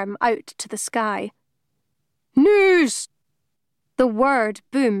an arm out to the sky. "News!" The word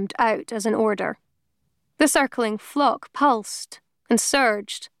boomed out as an order. The circling flock pulsed and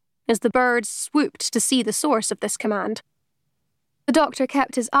surged as the birds swooped to see the source of this command. The doctor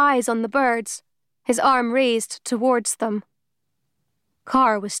kept his eyes on the birds, his arm raised towards them.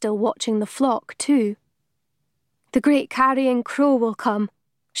 Carr was still watching the flock, too. "The great carrying crow will come,"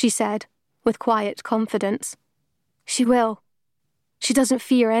 she said, with quiet confidence. "She will. She doesn't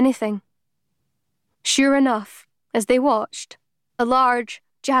fear anything." Sure enough, as they watched, a large,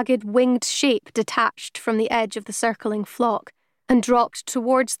 jagged winged shape detached from the edge of the circling flock and dropped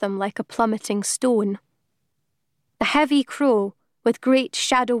towards them like a plummeting stone. A heavy crow, with great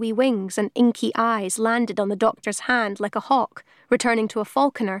shadowy wings and inky eyes, landed on the doctor's hand like a hawk returning to a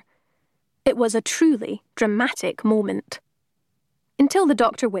falconer. It was a truly dramatic moment. Until the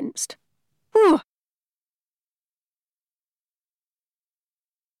doctor winced. "Ooh!"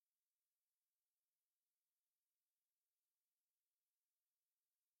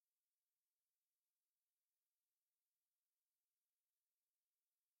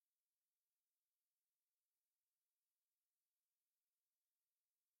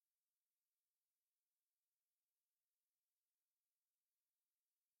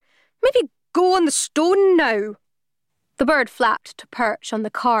 "Maybe go on the stone now." The bird flapped to perch on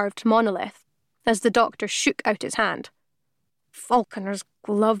the carved monolith as the doctor shook out his hand. "Falconer's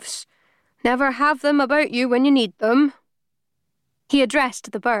gloves. Never have them about you when you need them." He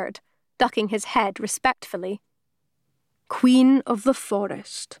addressed the bird, ducking his head respectfully. "Queen of the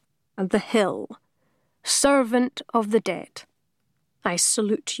forest and the hill, servant of the dead, I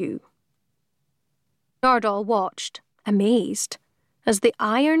salute you." Nardole watched, amazed, as the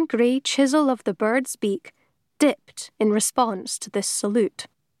iron-grey chisel of the bird's beak dipped in response to this salute.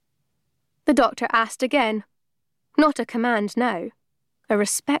 The doctor asked again, not a command now, a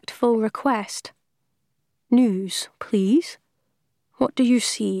respectful request. "News, please. What do you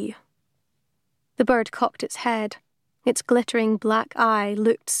see? The bird cocked its head. Its glittering black eye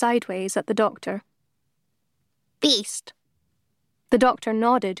looked sideways at the doctor. Beast. The doctor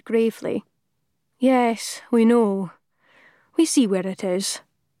nodded gravely. Yes, we know. We see where it is.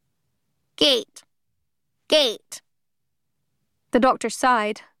 Gate. Gate. The doctor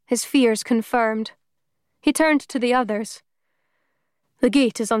sighed, his fears confirmed. He turned to the others. The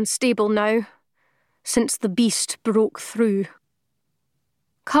gate is unstable now, since the beast broke through.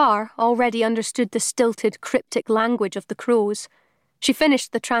 Carr already understood the stilted, cryptic language of the crows. She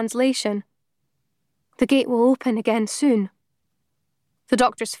finished the translation. The gate will open again soon. The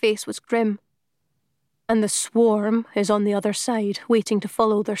doctor's face was grim. And the swarm is on the other side, waiting to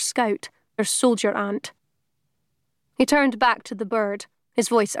follow their scout, their soldier ant. He turned back to the bird, his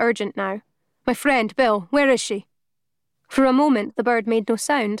voice urgent now. My friend, Bill, where is she? For a moment the bird made no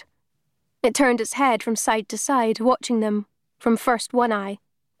sound. It turned its head from side to side, watching them, from first one eye,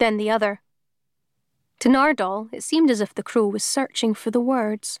 then the other. To Nardole, it seemed as if the crow was searching for the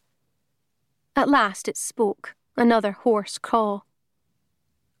words. At last it spoke, another hoarse caw.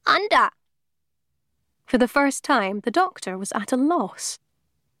 Under. For the first time, the doctor was at a loss.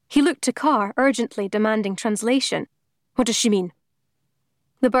 He looked to Carr, urgently demanding translation. What does she mean?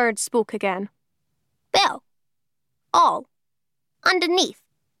 The bird spoke again. Bill. All. Underneath.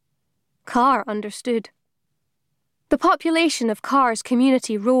 Carr understood. The population of Carr's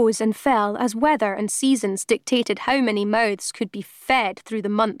community rose and fell as weather and seasons dictated how many mouths could be fed through the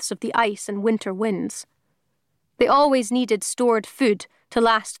months of the ice and winter winds. They always needed stored food to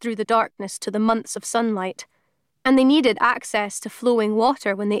last through the darkness to the months of sunlight, and they needed access to flowing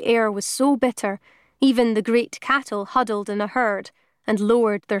water when the air was so bitter, even the great cattle huddled in a herd and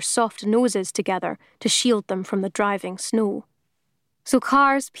lowered their soft noses together to shield them from the driving snow. So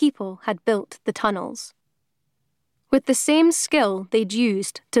Carr's people had built the tunnels. With the same skill they'd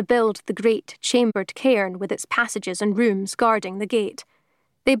used to build the great chambered cairn with its passages and rooms guarding the gate,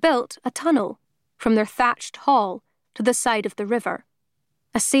 they built a tunnel from their thatched hall to the side of the river,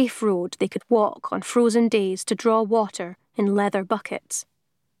 a safe road they could walk on frozen days to draw water in leather buckets.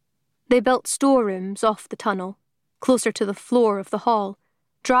 They built storerooms off the tunnel, closer to the floor of the hall,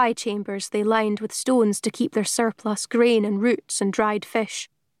 dry chambers they lined with stones to keep their surplus grain and roots and dried fish.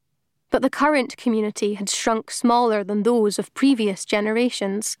 But the current community had shrunk smaller than those of previous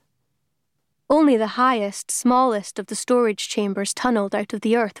generations. Only the highest, smallest of the storage chambers tunnelled out of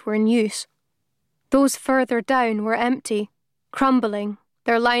the earth were in use. Those further down were empty, crumbling,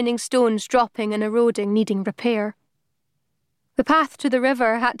 their lining stones dropping and eroding, needing repair. The path to the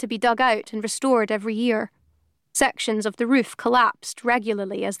river had to be dug out and restored every year. Sections of the roof collapsed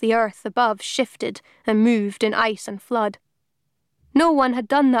regularly as the earth above shifted and moved in ice and flood. No one had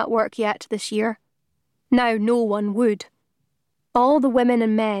done that work yet this year. Now no one would. All the women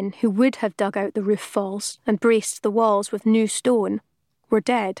and men who would have dug out the roof falls and braced the walls with new stone were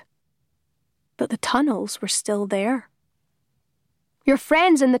dead. But the tunnels were still there. Your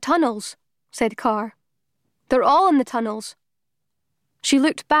friends in the tunnels, said Carr. They're all in the tunnels. She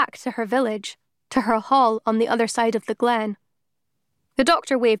looked back to her village, to her hall on the other side of the glen. The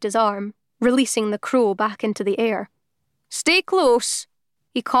doctor waved his arm, releasing the crow back into the air. Stay close,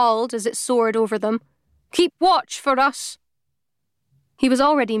 he called as it soared over them. Keep watch for us. He was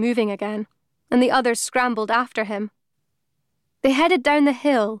already moving again, and the others scrambled after him. They headed down the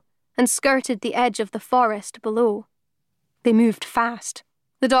hill and skirted the edge of the forest below. They moved fast.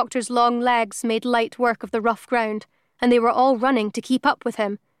 The doctor's long legs made light work of the rough ground, and they were all running to keep up with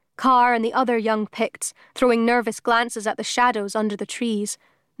him, Carr and the other young Picts throwing nervous glances at the shadows under the trees,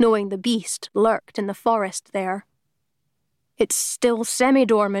 knowing the beast lurked in the forest there. It's still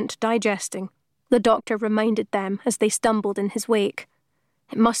semi-dormant, digesting, the doctor reminded them as they stumbled in his wake.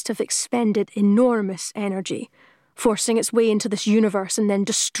 It must have expended enormous energy, forcing its way into this universe and then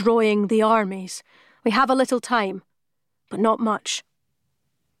destroying the armies. We have a little time, but not much.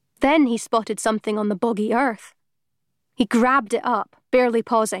 Then he spotted something on the boggy earth. He grabbed it up, barely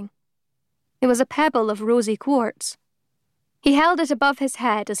pausing. It was a pebble of rosy quartz. He held it above his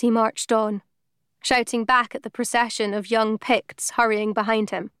head as he marched on, shouting back at the procession of young Picts hurrying behind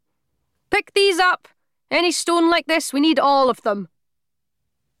him. Pick these up! Any stone like this, we need all of them.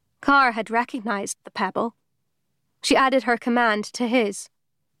 Carr had recognised the pebble. She added her command to his.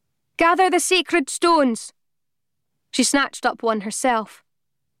 Gather the sacred stones! She snatched up one herself.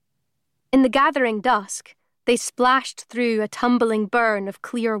 In the gathering dusk, they splashed through a tumbling burn of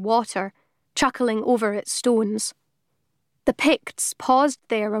clear water, chuckling over its stones. The Picts paused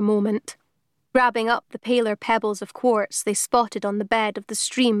there a moment, grabbing up the paler pebbles of quartz they spotted on the bed of the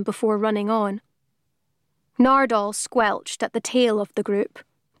stream before running on. Nardole squelched at the tail of the group,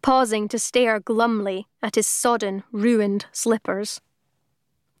 pausing to stare glumly at his sodden, ruined slippers.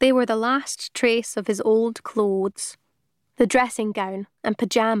 They were the last trace of his old clothes, the dressing gown and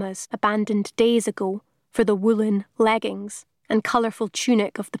pyjamas abandoned days ago for the woolen leggings and colourful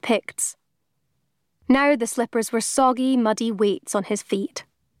tunic of the Picts. Now the slippers were soggy, muddy weights on his feet.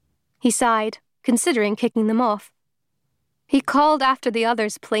 He sighed, considering kicking them off. He called after the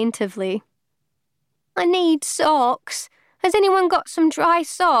others plaintively. "I need socks. Has anyone got some dry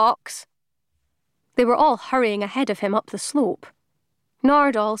socks?" They were all hurrying ahead of him up the slope.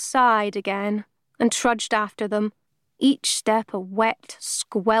 Nardole sighed again and trudged after them, each step a wet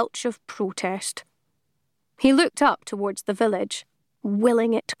squelch of protest. He looked up towards the village,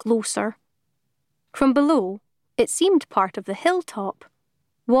 willing it closer. From below, it seemed part of the hilltop,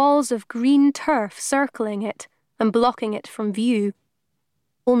 walls of green turf circling it and blocking it from view.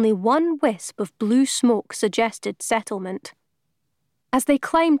 Only one wisp of blue smoke suggested settlement. As they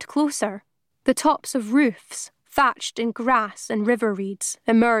climbed closer, the tops of roofs, thatched in grass and river reeds,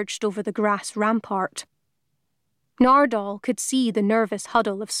 emerged over the grass rampart. Nardole could see the nervous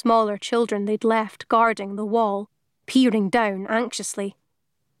huddle of smaller children they'd left guarding the wall, peering down anxiously.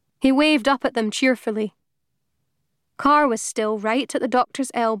 He waved up at them cheerfully. Carr was still right at the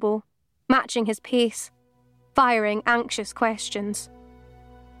doctor's elbow, matching his pace, firing anxious questions.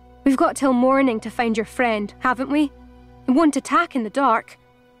 "We've got till morning to find your friend, haven't we? It won't attack in the dark.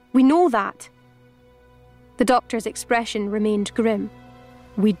 We know that." The doctor's expression remained grim.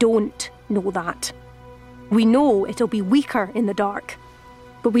 "We don't know that. We know it'll be weaker in the dark,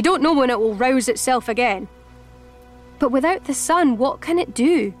 but we don't know when it will rouse itself again." "But without the sun, what can it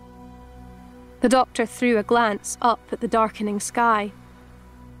do?" The doctor threw a glance up at the darkening sky.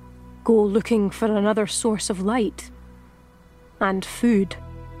 "Go looking for another source of light. And food."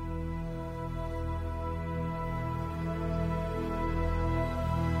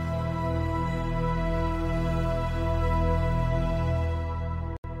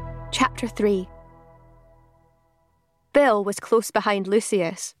 Chapter 3. Bill was close behind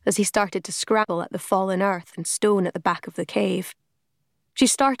Lucius as he started to scrabble at the fallen earth and stone at the back of the cave. She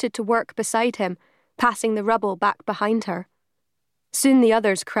started to work beside him, passing the rubble back behind her. Soon the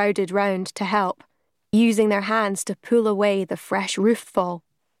others crowded round to help, using their hands to pull away the fresh roof fall.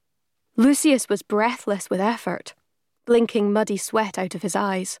 Lucius was breathless with effort, blinking muddy sweat out of his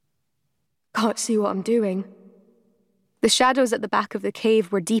eyes. "Can't see what I'm doing." The shadows at the back of the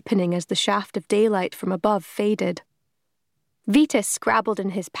cave were deepening as the shaft of daylight from above faded. Vitus scrabbled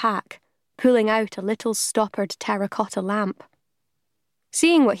in his pack, pulling out a little stoppered terracotta lamp.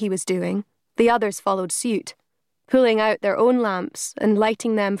 Seeing what he was doing, the others followed suit, pulling out their own lamps and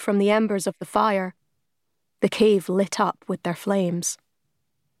lighting them from the embers of the fire. The cave lit up with their flames.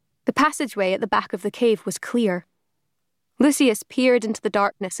 The passageway at the back of the cave was clear. Lucius peered into the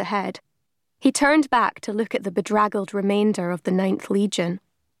darkness ahead. He turned back to look at the bedraggled remainder of the 9th Legion.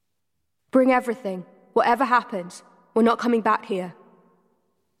 "Bring everything. Whatever happens, we're not coming back here."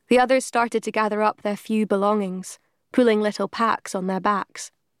 The others started to gather up their few belongings, pulling little packs on their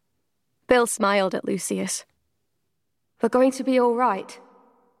backs. Bill smiled at Lucius. "We're going to be all right.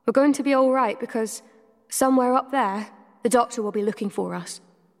 We're going to be all right because somewhere up there, the doctor will be looking for us.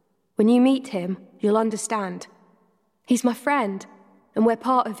 When you meet him, you'll understand. He's my friend, and we're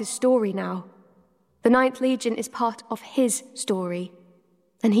part of his story now. The 9th Legion is part of his story,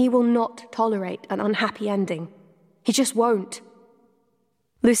 and he will not tolerate an unhappy ending. He just won't."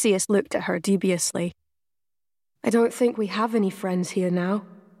 Lucius looked at her dubiously. "I don't think we have any friends here now."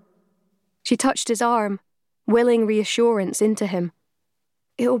 She touched his arm, willing reassurance into him.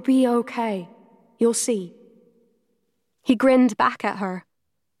 "It'll be okay. You'll see." He grinned back at her,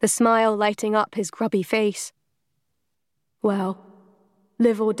 the smile lighting up his grubby face. "Well,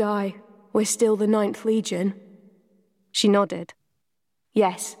 live or die, we're still the 9th Legion." She nodded.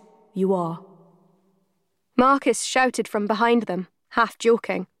 "Yes, you are." Marcus shouted from behind them, half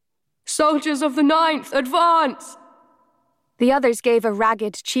joking. "Soldiers of the 9th, advance!" The others gave a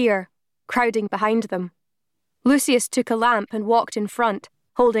ragged cheer, crowding behind them. Lucius took a lamp and walked in front,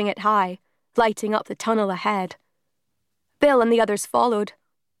 holding it high, lighting up the tunnel ahead. Bill and the others followed,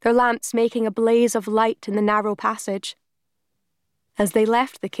 their lamps making a blaze of light in the narrow passage. As they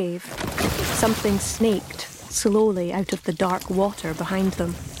left the cave, something snaked slowly out of the dark water behind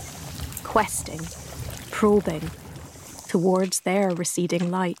them, questing, probing, towards their receding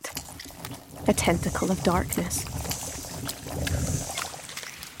light, a tentacle of darkness.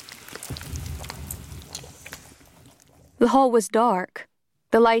 The hall was dark,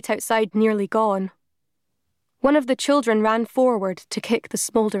 the light outside nearly gone. One of the children ran forward to kick the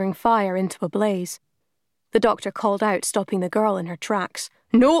smouldering fire into a blaze. the doctor called out, stopping the girl in her tracks.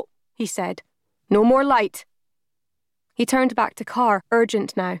 "No," he said. "No more light." He turned back to Carr,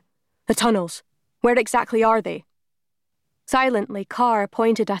 urgent now. "The tunnels. Where exactly are they?" Silently, Carr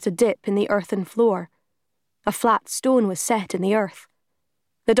pointed at a dip in the earthen floor. A flat stone was set in the earth.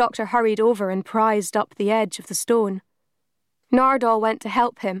 The doctor hurried over and prized up the edge of the stone. Nardole went to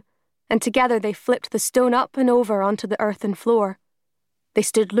help him, and together they flipped the stone up and over onto the earthen floor. They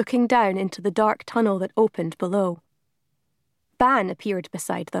stood looking down into the dark tunnel that opened below. Ban appeared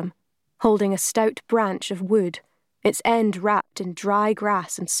beside them, holding a stout branch of wood, its end wrapped in dry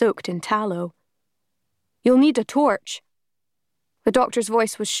grass and soaked in tallow. "You'll need a torch." The doctor's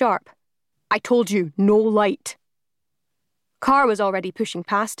voice was sharp. "I told you, no light." Carr was already pushing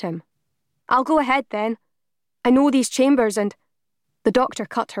past him. "I'll go ahead then. I know these chambers and—" The doctor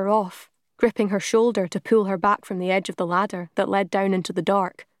cut her off, gripping her shoulder to pull her back from the edge of the ladder that led down into the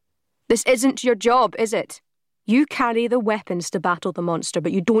dark. "This isn't your job, is it? You carry the weapons to battle the monster,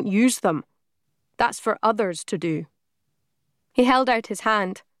 but you don't use them. That's for others to do." He held out his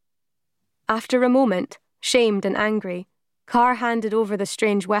hand. After a moment, shamed and angry, Carr handed over the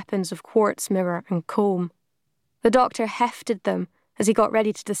strange weapons of quartz mirror and comb. The doctor hefted them as he got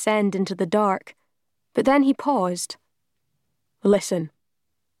ready to descend into the dark, but then he paused. "Listen."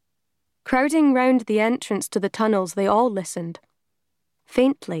 Crowding round the entrance to the tunnels, they all listened.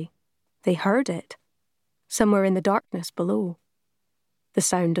 Faintly, they heard it, somewhere in the darkness below. The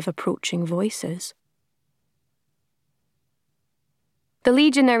sound of approaching voices. The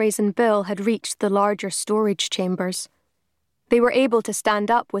legionaries and Bill had reached the larger storage chambers. They were able to stand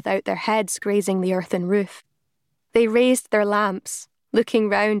up without their heads grazing the earthen roof. They raised their lamps, looking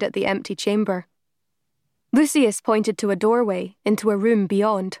round at the empty chamber. Lucius pointed to a doorway into a room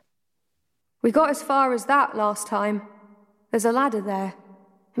beyond. "We got as far as that last time. There's a ladder there.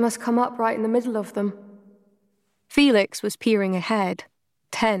 You must come up right in the middle of them." Felix was peering ahead,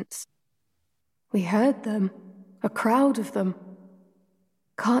 tense. "We heard them. A crowd of them.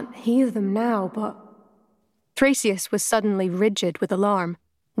 Can't hear them now, but..." Thracius was suddenly rigid with alarm,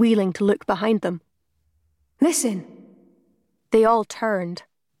 wheeling to look behind them. "Listen!" They all turned,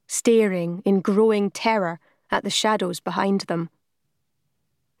 staring in growing terror at the shadows behind them.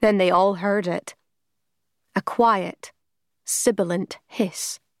 Then they all heard it. A quiet, sibilant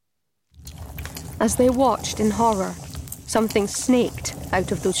hiss. As they watched in horror, something snaked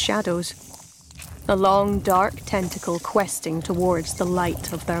out of those shadows. A long, dark tentacle questing towards the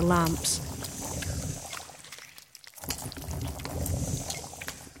light of their lamps.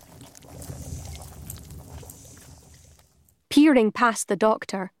 Peering past the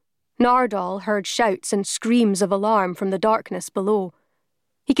doctor, Nardole heard shouts and screams of alarm from the darkness below.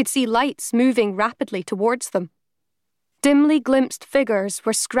 He could see lights moving rapidly towards them. Dimly glimpsed figures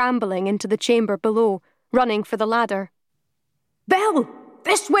were scrambling into the chamber below, running for the ladder. "Bill!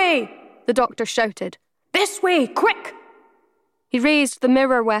 This way!" the doctor shouted. "This way, quick!" He raised the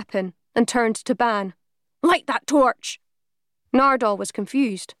mirror weapon and turned to Ban. "Light that torch!" Nardole was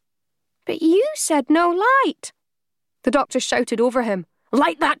confused. "But you said no light." The doctor shouted over him.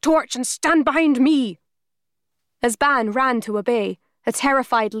 "Light that torch and stand behind me!" As Ban ran to obey, a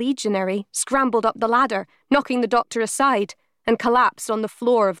terrified legionary scrambled up the ladder, knocking the doctor aside, and collapsed on the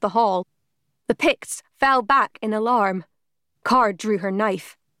floor of the hall. The Picts fell back in alarm. Carr drew her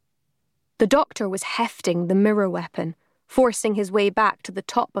knife. The doctor was hefting the mirror weapon, forcing his way back to the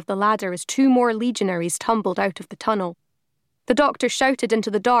top of the ladder as two more legionaries tumbled out of the tunnel. The doctor shouted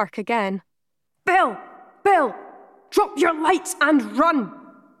into the dark again. "Bill! Bill! Drop your lights and run!"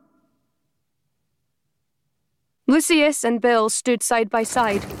 Lucius and Bill stood side by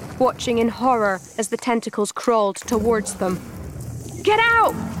side, watching in horror as the tentacles crawled towards them. "Get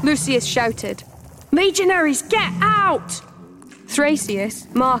out!" Lucius shouted. "Legionaries, get out!"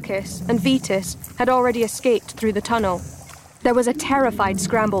 Thracius, Marcus, and Vetus had already escaped through the tunnel. There was a terrified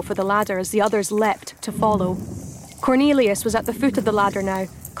scramble for the ladder as the others leapt to follow. Cornelius was at the foot of the ladder now,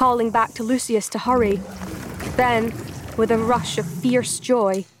 calling back to Lucius to hurry. Then, with a rush of fierce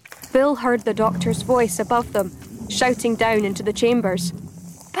joy, Bill heard the doctor's voice above them, shouting down into the chambers.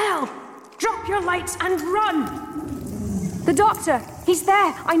 "Bill, drop your lights and run!" "The doctor! He's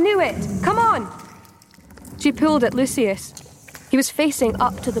there! I knew it! Come on!" She pulled at Lucius. He was facing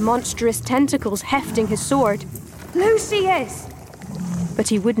up to the monstrous tentacles, hefting his sword. "Lucius!" But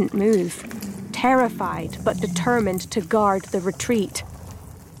he wouldn't move, terrified but determined to guard the retreat.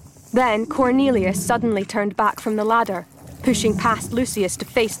 Then Cornelius suddenly turned back from the ladder, pushing past Lucius to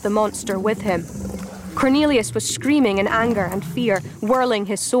face the monster with him. Cornelius was screaming in anger and fear, whirling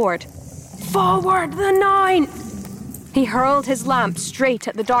his sword. "Forward the 9th!" He hurled his lamp straight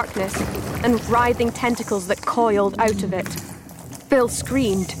at the darkness. and writhing tentacles that coiled out of it. Bill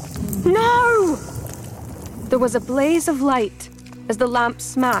screamed, "No!" There was a blaze of light as the lamp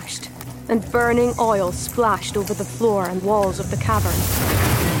smashed and burning oil splashed over the floor and walls of the cavern.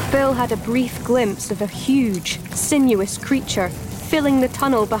 Bill had a brief glimpse of a huge, sinuous creature filling the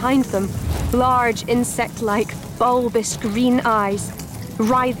tunnel behind them, large insect-like, bulbous green eyes,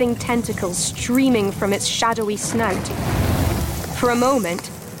 writhing tentacles streaming from its shadowy snout. For a moment,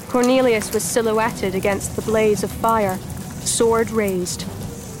 Cornelius was silhouetted against the blaze of fire, sword raised.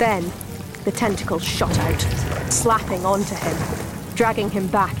 Then, the tentacles shot out, slapping onto him, dragging him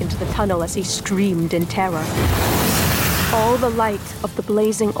back into the tunnel as he screamed in terror. All the light of the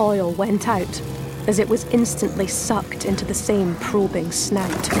blazing oil went out as it was instantly sucked into the same probing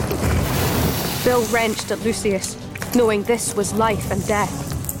snout. Bill wrenched at Lucius, knowing this was life and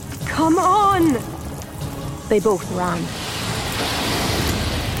death. "Come on!" They both ran.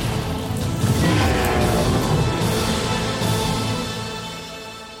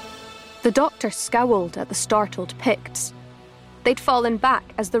 The doctor scowled at the startled Picts. They'd fallen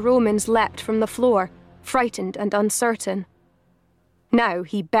back as the Romans leapt from the floor, frightened and uncertain. Now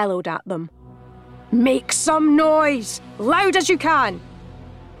he bellowed at them. "Make some noise! Loud as you can!"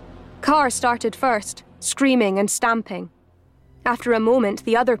 Carr started first, screaming and stamping. After a moment,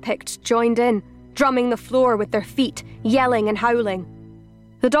 the other Picts joined in, drumming the floor with their feet, yelling and howling.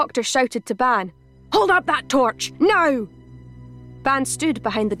 The doctor shouted to Ban, "Hold up that torch, now!" Ban stood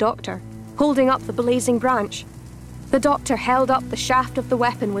behind the doctor, holding up the blazing branch. The doctor held up the shaft of the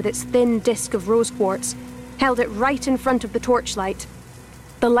weapon with its thin disc of rose quartz, held it right in front of the torchlight.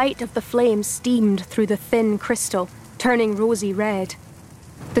 The light of the flames steamed through the thin crystal, turning rosy red.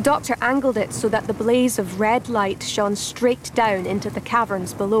 The doctor angled it so that the blaze of red light shone straight down into the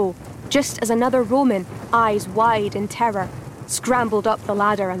caverns below, just as another Roman, eyes wide in terror, scrambled up the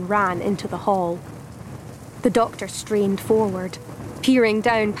ladder and ran into the hall. The doctor strained forward, peering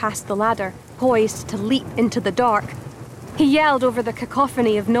down past the ladder, poised to leap into the dark. He yelled over the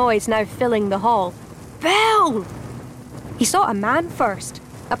cacophony of noise now filling the hall. "Bill!" He saw a man first,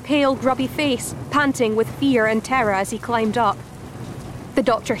 a pale, grubby face, panting with fear and terror as he climbed up. The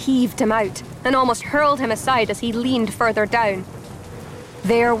doctor heaved him out and almost hurled him aside as he leaned further down.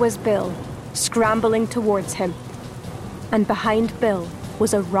 There was Bill, scrambling towards him. And behind Bill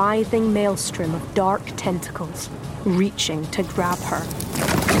was a writhing maelstrom of dark tentacles, reaching to grab her.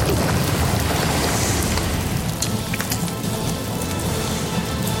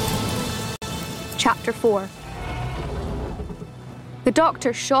 Chapter 4. The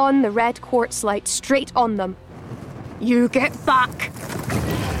doctor shone the red quartz light straight on them. "You get back!"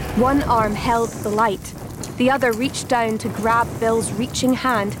 One arm held the light. The other reached down to grab Bill's reaching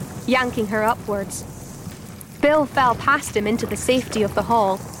hand, yanking her upwards. Bill fell past him into the safety of the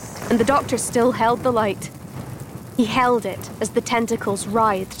hall, and the doctor still held the light. He held it as the tentacles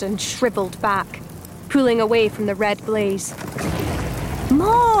writhed and shriveled back, pulling away from the red blaze.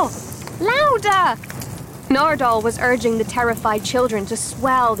 "More! Louder!" Nardole was urging the terrified children to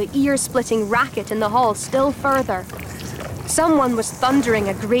swell the ear-splitting racket in the hall still further. Someone was thundering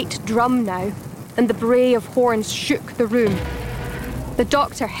a great drum now, and the bray of horns shook the room. The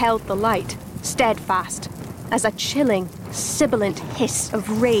doctor held the light, steadfast, as a chilling, sibilant hiss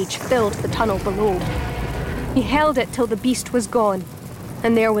of rage filled the tunnel below. He held it till the beast was gone,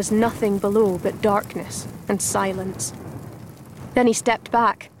 and there was nothing below but darkness and silence. Then he stepped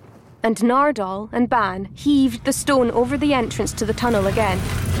back, and Nardole and Ban heaved the stone over the entrance to the tunnel again.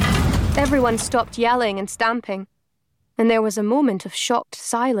 Everyone stopped yelling and stamping, and there was a moment of shocked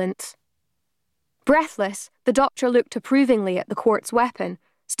silence. Breathless, the doctor looked approvingly at the quartz weapon,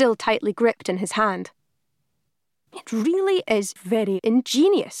 still tightly gripped in his hand. "It really is very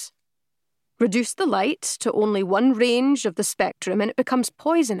ingenious. Reduce the light to only one range of the spectrum and it becomes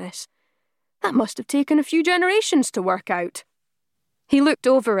poisonous. That must have taken a few generations to work out." He looked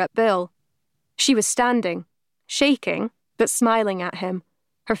over at Bill. She was standing, shaking, but smiling at him,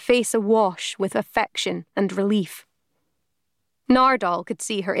 her face awash with affection and relief. Nardole could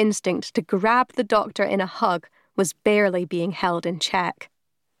see her instinct to grab the doctor in a hug was barely being held in check.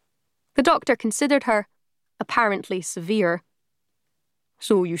 The doctor considered her apparently severe.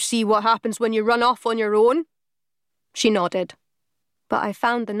 "So you see what happens when you run off on your own?" She nodded. "But I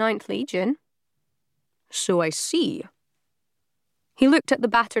found the 9th Legion." "So I see." He looked at the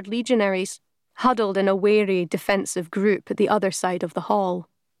battered legionaries, huddled in a wary, defensive group at the other side of the hall.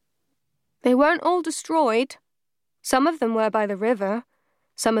 "They weren't all destroyed. Some of them were by the river.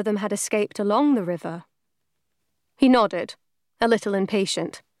 Some of them had escaped along the river." He nodded, a little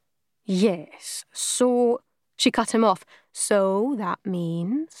impatient. "Yes, so..." She cut him off. "So that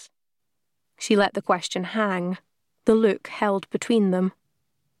means..." She let the question hang, the look held between them.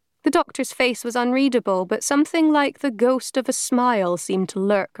 The doctor's face was unreadable, but something like the ghost of a smile seemed to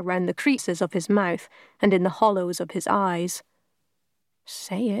lurk around the creases of his mouth and in the hollows of his eyes.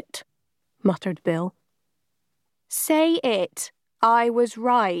 "Say it," muttered Bill. "Say it. I was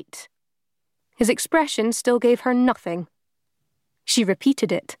right." His expression still gave her nothing. She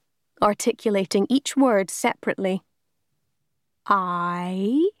repeated it, articulating each word separately.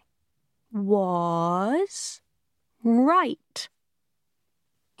 "I was right."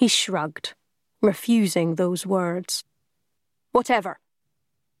 He shrugged, refusing those words. "Whatever.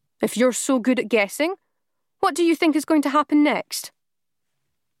 If you're so good at guessing, what do you think is going to happen next?"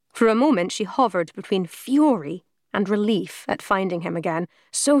 For a moment she hovered between fury and relief at finding him again,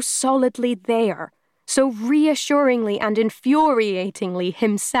 so solidly there, so reassuringly and infuriatingly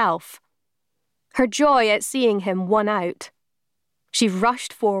himself. Her joy at seeing him won out. She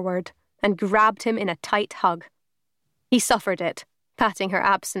rushed forward and grabbed him in a tight hug. He suffered it, patting her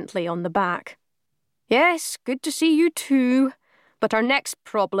absently on the back. "Yes, good to see you too, but our next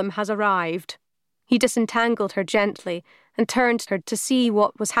problem has arrived." He disentangled her gently and turned her to see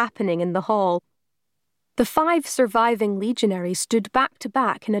what was happening in the hall. The 5 surviving legionaries stood back to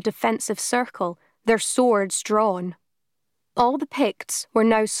back in a defensive circle, their swords drawn. All the Picts were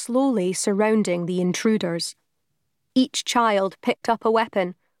now slowly surrounding the intruders. Each child picked up a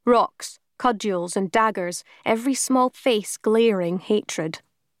weapon, rocks, cudgels and daggers, every small face glaring hatred.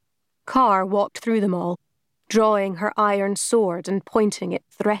 Carr walked through them all, drawing her iron sword and pointing it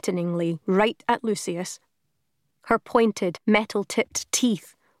threateningly right at Lucius. Her pointed, metal-tipped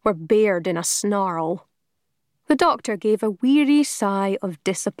teeth were bared in a snarl. The doctor gave a weary sigh of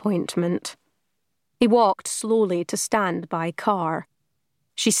disappointment. He walked slowly to stand by Carr.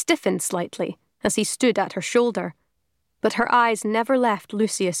 She stiffened slightly as he stood at her shoulder, but her eyes never left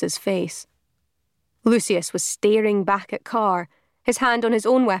Lucius's face. Lucius was staring back at Carr, his hand on his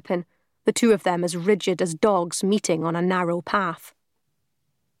own weapon, the two of them as rigid as dogs meeting on a narrow path.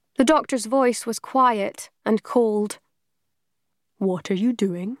 The doctor's voice was quiet and cold. "What are you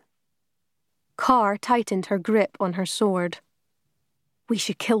doing?" Carr tightened her grip on her sword. "We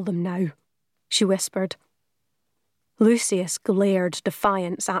should kill them now," she whispered. Lucius glared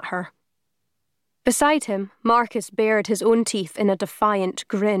defiance at her. Beside him, Marcus bared his own teeth in a defiant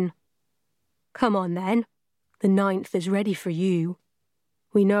grin. "Come on then. The 9th is ready for you.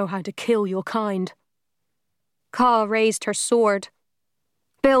 We know how to kill your kind." Carr raised her sword.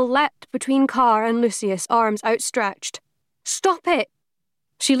 Bill leapt between Carr and Lucius, arms outstretched. "Stop it!"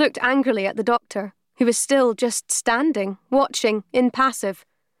 She looked angrily at the doctor, who was still just standing, watching, impassive.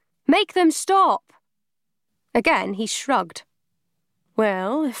 "Make them stop!" Again he shrugged.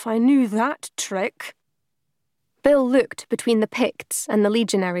 "Well, if I knew that trick." Bill looked between the Picts and the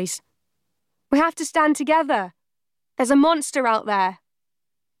legionaries. "We have to stand together. There's a monster out there."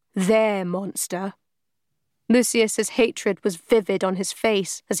 "Their monster." Lucius's hatred was vivid on his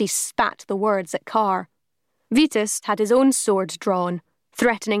face as he spat the words at Carr. Vitus had his own sword drawn,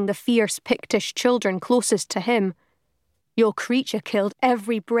 threatening the fierce Pictish children closest to him. "Your creature killed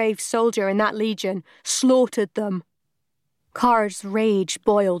every brave soldier in that legion, slaughtered them." Carr's rage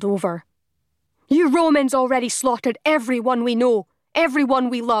boiled over. "You Romans already slaughtered everyone we know, everyone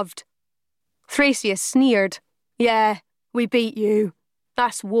we loved." Thracius sneered. "Yeah, we beat you.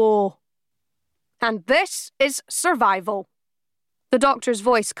 That's war." "And this is survival." The doctor's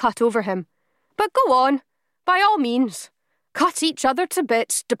voice cut over him. "But go on, by all means. Cut each other to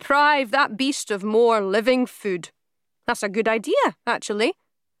bits, deprive that beast of more living food. That's a good idea, actually.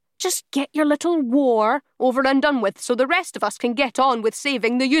 Just get your little war over and done with so the rest of us can get on with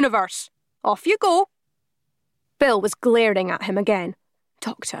saving the universe. Off you go." Bill was glaring at him again.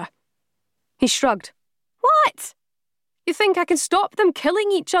 "Doctor." He shrugged. "What? You think I can stop them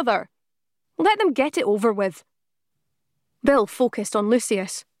killing each other? Let them get it over with." Bill focused on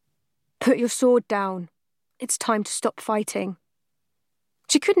Lucius. "Put your sword down. It's time to stop fighting."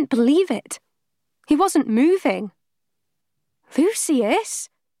 She couldn't believe it. He wasn't moving. "Lucius?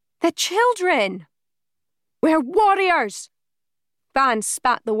 They're children." "We're warriors." Van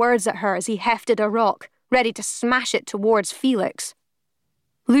spat the words at her as he hefted a rock, ready to smash it towards Felix.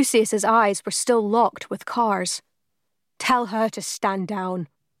 Lucius's eyes were still locked with Carr's. "Tell her to stand down.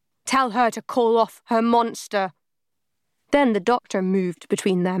 Tell her to call off her monster." Then the doctor moved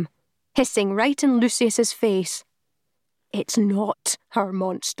between them, hissing right in Lucius's face. "It's not her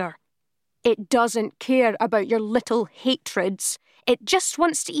monster. It doesn't care about your little hatreds. It just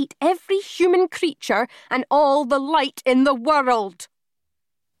wants to eat every human creature and all the light in the world."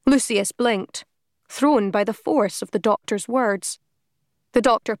 Lucius blinked, thrown by the force of the doctor's words. The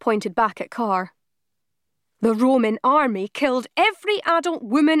doctor pointed back at Carr. The Roman army killed every adult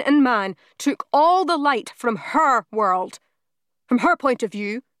woman and man, took all the light from her world. From her point of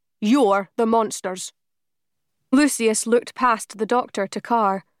view, you're the monsters. Lucius looked past the doctor to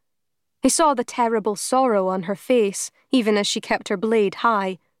Carr. He saw the terrible sorrow on her face, even as she kept her blade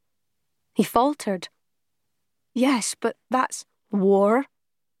high. He faltered. Yes, but that's war.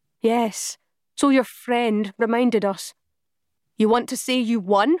 Yes, so your friend reminded us. You want to say you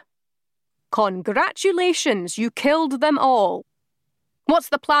won? Congratulations, you killed them all. What's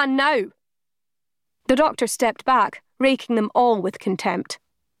the plan now? The doctor stepped back, raking them all with contempt.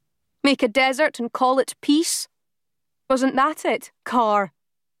 Make a desert and call it peace? Wasn't that it, Carr?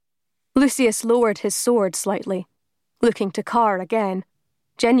 Lucius lowered his sword slightly, looking to Carr again,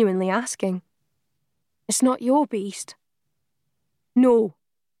 genuinely asking. It's not your beast. No.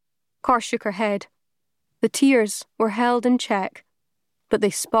 Carr shook her head. The tears were held in check, but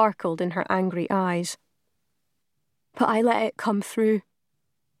they sparkled in her angry eyes. But I let it come through.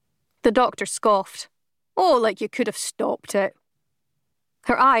 The doctor scoffed. Oh, like you could have stopped it.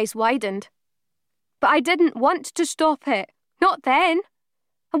 Her eyes widened. But I didn't want to stop it. Not then.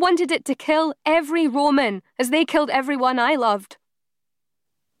 I wanted it to kill every Roman, as they killed everyone I loved.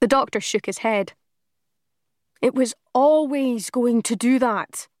 The doctor shook his head. It was always going to do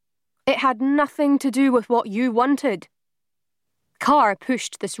that. It had nothing to do with what you wanted. Carr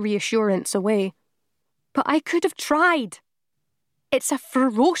pushed this reassurance away. But I could have tried. It's a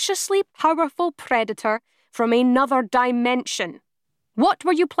ferociously powerful predator from another dimension. What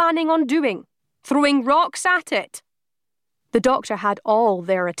were you planning on doing? Throwing rocks at it? The doctor had all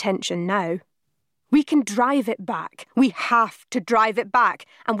their attention now. We can drive it back. We have to drive it back.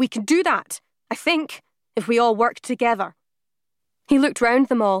 And we can do that, I think, if we all work together. He looked round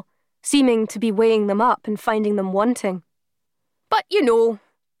them all, seeming to be weighing them up and finding them wanting. But you know,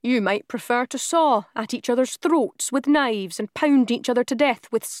 you might prefer to saw at each other's throats with knives and pound each other to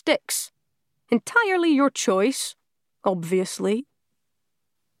death with sticks. Entirely your choice, obviously.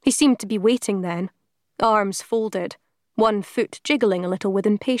 He seemed to be waiting then, arms folded, one foot jiggling a little with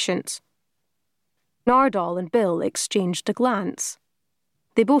impatience. Nardole and Bill exchanged a glance.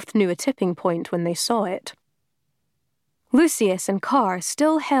 They both knew a tipping point when they saw it. Lucius and Carr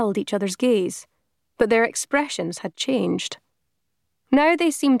still held each other's gaze, but their expressions had changed. Now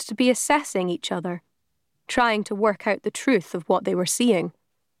they seemed to be assessing each other, trying to work out the truth of what they were seeing.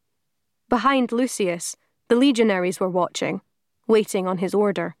 Behind Lucius, the legionaries were watching, waiting on his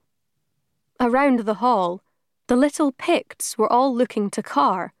order. Around the hall, the little Picts were all looking to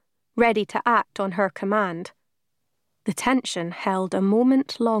Carr, ready to act on her command. The tension held a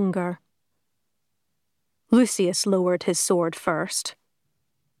moment longer. Lucius lowered his sword first.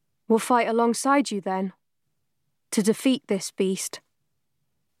 We'll fight alongside you then, to defeat this beast.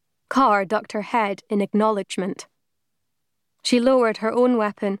 Carr ducked her head in acknowledgement. She lowered her own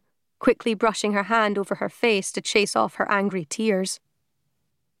weapon, quickly brushing her hand over her face to chase off her angry tears.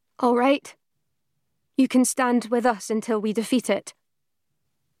 All right. You can stand with us until we defeat it.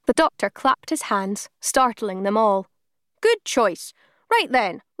 The doctor clapped his hands, startling them all. Good choice. Right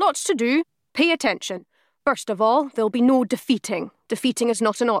then, lots to do. Pay attention. First of all, there'll be no defeating. Defeating is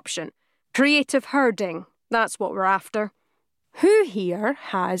not an option. Creative herding, that's what we're after. Who here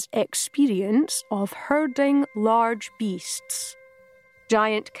has experience of herding large beasts?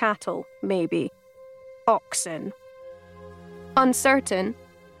 Giant cattle, maybe. Oxen. Uncertain,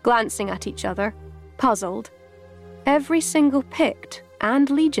 glancing at each other, puzzled, every single Pict and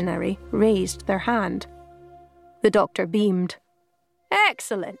legionary raised their hand. The doctor beamed.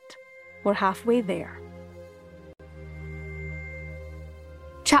 Excellent. We're halfway there.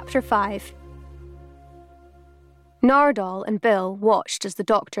 Chapter 5. Nardole and Bill watched as the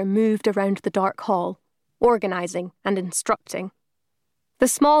doctor moved around the dark hall, organising and instructing. The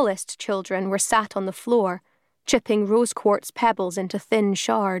smallest children were sat on the floor, chipping rose quartz pebbles into thin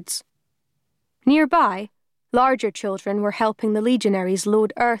shards. Nearby, larger children were helping the legionaries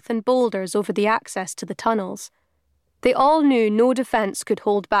load earth and boulders over the access to the tunnels. They all knew no defence could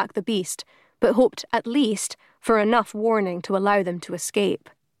hold back the beast, but hoped at least for enough warning to allow them to escape.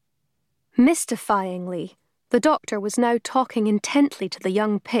 Mystifyingly, the doctor was now talking intently to the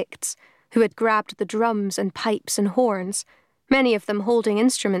young Picts, who had grabbed the drums and pipes and horns, many of them holding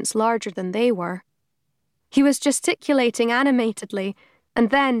instruments larger than they were. He was gesticulating animatedly, and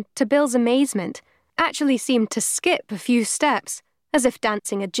then, to Bill's amazement, actually seemed to skip a few steps, as if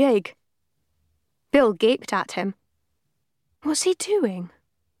dancing a jig. Bill gaped at him. What's he doing?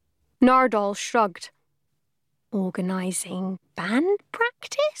 Nardole shrugged. Organising band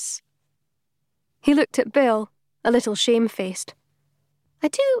practice? He looked at Bill, a little shamefaced. I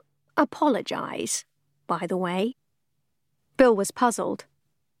do apologise, by the way. Bill was puzzled.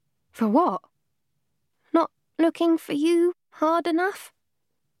 For what? Not looking for you hard enough?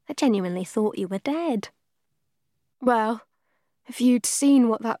 I genuinely thought you were dead. Well, if you'd seen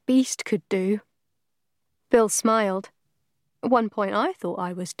what that beast could do. Bill smiled. At one point I thought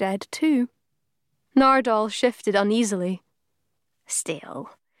I was dead too. Nardole shifted uneasily.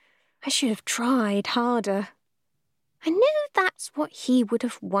 Still, I should have tried harder. I knew that's what he would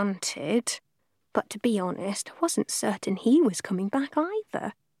have wanted, but to be honest, I wasn't certain he was coming back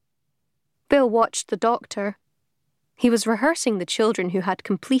either. Bill watched the doctor. He was rehearsing the children who had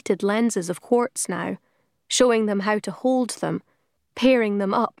completed lenses of quartz now, showing them how to hold them, pairing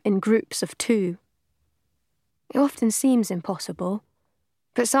them up in groups of 2. It often seems impossible,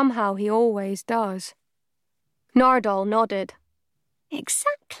 but somehow he always does. Nardole nodded.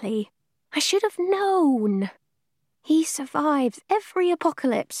 Exactly. I should have known. He survives every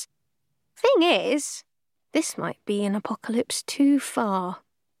apocalypse. Thing is, this might be an apocalypse too far,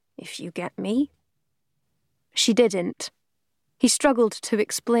 if you get me. She didn't. He struggled to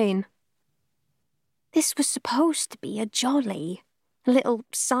explain. This was supposed to be a jolly, little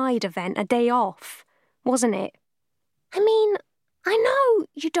side event, a day off, wasn't it? I mean, I know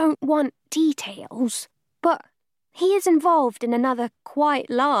you don't want details, but he is involved in another quite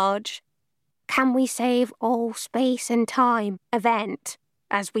large, can we save all space and time event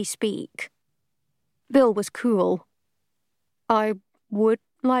as we speak. Bill was cool. I would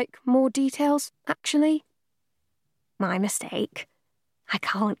like more details, actually. My mistake. I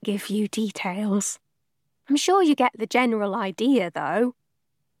can't give you details. I'm sure you get the general idea, though.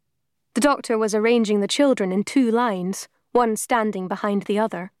 The doctor was arranging the children in 2 lines, one standing behind the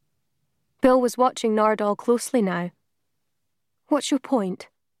other. Bill was watching Nardole closely now. What's your point?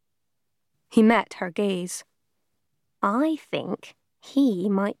 He met her gaze. I think he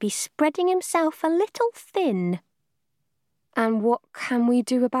might be spreading himself a little thin. And what can we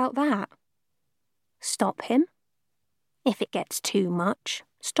do about that? Stop him. If it gets too much,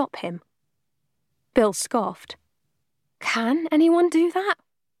 stop him. Bill scoffed. Can anyone do that?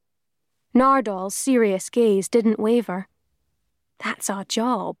 Nardole's serious gaze didn't waver. That's our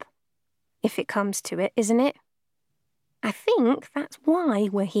job, if it comes to it, isn't it? I think that's why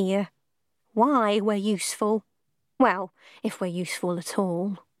we're here. Why we're useful. Well, if we're useful at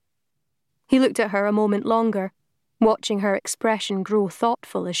all. He looked at her a moment longer, watching her expression grow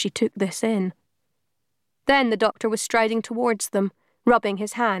thoughtful as she took this in. Then the doctor was striding towards them, rubbing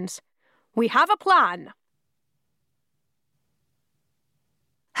his hands. We have a plan.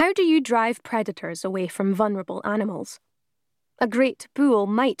 How do you drive predators away from vulnerable animals? A great bull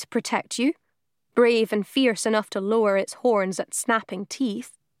might protect you, brave and fierce enough to lower its horns at snapping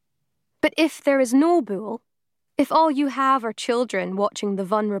teeth. But if there is no bull, if all you have are children watching the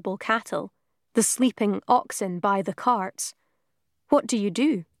vulnerable cattle, the sleeping oxen by the carts, what do you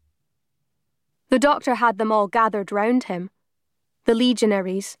do? The doctor had them all gathered round him. The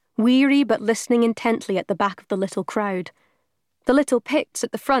legionaries, weary but listening intently at the back of the little crowd. The little Picts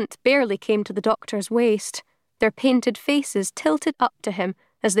at the front barely came to the doctor's waist, their painted faces tilted up to him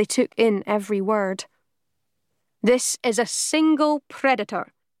as they took in every word. This is a single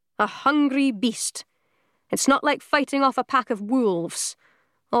predator, a hungry beast. It's not like fighting off a pack of wolves.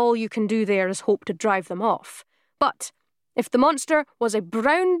 All you can do there is hope to drive them off. But if the monster was a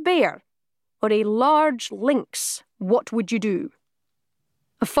brown bear or a large lynx, what would you do?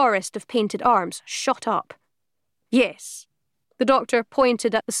 A forest of painted arms shot up. Yes. The doctor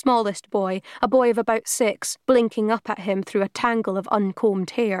pointed at the smallest boy, a boy of about 6, blinking up at him through a tangle of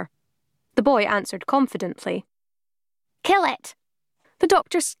uncombed hair. The boy answered confidently. Kill it! The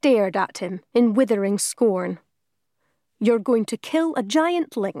doctor stared at him in withering scorn. You're going to kill a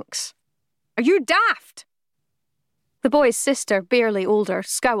giant lynx? Are you daft? The boy's sister, barely older,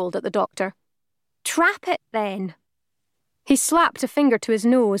 scowled at the doctor. Trap it, then. He slapped a finger to his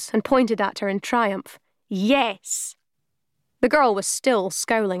nose and pointed at her in triumph. Yes! The girl was still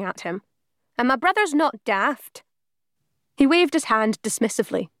scowling at him. And my brother's not daft. He waved his hand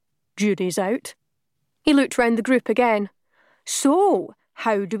dismissively. Jury's out. He looked round the group again. So,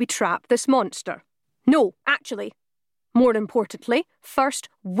 how do we trap this monster? No, actually. More importantly, first,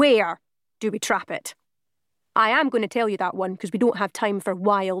 where do we trap it? I am going to tell you that one because we don't have time for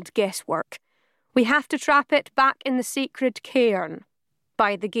wild guesswork. We have to trap it back in the sacred cairn,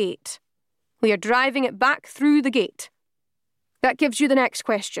 by the gate. We are driving it back through the gate. That gives you the next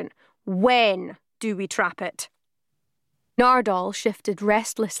question. When do we trap it? Nardole shifted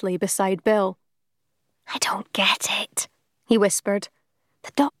restlessly beside Bill. I don't get it, he whispered.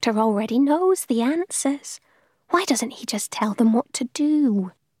 The doctor already knows the answers. Why doesn't he just tell them what to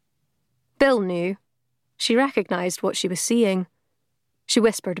do? Bill knew. She recognised what she was seeing. She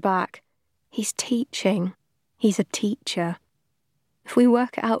whispered back, "He's teaching. He's a teacher. If we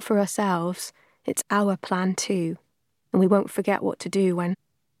work it out for ourselves, it's our plan too, and we won't forget what to do when..."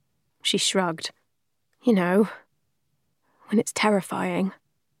 She shrugged. "You know, when it's terrifying."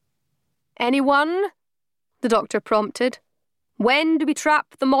 "Anyone?" the doctor prompted. "When do we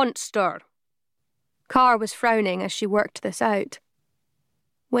trap the monster?" Carr was frowning as she worked this out.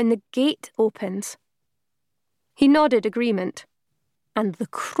 "When the gate opens." He nodded agreement. "And the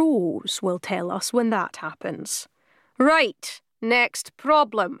crows will tell us when that happens. Right, next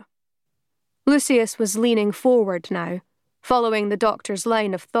problem." Lucius was leaning forward now, following the doctor's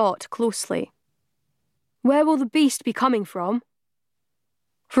line of thought closely. "Where will the beast be coming from?"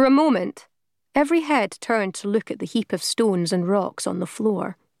 For a moment, every head turned to look at the heap of stones and rocks on the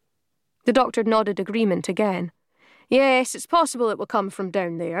floor. The doctor nodded agreement again. "Yes, it's possible it will come from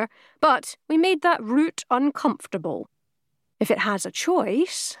down there, but we made that route uncomfortable. If it has a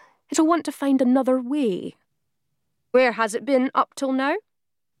choice, it'll want to find another way." "Where has it been up till now?"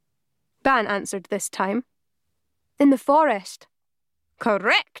 Ban answered this time. "In the forest."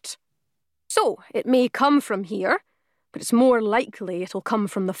 "Correct. So, it may come from here, but it's more likely it'll come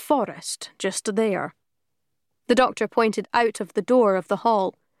from the forest, just there." The doctor pointed out of the door of the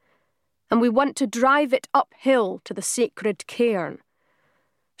hall. "And we want to drive it uphill to the sacred cairn.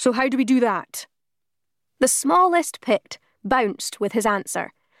 So how do we do that?" The smallest pit bounced with his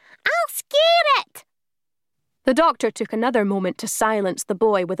answer. "I'll scare it!" The doctor took another moment to silence the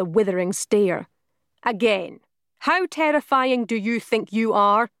boy with a withering stare. "Again, how terrifying do you think you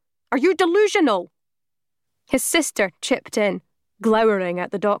are? Are you delusional?" His sister chipped in, glowering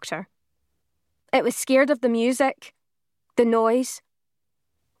at the doctor. "It was scared of the music, the noise."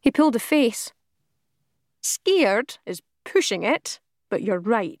 He pulled a face. "Scared is pushing it, but you're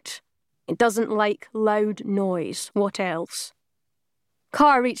right. It doesn't like loud noise. What else?"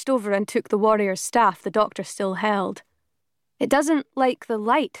 Carr reached over and took the warrior's staff the doctor still held. "It doesn't like the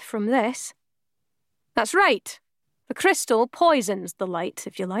light from this." "That's right. The crystal poisons the light,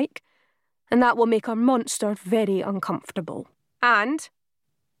 if you like, and that will make our monster very uncomfortable. And..."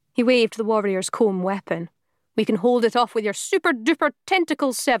 He waved the warrior's comb weapon. "We can hold it off with your super-duper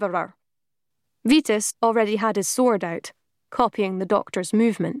tentacle severer." Vetus already had his sword out, copying the doctor's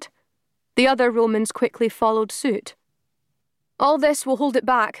movement. The other Romans quickly followed suit. "All this will hold it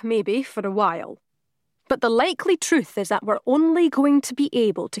back, maybe, for a while. But the likely truth is that we're only going to be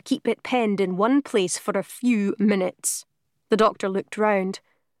able to keep it penned in one place for a few minutes." The doctor looked round.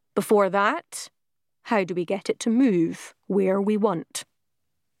 "Before that, how do we get it to move where we want?"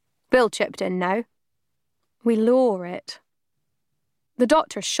 Bill chipped in now. "We lower it." The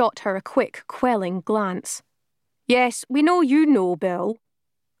doctor shot her a quick, quelling glance. "Yes, we know you know, Bill.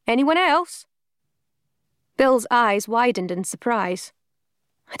 Anyone else?" Bill's eyes widened in surprise.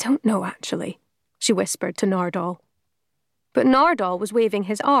 "I don't know, actually," she whispered to Nardole. But Nardole was waving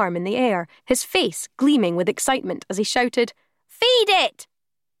his arm in the air, his face gleaming with excitement as he shouted, "Feed it!"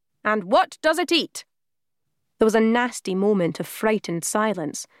 "And what does it eat?" There was a nasty moment of frightened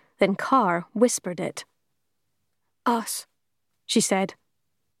silence, then Carr whispered it. "Us," she said.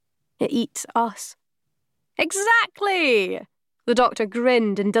 "It eats us." "Exactly!" The doctor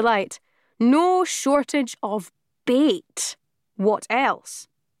grinned in delight. "No shortage of bait. What else?"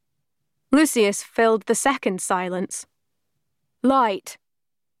 Lucius filled the second silence. "Light."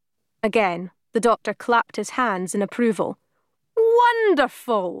 Again, the doctor clapped his hands in approval.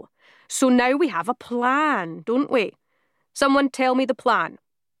 "Wonderful! So now we have a plan, don't we? Someone tell me the plan."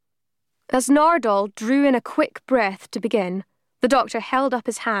 As Nardole drew in a quick breath to begin, the doctor held up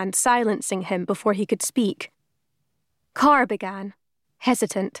his hand, silencing him before he could speak. Carr began,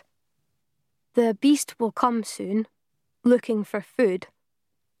 hesitant. "The beast will come soon, looking for food,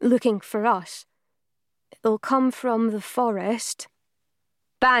 looking for us. It'll come from the forest."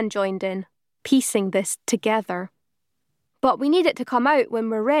 Ban joined in, piecing this together. "But we need it to come out when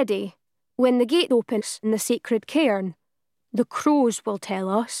we're ready, when the gate opens in the sacred cairn. The crows will tell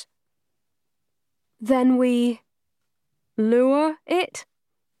us." "Then we lure it?"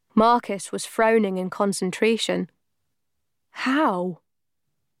 Marcus was frowning in concentration. "How?"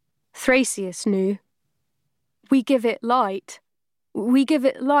 Thracius knew. "We give it light. We give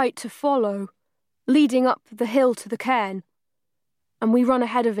it light to follow, leading up the hill to the cairn. And we run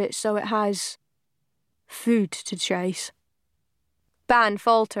ahead of it so it has food to chase." Ban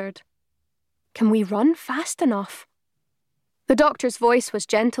faltered. "Can we run fast enough?" The doctor's voice was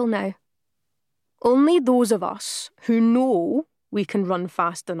gentle now. "Only those of us who know we can run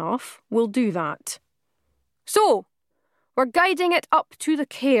fast enough will do that. So, we're guiding it up to the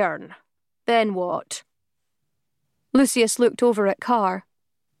cairn. Then what? Lucius looked over at Carr.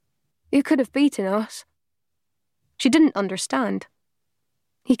 You could have beaten us. She didn't understand.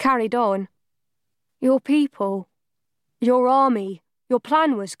 He carried on. Your people, your army, your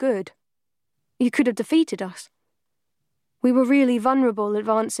plan was good. You could have defeated us. We were really vulnerable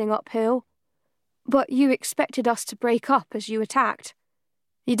advancing uphill, but you expected us to break up as you attacked.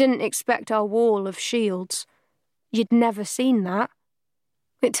 You didn't expect our wall of shields. You'd never seen that.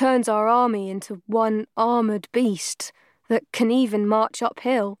 It turns our army into one armoured beast that can even march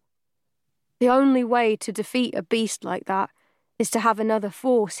uphill. The only way to defeat a beast like that is to have another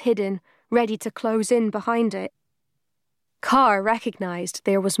force hidden, ready to close in behind it. Carr recognised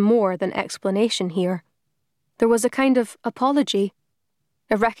there was more than explanation here. There was a kind of apology,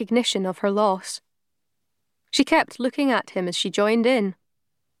 a recognition of her loss. She kept looking at him as she joined in.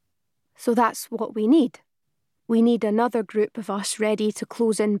 So that's what we need. We need another group of us ready to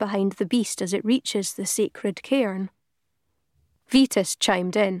close in behind the beast as it reaches the sacred cairn. Vetus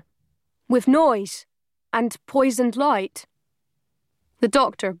chimed in. With noise and poisoned light. The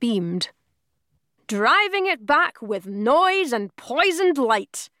doctor beamed. Driving it back with noise and poisoned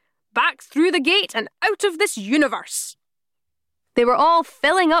light. Back through the gate and out of this universe. They were all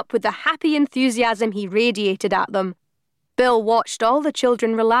filling up with the happy enthusiasm he radiated at them. Bill watched all the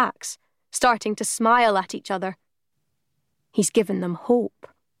children relax, starting to smile at each other. He's given them hope,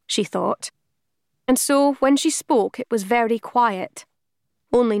 she thought. And so, when she spoke, it was very quiet.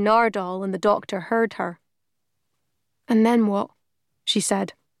 Only Nardole and the doctor heard her. And then what? She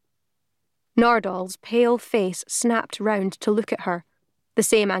said. Nardole's pale face snapped round to look at her, the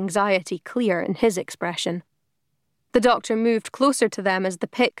same anxiety clear in his expression. The doctor moved closer to them as the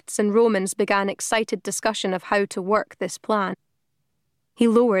Picts and Romans began excited discussion of how to work this plan. He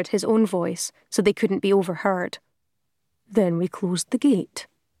lowered his own voice so they couldn't be overheard. Then we closed the gate.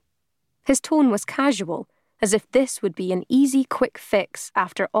 His tone was casual, as if this would be an easy, quick fix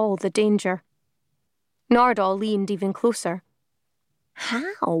after all the danger. Nardole leaned even closer.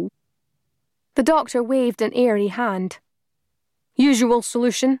 How? The doctor waved an airy hand. Usual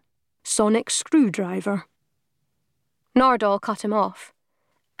solution, sonic screwdriver. Nardole cut him off.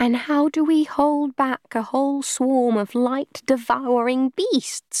 And how do we hold back a whole swarm of light-devouring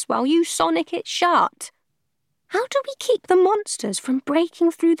beasts while you sonic it shut? How do we keep the monsters from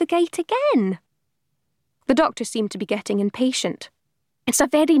breaking through the gate again? The doctor seemed to be getting impatient. It's a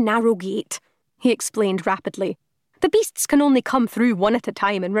very narrow gate, he explained rapidly. The beasts can only come through one at a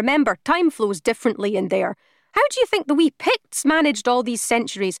time, and remember, time flows differently in there. How do you think the wee Picts managed all these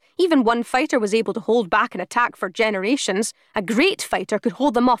centuries? Even one fighter was able to hold back an attack for generations. A great fighter could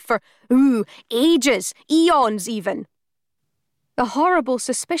hold them off for, ages, eons even. A horrible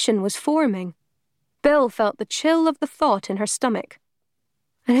suspicion was forming. Bill felt the chill of the thought in her stomach.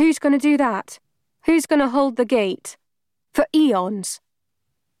 And who's going to do that? Who's going to hold the gate? For eons.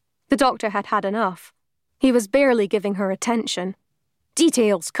 The doctor had had enough. He was barely giving her attention.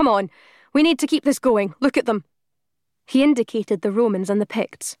 Details, come on. We need to keep this going. Look at them. He indicated the Romans and the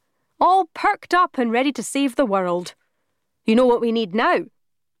Picts, all perked up and ready to save the world. You know what we need now?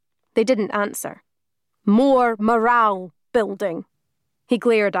 They didn't answer. More morale building. He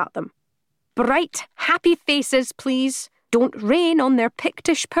glared at them. Bright, happy faces, please. Don't rain on their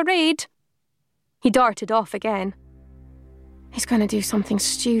Pictish parade. He darted off again. He's going to do something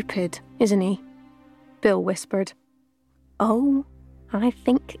stupid, isn't he? Bill whispered. Oh, I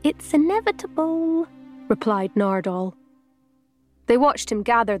think it's inevitable, replied Nardole. They watched him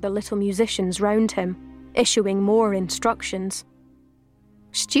gather the little musicians round him, issuing more instructions.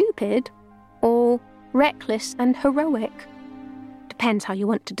 Stupid, or reckless and heroic. Depends how you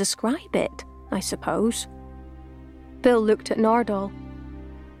want to describe it, I suppose. Bill looked at Nardole.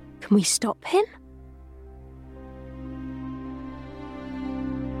 Can we stop him?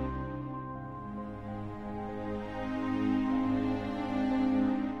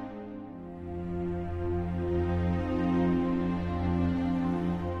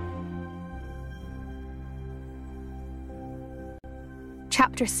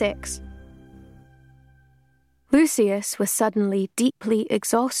 Chapter 6. Lucius was suddenly deeply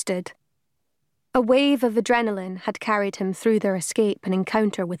exhausted. A wave of adrenaline had carried him through their escape and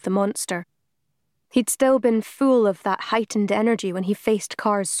encounter with the monster. He'd still been full of that heightened energy when he faced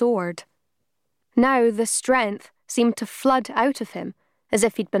Carr's sword. Now the strength seemed to flood out of him as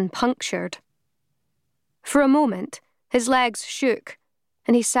if he'd been punctured. For a moment, his legs shook,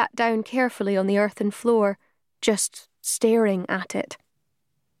 and he sat down carefully on the earthen floor, just staring at it.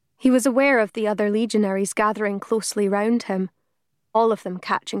 He was aware of the other legionaries gathering closely round him, all of them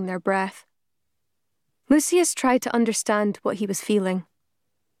catching their breath. Lucius tried to understand what he was feeling.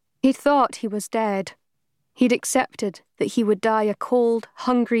 He'd thought he was dead. He'd accepted that he would die a cold,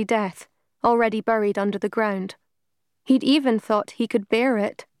 hungry death, already buried under the ground. He'd even thought he could bear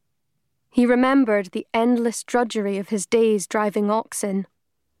it. He remembered the endless drudgery of his days driving oxen,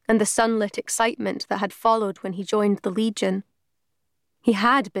 and the sunlit excitement that had followed when he joined the Legion. He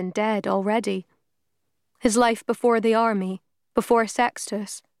had been dead already. His life before the army, before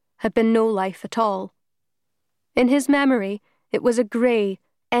Sextus, had been no life at all. In his memory, it was a grey,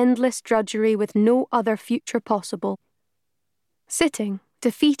 endless drudgery with no other future possible. Sitting,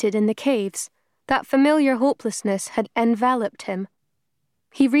 defeated in the caves, that familiar hopelessness had enveloped him.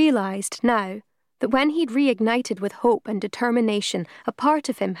 He realised now that when he'd reignited with hope and determination, a part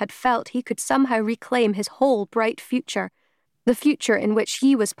of him had felt he could somehow reclaim his whole bright future, the future in which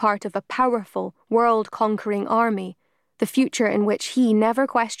he was part of a powerful, world-conquering army, the future in which he never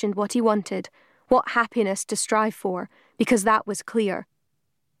questioned what he wanted, what happiness to strive for, because that was clear.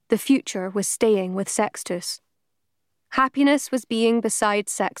 The future was staying with Sextus. Happiness was being beside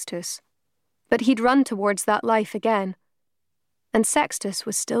Sextus, but he'd run towards that life again, and Sextus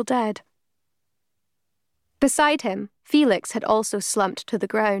was still dead. Beside him, Felix had also slumped to the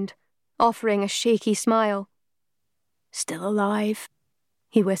ground, offering a shaky smile. "Still alive,"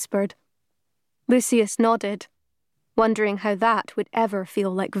 he whispered. Lucius nodded, wondering how that would ever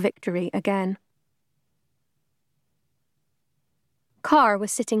feel like victory again. Carr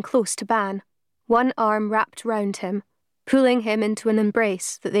was sitting close to Ban, one arm wrapped round him, pulling him into an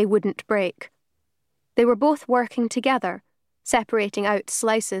embrace that they wouldn't break. They were both working together, separating out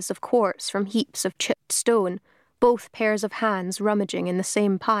slices of quartz from heaps of chipped stone, both pairs of hands rummaging in the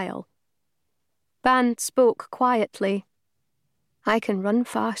same pile. Ban spoke quietly. "I can run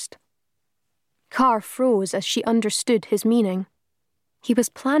fast." Carr froze as she understood his meaning. He was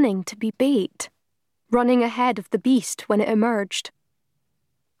planning to be bait, running ahead of the beast when it emerged.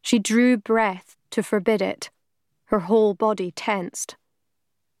 She drew breath to forbid it, her whole body tensed.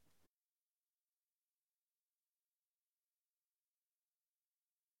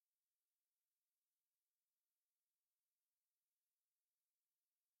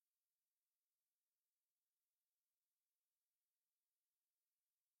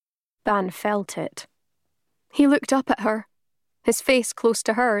 Ban felt it. He looked up at her, his face close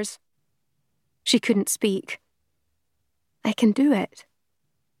to hers. She couldn't speak. "I can do it.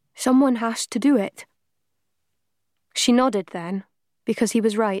 Someone has to do it." She nodded then, because he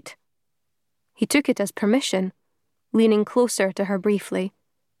was right. He took it as permission, leaning closer to her briefly,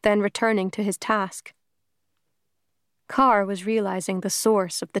 then returning to his task. Carr was realising the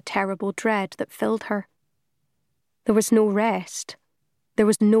source of the terrible dread that filled her. There was no rest. There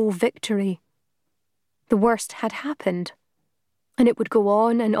was no victory. The worst had happened, and it would go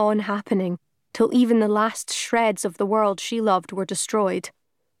on and on happening till even the last shreds of the world she loved were destroyed.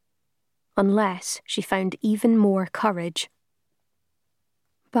 Unless she found even more courage.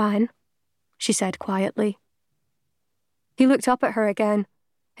 "Ban," she said quietly. He looked up at her again.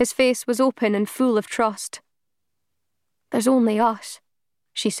 His face was open and full of trust. "There's only us,"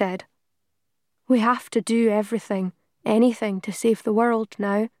 she said. "We have to do everything, anything to save the world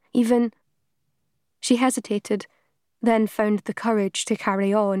now, even—" She hesitated, then found the courage to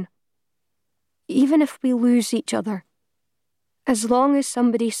carry on. "Even if we lose each other. As long as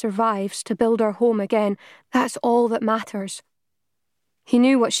somebody survives to build our home again, that's all that matters." He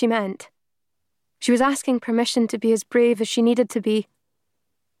knew what she meant. She was asking permission to be as brave as she needed to be.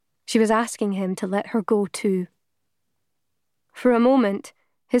 She was asking him to let her go too. For a moment,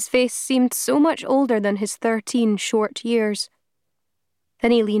 his face seemed so much older than his 13 short years. Then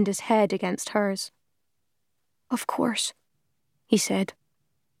he leaned his head against hers. "Of course," he said.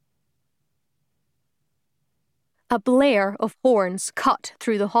 A blare of horns cut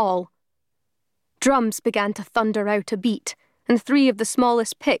through the hall. Drums began to thunder out a beat, and 3 of the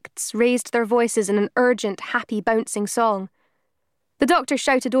smallest Picts raised their voices in an urgent, happy, bouncing song. The doctor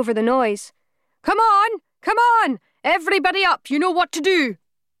shouted over the noise, "Come on! Come on! Everybody up! You know what to do!"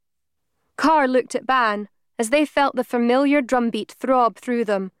 Carr looked at Ban as they felt the familiar drumbeat throb through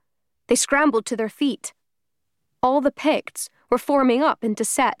them. They scrambled to their feet. All the Picts were forming up into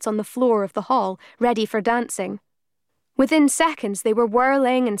sets on the floor of the hall, ready for dancing. Within seconds they were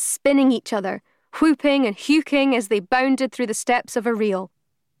whirling and spinning each other, whooping and hewking as they bounded through the steps of a reel.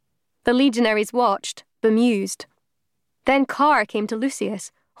 The legionaries watched, bemused. Then Carr came to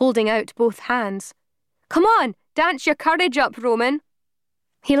Lucius, holding out both hands. "Come on, dance your courage up, Roman."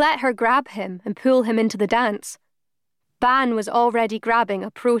 He let her grab him and pull him into the dance. Ban was already grabbing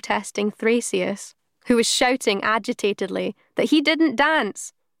a protesting Thracius, who was shouting agitatedly that he didn't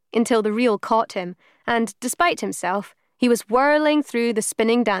dance, until the reel caught him, and, despite himself, he was whirling through the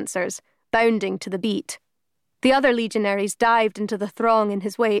spinning dancers, bounding to the beat. The other legionaries dived into the throng in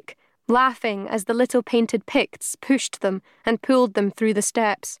his wake, laughing as the little painted Picts pushed them and pulled them through the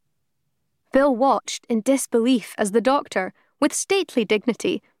steps. Bill watched in disbelief as the doctor, with stately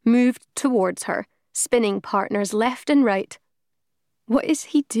dignity, moved towards her, spinning partners left and right. "What is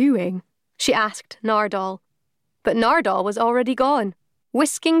he doing?" she asked Nardole. But Nardole was already gone,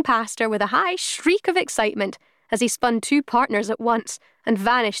 whisking past her with a high shriek of excitement as he spun 2 partners at once and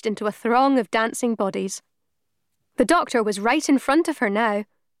vanished into a throng of dancing bodies. The doctor was right in front of her now,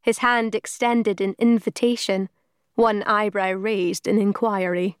 his hand extended in invitation, one eyebrow raised in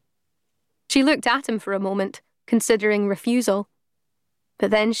inquiry. She looked at him for a moment, considering refusal.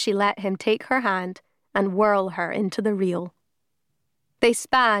 But then she let him take her hand and whirl her into the reel. They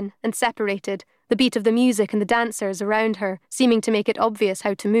span and separated, the beat of the music and the dancers around her seeming to make it obvious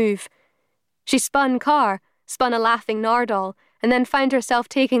how to move. She spun Carr, spun a laughing Nardole, and then found herself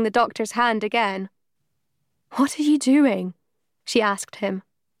taking the doctor's hand again. "What are you doing?" she asked him.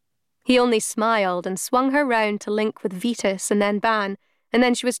 He only smiled and swung her round to link with Vetus and then Ban, and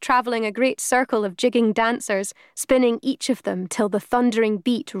then she was travelling a great circle of jigging dancers, spinning each of them till the thundering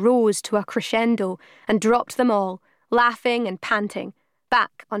beat rose to a crescendo and dropped them all, laughing and panting,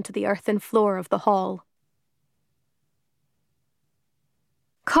 back onto the earthen floor of the hall.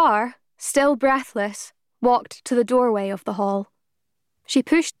 Carr, still breathless, walked to the doorway of the hall. She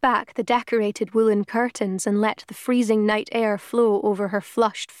pushed back the decorated woolen curtains and let the freezing night air flow over her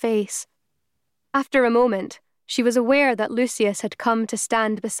flushed face. After a moment, she was aware that Lucius had come to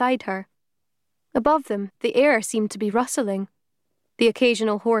stand beside her. Above them, the air seemed to be rustling, the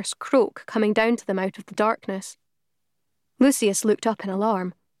occasional hoarse croak coming down to them out of the darkness. Lucius looked up in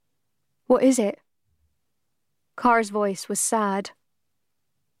alarm. "What is it?" Carr's voice was sad.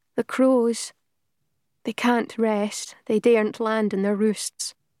 "The crows. They can't rest, they daren't land in their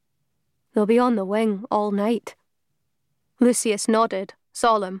roosts. They'll be on the wing all night." Lucius nodded,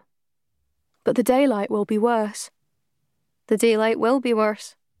 solemn. "But the daylight will be worse." "The daylight will be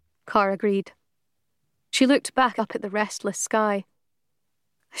worse," Carr agreed. She looked back up at the restless sky.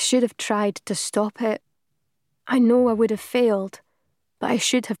 "I should have tried to stop it. I know I would have failed, but I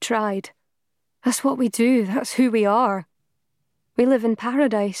should have tried. That's what we do, that's who we are. We live in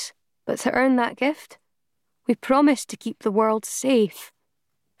paradise, but to earn that gift, we promised to keep the world safe.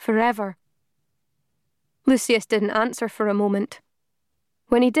 Forever." Lucius didn't answer for a moment.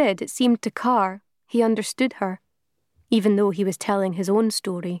 When he did, it seemed to Carr he understood her, even though he was telling his own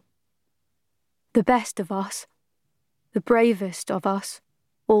story. "The best of us, the bravest of us,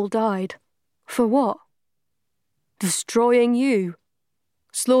 all died. For what? Destroying you.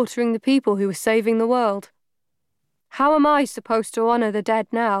 Slaughtering the people who were saving the world. How am I supposed to honour the dead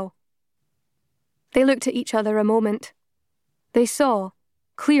now?" They looked at each other a moment. They saw,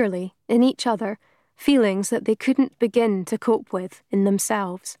 clearly, in each other, feelings that they couldn't begin to cope with in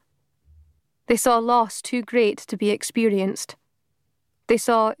themselves. They saw loss too great to be experienced. They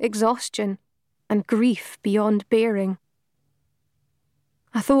saw exhaustion and grief beyond bearing.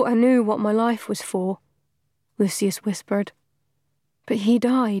 "I thought I knew what my life was for," Lucius whispered. "But he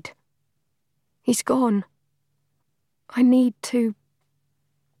died. He's gone. I need to..."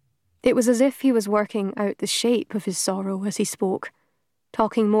 It was as if he was working out the shape of his sorrow as he spoke,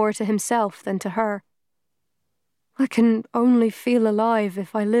 talking more to himself than to her. "I can only feel alive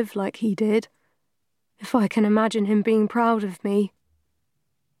if I live like he did, if I can imagine him being proud of me."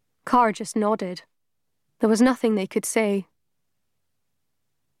 Carr just nodded. There was nothing they could say.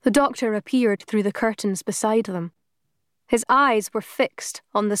 The doctor appeared through the curtains beside them. His eyes were fixed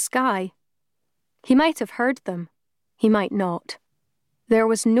on the sky. He might have heard them. He might not. There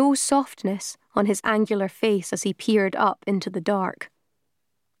was no softness on his angular face as he peered up into the dark.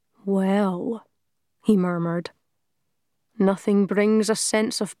 "Well," he murmured, "nothing brings a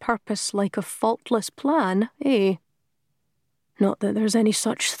sense of purpose like a faultless plan, eh? Not that there's any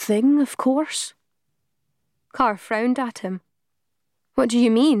such thing, of course." Carr frowned at him. "What do you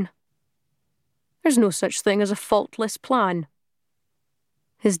mean?" "There's no such thing as a faultless plan."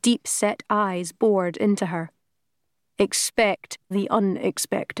 His deep-set eyes bored into her. "Expect the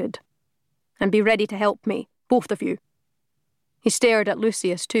unexpected. And be ready to help me, both of you." He stared at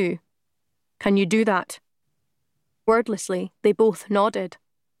Lucius too. "Can you do that?" Wordlessly, they both nodded.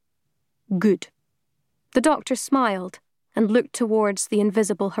 "Good." The doctor smiled and looked towards the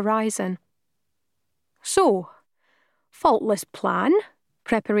invisible horizon. "So, faultless plan,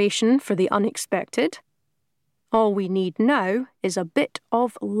 preparation for the unexpected. All we need now is a bit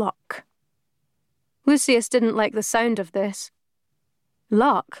of luck." Lucius didn't like the sound of this.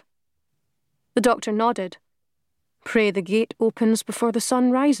 Luck? The doctor nodded. Pray the gate opens before the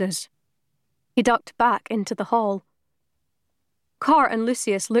sun rises. He ducked back into the hall. Carr and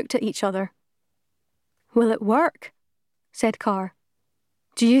Lucius looked at each other. Will it work? Said Carr.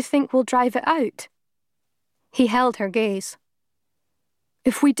 Do you think we'll drive it out? He held her gaze.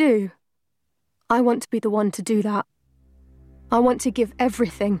 If we do, I want to be the one to do that. I want to give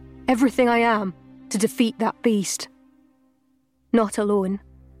everything I am, to defeat that beast. Not alone.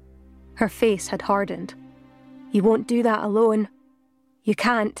 Her face had hardened. You won't do that alone. You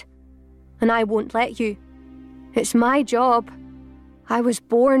can't. And I won't let you. It's my job. I was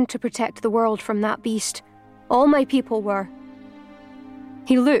born to protect the world from that beast. All my people were.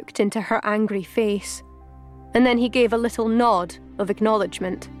 He looked into her angry face, and then he gave a little nod of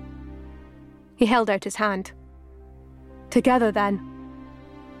acknowledgement. He held out his hand. Together, then.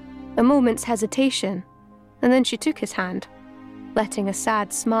 A moment's hesitation, and then she took his hand, letting a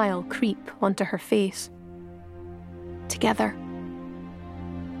sad smile creep onto her face. Together.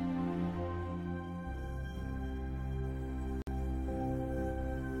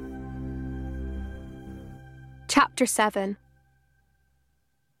 Chapter 7.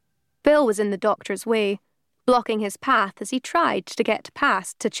 Bill was in the doctor's way, blocking his path as he tried to get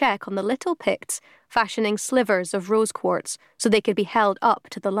past to check on the little Picts fashioning slivers of rose quartz so they could be held up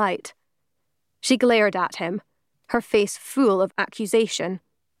to the light. She glared at him, her face full of accusation.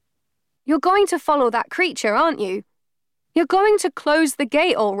 You're going to follow that creature, aren't you? You're going to close the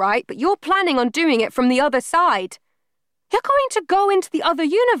gate, all right, but you're planning on doing it from the other side. You're going to go into the other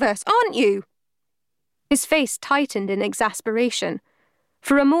universe, aren't you? His face tightened in exasperation.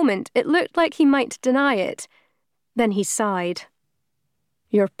 For a moment, it looked like he might deny it. Then he sighed.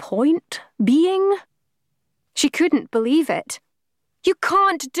 Your point being? She couldn't believe it. You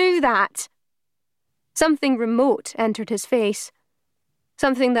can't do that! Something remote entered his face.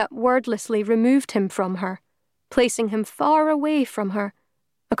 Something that wordlessly removed him from her, placing him far away from her,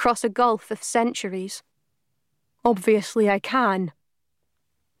 across a gulf of centuries. Obviously I can.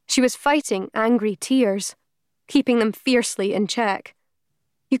 She was fighting angry tears, keeping them fiercely in check.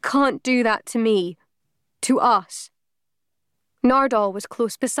 You can't do that to me. To us. Nardole was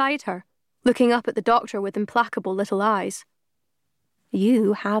close beside her, looking up at the doctor with implacable little eyes.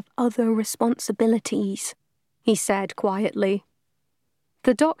 You have other responsibilities, he said quietly.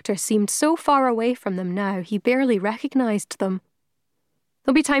 The doctor seemed so far away from them now he barely recognised them.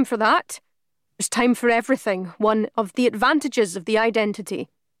 There'll be time for that. There's time for everything, one of the advantages of the identity.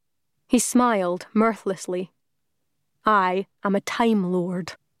 He smiled mirthlessly. I am a Time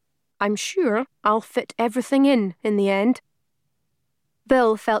Lord. I'm sure I'll fit everything in the end.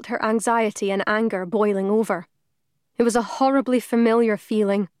 Bill felt her anxiety and anger boiling over. It was a horribly familiar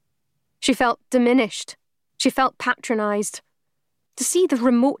feeling. She felt diminished. She felt patronised. To see the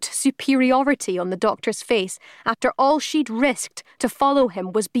remote superiority on the doctor's face after all she'd risked to follow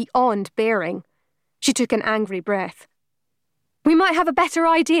him was beyond bearing. She took an angry breath. We might have a better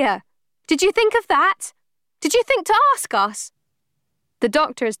idea. Did you think of that? Did you think to ask us? The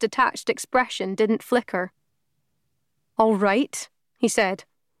doctor's detached expression didn't flicker. All right, he said.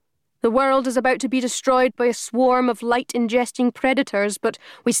 The world is about to be destroyed by a swarm of light-ingesting predators, but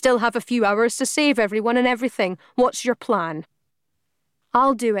we still have a few hours to save everyone and everything. What's your plan?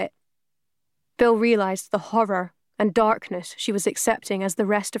 I'll do it. Bill realised the horror and darkness she was accepting as the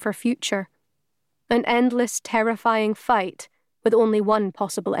rest of her future. An endless, terrifying fight with only one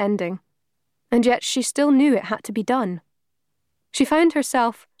possible ending. And yet she still knew it had to be done. She found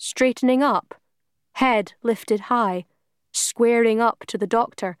herself straightening up, head lifted high, squaring up to the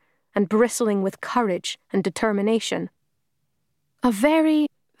doctor and bristling with courage and determination. A very,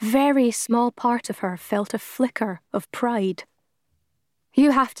 very small part of her felt a flicker of pride.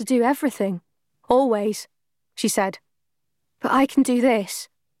 You have to do everything, always, she said. But I can do this.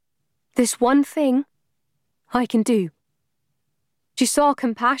 This one thing, I can do. She saw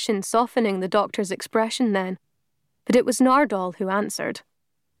compassion softening the doctor's expression then, but it was Nardole who answered.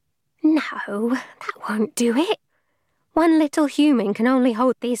 No, that won't do it. One little human can only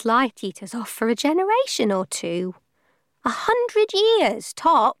hold these light eaters off for a generation or two. 100 years,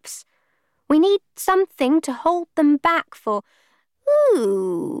 tops. We need something to hold them back for...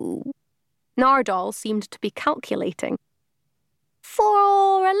 Ooh. Nardole seemed to be calculating.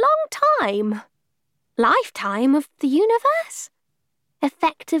 For a long time. Lifetime of the universe?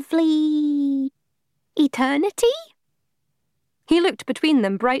 Effectively... eternity? He looked between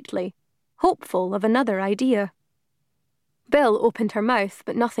them brightly, hopeful of another idea. Bill opened her mouth,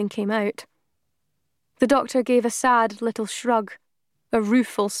 but nothing came out. The doctor gave a sad little shrug, a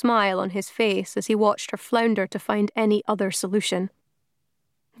rueful smile on his face as he watched her flounder to find any other solution.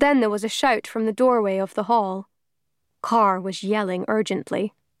 Then there was a shout from the doorway of the hall. Carr was yelling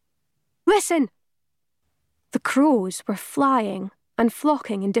urgently. "Listen!" The crows were flying and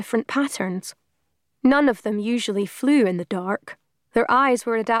flocking in different patterns. None of them usually flew in the dark. Their eyes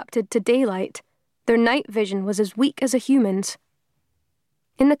were adapted to daylight. Their night vision was as weak as a human's.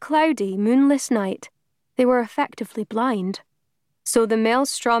 In the cloudy, moonless night, they were effectively blind. So the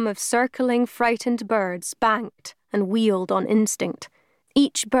maelstrom of circling, frightened birds banked and wheeled on instinct,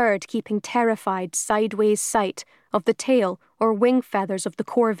 each bird keeping terrified, sideways sight of the tail or wing feathers of the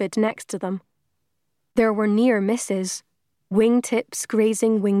corvid next to them. There were near misses, wingtips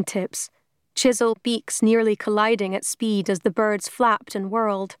grazing wingtips, chisel beaks nearly colliding at speed as the birds flapped and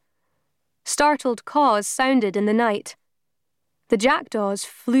whirled. Startled caws sounded in the night. The jackdaws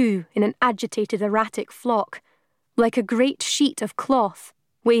flew in an agitated, erratic flock, like a great sheet of cloth,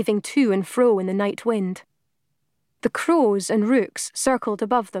 waving to and fro in the night wind. The crows and rooks circled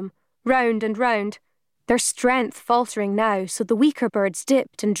above them, round and round, their strength faltering now, so the weaker birds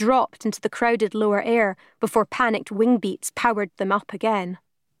dipped and dropped into the crowded lower air before panicked wing beats powered them up again.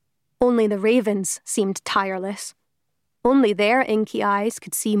 Only the ravens seemed tireless. Only their inky eyes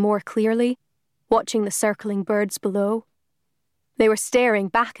could see more clearly, watching the circling birds below. They were staring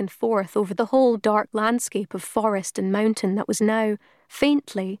back and forth over the whole dark landscape of forest and mountain that was now,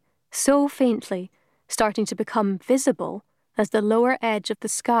 faintly, so faintly, starting to become visible as the lower edge of the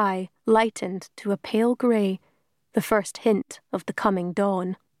sky lightened to a pale grey, the first hint of the coming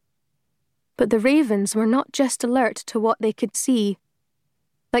dawn. But the ravens were not just alert to what they could see.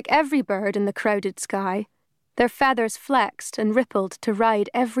 Like every bird in the crowded sky, their feathers flexed and rippled to ride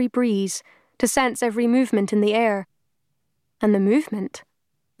every breeze, to sense every movement in the air. And the movement,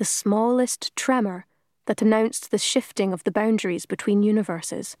 the smallest tremor that announced the shifting of the boundaries between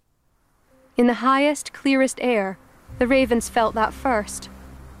universes. In the highest, clearest air, the ravens felt that first.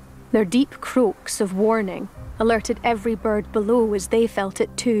 Their deep croaks of warning alerted every bird below as they felt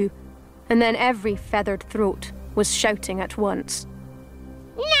it too, and then every feathered throat was shouting at once.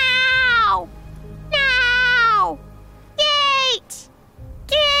 Now! Now! Gate!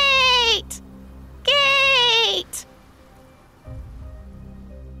 Gate! Gate!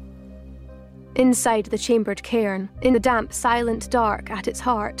 Inside the chambered cairn, in the damp, silent dark at its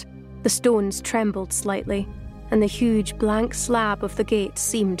heart, the stones trembled slightly, and the huge blank slab of the gate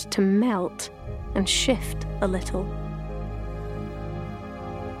seemed to melt and shift a little.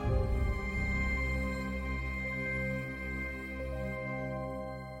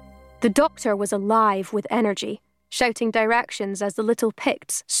 The doctor was alive with energy, shouting directions as the little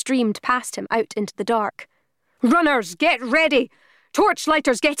Picts streamed past him out into the dark. "Runners, get ready!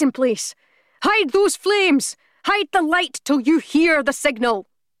 Torchlighters, get in place! Hide those flames! Hide the light till you hear the signal!"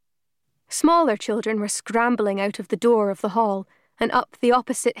 Smaller children were scrambling out of the door of the hall and up the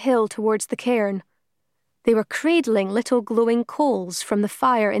opposite hill towards the cairn. They were cradling little glowing coals from the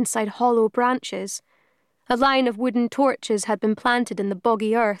fire inside hollow branches. A line of wooden torches had been planted in the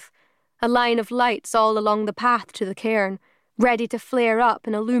boggy earth, a line of lights all along the path to the cairn, ready to flare up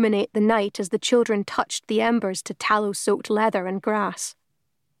and illuminate the night as the children touched the embers to tallow-soaked leather and grass.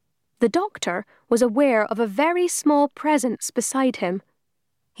 The doctor was aware of a very small presence beside him.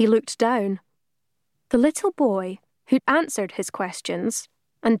 He looked down. The little boy, who'd answered his questions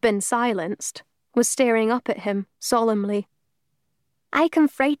and been silenced, was staring up at him solemnly. "I can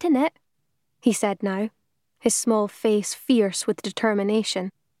frighten it," he said now, his small face fierce with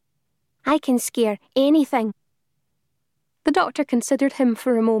determination. "I can scare anything." The doctor considered him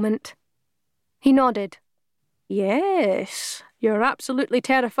for a moment. He nodded. "Yes, you're absolutely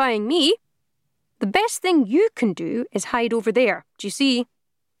terrifying me. The best thing you can do is hide over there, do you see?"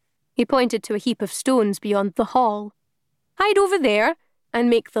 He pointed to a heap of stones beyond the hall. "Hide over there and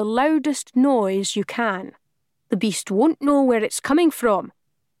make the loudest noise you can. The beast won't know where it's coming from.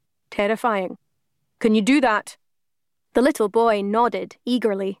 Terrifying. Can you do that?" The little boy nodded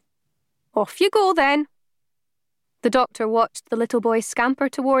eagerly. "Off you go, then." The doctor watched the little boy scamper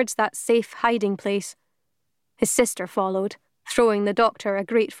towards that safe hiding place. His sister followed, throwing the doctor a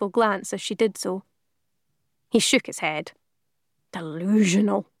grateful glance as she did so. He shook his head.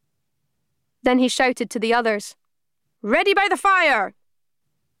 Delusional. Then he shouted to the others, "Ready by the fire!"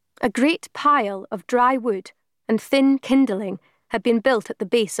 A great pile of dry wood and thin kindling had been built at the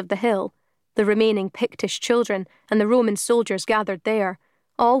base of the hill, the remaining Pictish children and the Roman soldiers gathered there,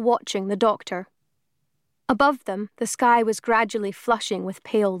 all watching the doctor. Above them, the sky was gradually flushing with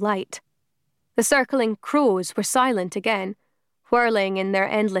pale light. The circling crows were silent again, whirling in their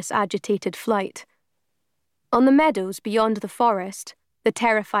endless agitated flight. On the meadows beyond the forest, the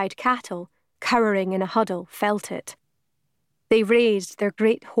terrified cattle, cowering in a huddle, felt it. They raised their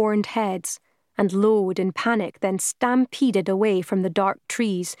great horned heads and lowed in panic, then stampeded away from the dark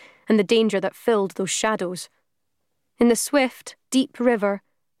trees and the danger that filled those shadows. In the swift, deep river,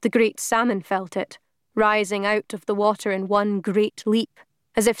 the great salmon felt it, rising out of the water in one great leap,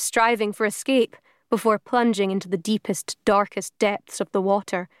 as if striving for escape before plunging into the deepest, darkest depths of the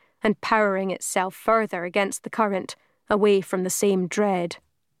water and powering itself further against the current, away from the same dread.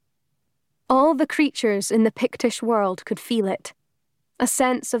 All the creatures in the Pictish world could feel it, a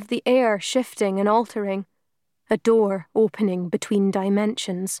sense of the air shifting and altering, a door opening between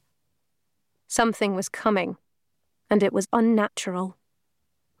dimensions. Something was coming, and it was unnatural.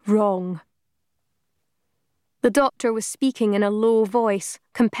 Wrong. The doctor was speaking in a low voice,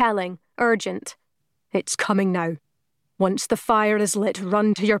 compelling, urgent. It's coming now. Once the fire is lit,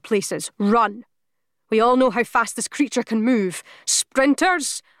 run to your places. Run! We all know how fast this creature can move.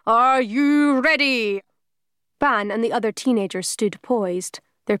 Sprinters, are you ready? Ban and the other teenagers stood poised,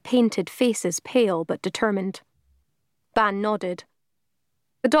 their painted faces pale but determined. Ban nodded.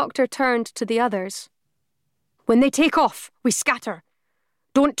 The doctor turned to the others. When they take off, we scatter.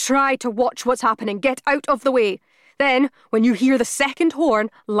 Don't try to watch what's happening. Get out of the way. Then, when you hear the second horn,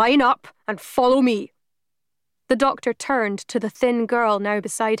 line up and follow me. The doctor turned to the thin girl now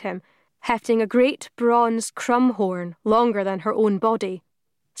beside him, hefting a great bronze crumb horn longer than her own body.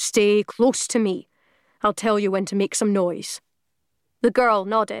 Stay close to me. I'll tell you when to make some noise. The girl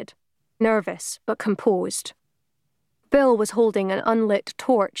nodded, nervous but composed. Bill was holding an unlit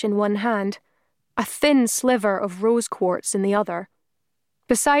torch in one hand, a thin sliver of rose quartz in the other.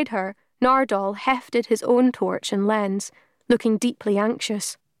 Beside her, Nardole hefted his own torch and lens, looking deeply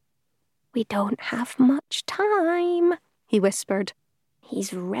anxious. We don't have much time, he whispered.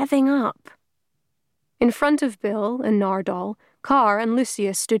 He's revving up. In front of Bill and Nardole, Carr and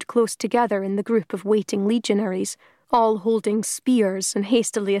Lucius stood close together in the group of waiting legionaries, all holding spears and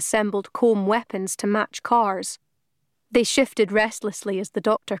hastily assembled comb weapons to match Carr's. They shifted restlessly as the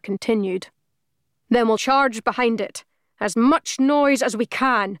doctor continued. Then we'll charge behind it. As much noise as we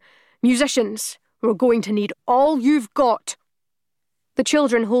can. Musicians, we're going to need all you've got. The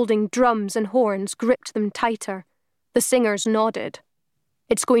children holding drums and horns gripped them tighter. The singers nodded.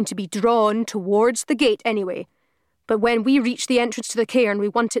 It's going to be drawn towards the gate anyway. But when we reach the entrance to the cairn, we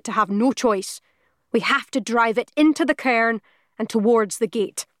want it to have no choice. We have to drive it into the cairn and towards the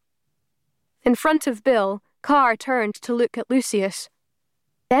gate. In front of Bill, Carr turned to look at Lucius.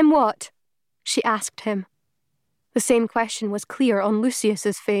 Then what? She asked him. The same question was clear on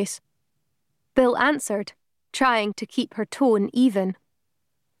Lucius's face. Bill answered, trying to keep her tone even.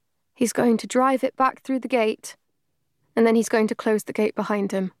 He's going to drive it back through the gate, and then he's going to close the gate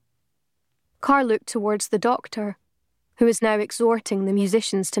behind him. Carr looked towards the doctor, who was now exhorting the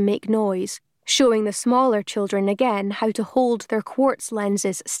musicians to make noise, showing the smaller children again how to hold their quartz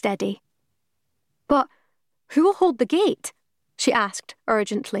lenses steady. But who will hold the gate? She asked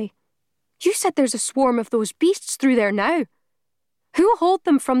urgently. You said there's a swarm of those beasts through there now. Who will hold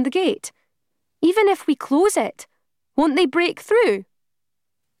them from the gate? Even if we close it, won't they break through?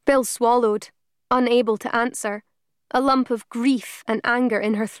 Bill swallowed, unable to answer, a lump of grief and anger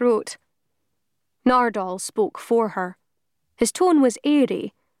in her throat. Nardole spoke for her. His tone was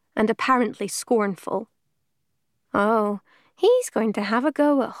airy and apparently scornful. Oh, he's going to have a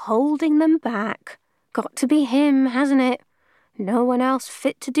go at holding them back. Got to be him, hasn't it? No one else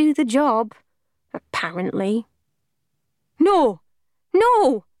fit to do the job, apparently. No!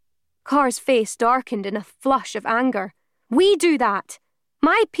 No! Carr's face darkened in a flush of anger. We do that.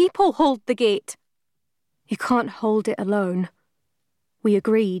 My people hold the gate. You can't hold it alone. We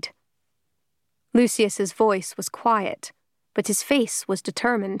agreed. Lucius's voice was quiet, but his face was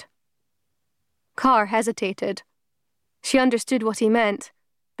determined. Carr hesitated. She understood what he meant,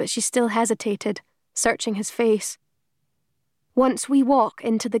 but she still hesitated, searching his face. Once we walk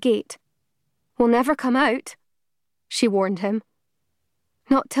into the gate, we'll never come out, she warned him.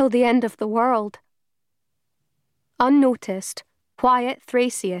 Not till the end of the world. Unnoticed, quiet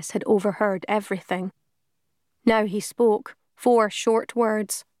Thracius had overheard everything. Now he spoke, 4 short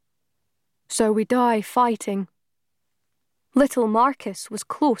words. So we die fighting. Little Marcus was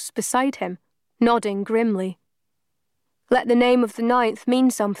close beside him, nodding grimly. Let the name of the 9th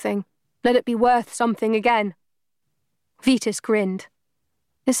mean something. Let it be worth something again. Vetus grinned.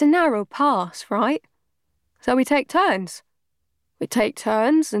 It's a narrow pass, right? So we take turns. We take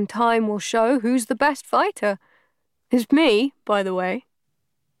turns and time will show who's the best fighter. It's me, by the way.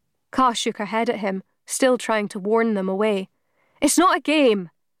 Carr shook her head at him, still trying to warn them away. It's not a game.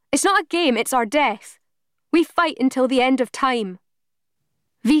 It's not a game, it's our death. We fight until the end of time.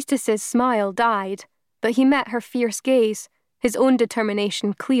 Vetus's smile died, but he met her fierce gaze, his own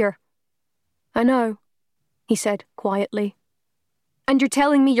determination clear. "I know," he said quietly. "And you're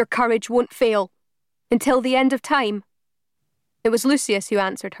telling me your courage won't fail until the end of time?" It was Lucius who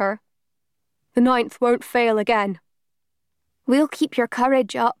answered her. "The 9th won't fail again." "We'll keep your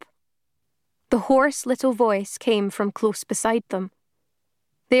courage up." The hoarse little voice came from close beside them.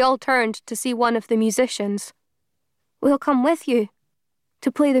 They all turned to see one of the musicians. "We'll come with you,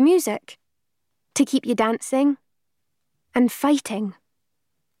 to play the music, to keep you dancing and fighting."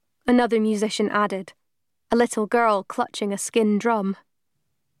 Another musician added, a little girl clutching a skin drum.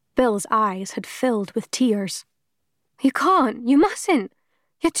 Bill's eyes had filled with tears. "You can't, you mustn't,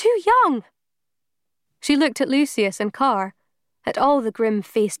 you're too young." She looked at Lucius and Carr, at all the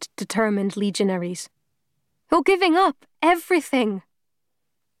grim-faced, determined legionaries. "You're giving up everything."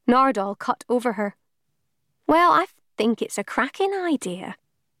 Nardole cut over her. "Well, I think it's a cracking idea."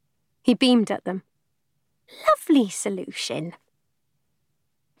 He beamed at them. "Lovely solution."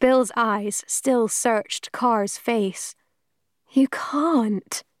 Bill's eyes still searched Carr's face. "You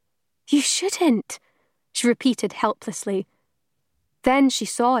can't. You shouldn't," she repeated helplessly. Then she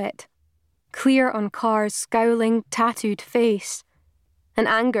saw it, clear on Carr's scowling, tattooed face. An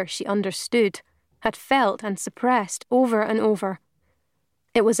anger she understood, had felt and suppressed over and over.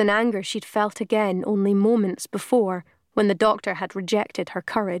 It was an anger she'd felt again only moments before, when the doctor had rejected her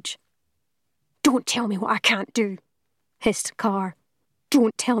courage. "Don't tell me what I can't do," hissed Carr.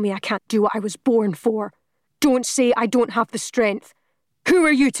 "Don't tell me I can't do what I was born for. Don't say I don't have the strength. Who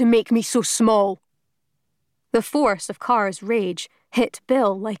are you to make me so small?" The force of Carr's rage hit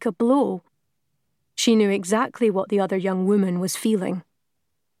Bill like a blow. She knew exactly what the other young woman was feeling.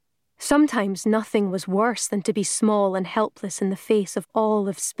 Sometimes nothing was worse than to be small and helpless in the face of all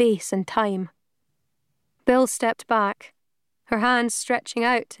of space and time. Bill stepped back, her hands stretching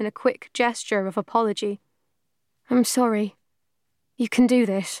out in a quick gesture of apology. "I'm sorry. You can do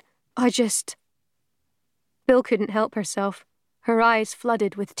this. Bill couldn't help herself, her eyes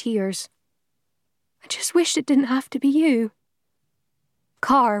flooded with tears. "I just wish it didn't have to be you."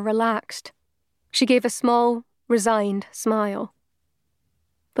 Carr relaxed. She gave a small, resigned smile.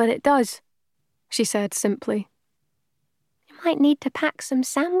 "But it does," she said simply. "You might need to pack some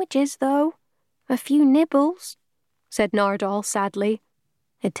sandwiches, though. A few nibbles," said Nardole sadly.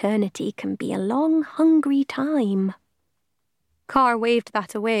 "Eternity can be a long, hungry time." Carr waved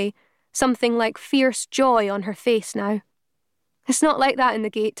that away, something like fierce joy on her face now. "It's not like that in the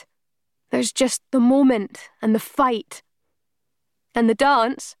gate. There's just the moment and the fight." "And the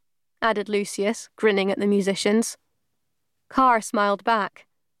dance," added Lucius, grinning at the musicians. Carr smiled back.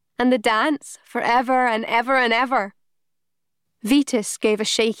 "And the dance, forever and ever and ever." Vetus gave a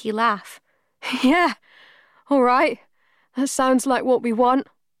shaky laugh. "Yeah, all right. That sounds like what we want."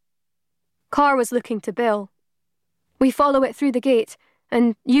 Carr was looking to Bill. "We follow it through the gate,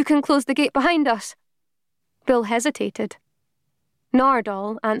 and you can close the gate behind us." Bill hesitated.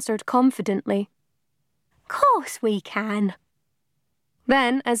 Nardole answered confidently. "Course we can."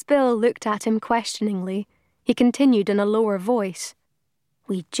 Then, as Bill looked at him questioningly, he continued in a lower voice.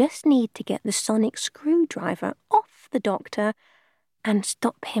 "We just need to get the sonic screwdriver off the doctor and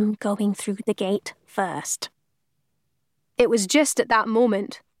stop him going through the gate first." It was just at that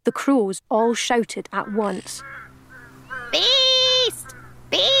moment the crows all shouted at once. "Beast!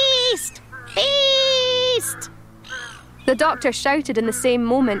 Beast! Beast!" The doctor shouted in the same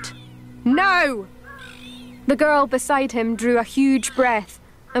moment, "No!" The girl beside him drew a huge breath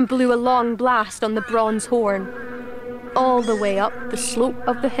and blew a long blast on the bronze horn. All the way up the slope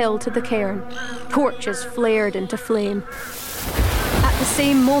of the hill to the cairn, torches flared into flame. At the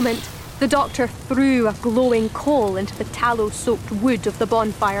same moment, the doctor threw a glowing coal into the tallow-soaked wood of the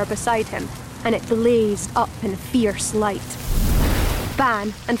bonfire beside him, and it blazed up in fierce light.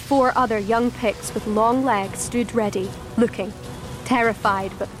 Ban and 4 other young Picts with long legs stood ready, looking,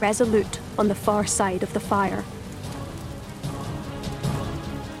 terrified but resolute, on the far side of the fire.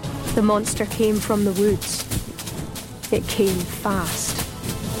 The monster came from the woods. It came fast.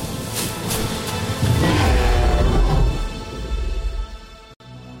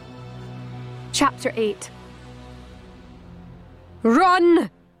 Chapter 8.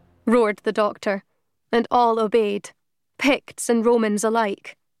 "Run!" roared the doctor, and all obeyed, Picts and Romans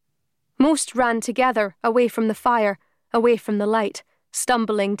alike. Most ran together, away from the fire, away from the light,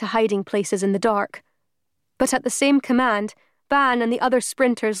 stumbling to hiding places in the dark. But at the same command, Ban and the other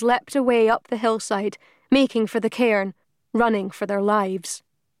sprinters leapt away up the hillside, making for the cairn, running for their lives.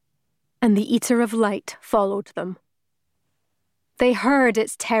 And the Eater of Light followed them. They heard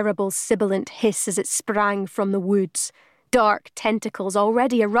its terrible sibilant hiss as it sprang from the woods, dark tentacles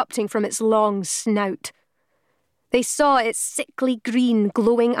already erupting from its long snout. They saw its sickly green,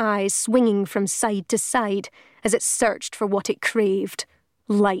 glowing eyes swinging from side to side as it searched for what it craved: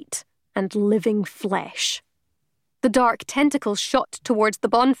 light and living flesh. The dark tentacles shot towards the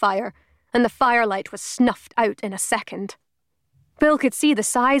bonfire, and the firelight was snuffed out in a second. Bill could see the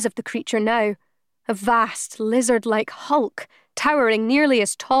size of the creature now, a vast, lizard-like hulk, towering nearly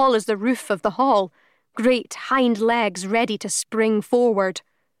as tall as the roof of the hall, great hind legs ready to spring forward.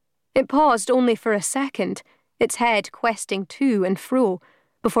 It paused only for a second, its head questing to and fro,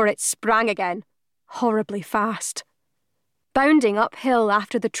 before it sprang again, horribly fast. Bounding uphill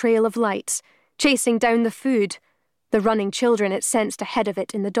after the trail of lights, chasing down the food, the running children it sensed ahead of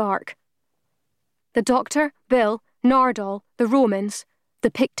it in the dark. The doctor, Bill, Nardole, the Romans,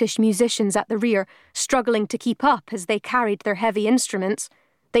 the Pictish musicians at the rear, struggling to keep up as they carried their heavy instruments,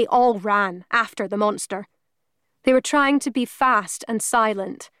 they all ran after the monster. They were trying to be fast and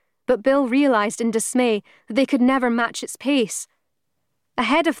silent, but Bill realised in dismay that they could never match its pace.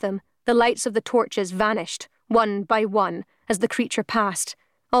 Ahead of them, the lights of the torches vanished, one by one, as the creature passed,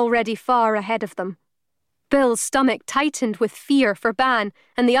 already far ahead of them. Bill's stomach tightened with fear for Ban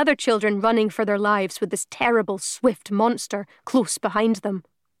and the other children running for their lives with this terrible, swift monster close behind them.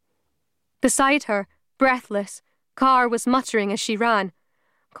 Beside her, breathless, Car was muttering as she ran,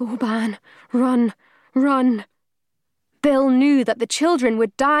 "Go, Ban, run, run." Bill knew that the children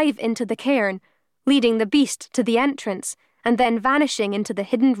would dive into the cairn, leading the beast to the entrance and then vanishing into the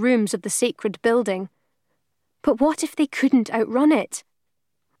hidden rooms of the sacred building. But what if they couldn't outrun it?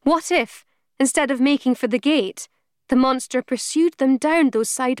 What if, instead of making for the gate, the monster pursued them down those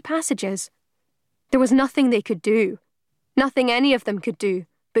side passages? There was nothing they could do, nothing any of them could do,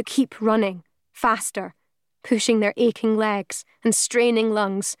 but keep running, faster, pushing their aching legs and straining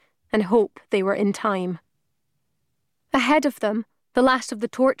lungs, and hope they were in time. Ahead of them, the last of the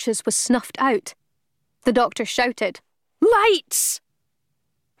torches was snuffed out. The doctor shouted, "Lights!"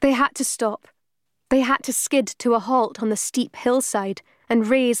 They had to stop. They had to skid to a halt on the steep hillside and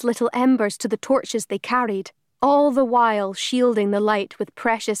raise little embers to the torches they carried, all the while shielding the light with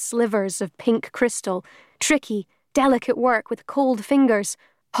precious slivers of pink crystal, tricky, delicate work with cold fingers,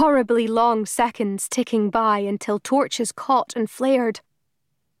 horribly long seconds ticking by until torches caught and flared.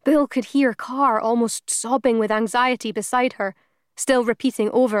 Bill could hear Car almost sobbing with anxiety beside her, still repeating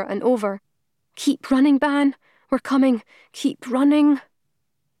over and over, "Keep running, Ban, we're coming, keep running."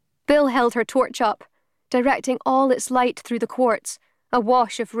 Bill held her torch up, directing all its light through the quartz, a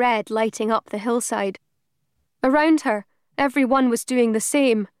wash of red lighting up the hillside. Around her, everyone was doing the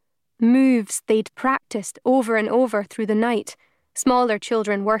same, moves they'd practiced over and over through the night, smaller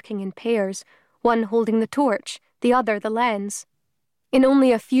children working in pairs, one holding the torch, the other the lens. In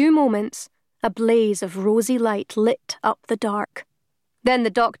only a few moments, a blaze of rosy light lit up the dark. Then the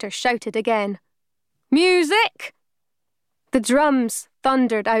doctor shouted again, "Music!" The drums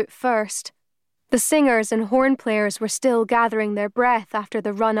thundered out first. The singers and horn players were still gathering their breath after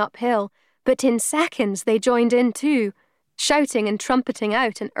the run uphill, but in seconds they joined in too, shouting and trumpeting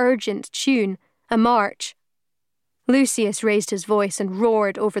out an urgent tune, a march. Lucius raised his voice and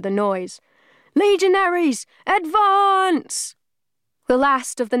roared over the noise, "Legionaries, advance!" The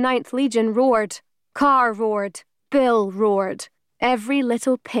last of the 9th Legion roared, Car roared, Bill roared, every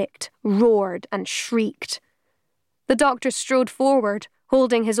little Pict roared and shrieked. The doctor strode forward,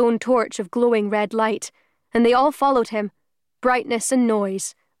 holding his own torch of glowing red light, and they all followed him, brightness and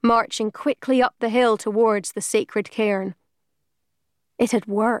noise, marching quickly up the hill towards the sacred cairn. It had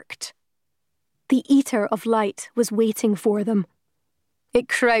worked. The Eater of Light was waiting for them. It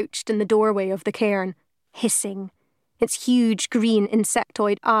crouched in the doorway of the cairn, hissing, its huge green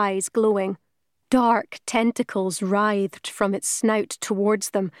insectoid eyes glowing. Dark tentacles writhed from its snout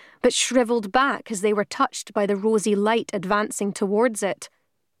towards them, but shriveled back as they were touched by the rosy light advancing towards it.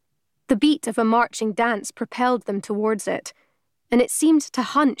 The beat of a marching dance propelled them towards it, and it seemed to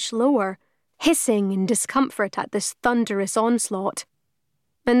hunch lower, hissing in discomfort at this thunderous onslaught.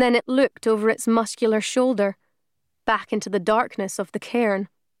 And then it looked over its muscular shoulder, back into the darkness of the cairn.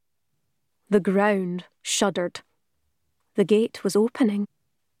 The ground shuddered. The gate was opening.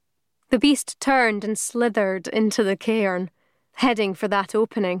 The beast turned and slithered into the cairn, heading for that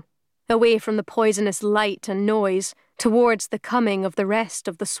opening, away from the poisonous light and noise, towards the coming of the rest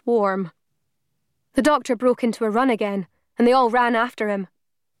of the swarm. The doctor broke into a run again, and they all ran after him.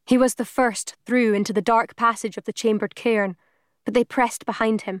 He was the first through into the dark passage of the chambered cairn, but they pressed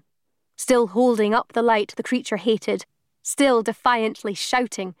behind him, still holding up the light the creature hated, still defiantly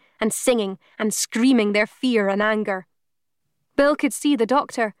shouting and singing and screaming their fear and anger. Bill could see the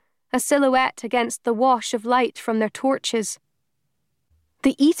doctor, a silhouette against the wash of light from their torches.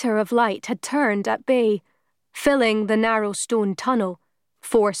 The Eater of Light had turned at bay, filling the narrow stone tunnel,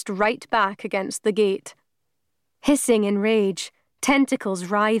 forced right back against the gate. Hissing in rage, tentacles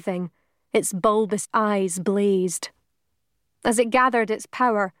writhing, its bulbous eyes blazed. As it gathered its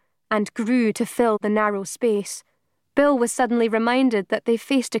power and grew to fill the narrow space, Bill was suddenly reminded that they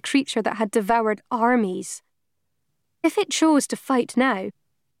faced a creature that had devoured armies. If it chose to fight now,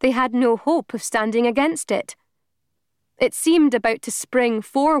 they had no hope of standing against it. It seemed about to spring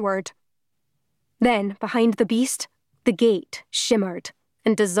forward. Then, behind the beast, the gate shimmered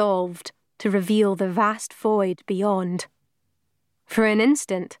and dissolved to reveal the vast void beyond. For an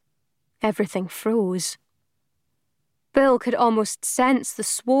instant, everything froze. Bill could almost sense the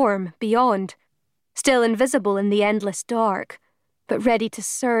swarm beyond, still invisible in the endless dark, but ready to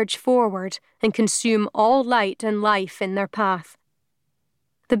surge forward and consume all light and life in their path.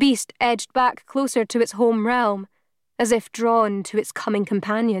 The beast edged back closer to its home realm, as if drawn to its coming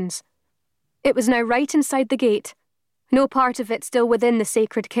companions. It was now right inside the gate, no part of it still within the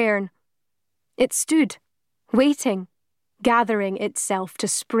sacred cairn. It stood, waiting, gathering itself to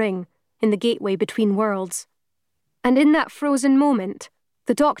spring in the gateway between worlds. And in that frozen moment,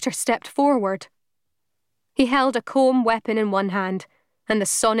 the doctor stepped forward. He held a comb weapon in one hand and the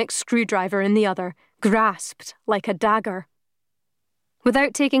sonic screwdriver in the other, grasped like a dagger.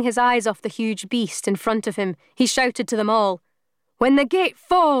 Without taking his eyes off the huge beast in front of him, he shouted to them all, "When the gate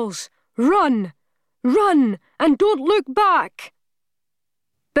falls, run! Run, and don't look back!"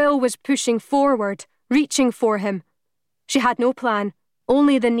 Bill was pushing forward, reaching for him. She had no plan,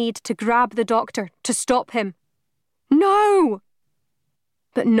 only the need to grab the doctor, to stop him. No!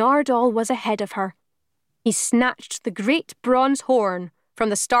 But Nardole was ahead of her. He snatched the great bronze horn from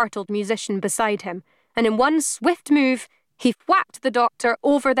the startled musician beside him, and in one swift move, he whacked the doctor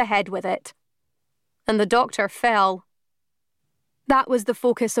over the head with it. And the doctor fell. That was the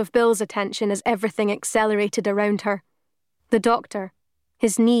focus of Bill's attention as everything accelerated around her. The doctor,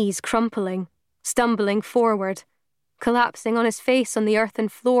 his knees crumpling, stumbling forward, collapsing on his face on the earthen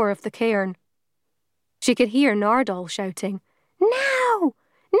floor of the cairn. She could hear Nardole shouting, "Now!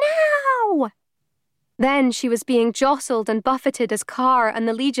 Now!" Then she was being jostled and buffeted as Carr and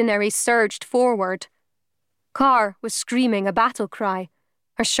the legionaries surged forward. Carr was screaming a battle cry,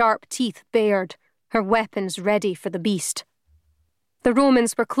 her sharp teeth bared, her weapons ready for the beast. The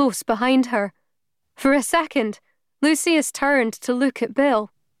Romans were close behind her. For a second, Lucius turned to look at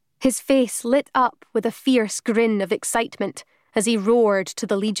Bill, his face lit up with a fierce grin of excitement as he roared to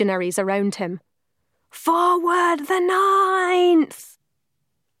the legionaries around him. "Forward the 9th!"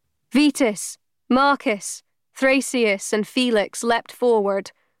 Vetus, Marcus, Thracius and Felix leapt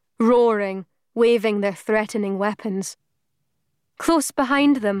forward, roaring, waving their threatening weapons. Close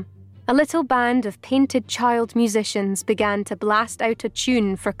behind them, a little band of painted child musicians began to blast out a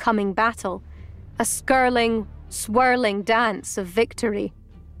tune for coming battle, a skirling, swirling dance of victory.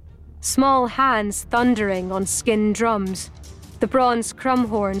 Small hands thundering on skin drums, the bronze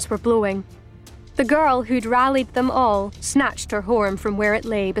crumhorns were blowing. The girl who'd rallied them all snatched her horn from where it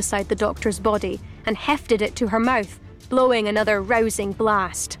lay beside the doctor's body and hefted it to her mouth, blowing another rousing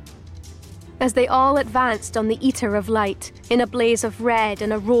blast. As they all advanced on the Eater of Light, in a blaze of red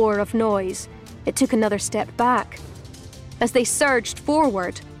and a roar of noise, it took another step back. As they surged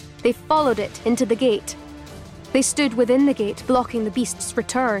forward, they followed it into the gate. They stood within the gate, blocking the beast's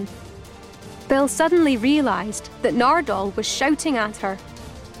return. Bill suddenly realised that Nardole was shouting at her.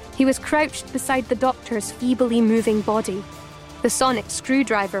 He was crouched beside the doctor's feebly moving body. The sonic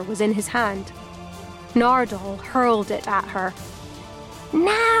screwdriver was in his hand. Nardole hurled it at her.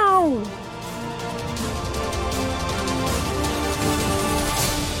 "Now!"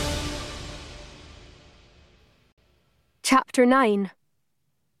 Chapter 9.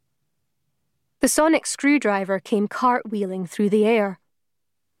 The sonic screwdriver came cartwheeling through the air.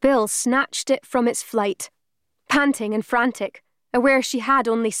 Bill snatched it from its flight. Panting and frantic, aware she had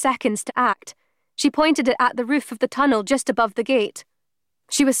only seconds to act, she pointed it at the roof of the tunnel just above the gate.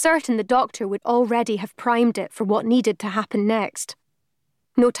 She was certain the doctor would already have primed it for what needed to happen next.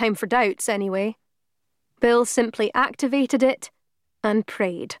 No time for doubts, anyway. Bill simply activated it and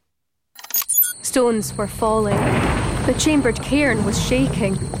prayed. Stones were falling. The chambered cairn was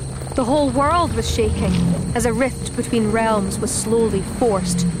shaking. The whole world was shaking as a rift between realms was slowly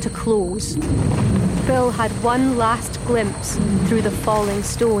forced to close. Bill had one last glimpse through the falling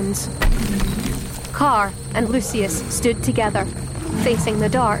stones. Carr and Lucius stood together, facing the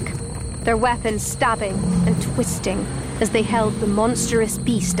dark, their weapons stabbing and twisting as they held the monstrous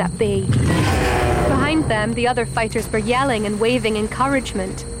beast at bay. Behind them, the other fighters were yelling and waving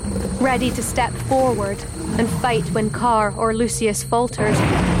encouragement, ready to step forward and fight when Carr or Lucius faltered.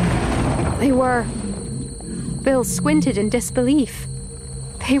 They were Bill squinted in disbelief.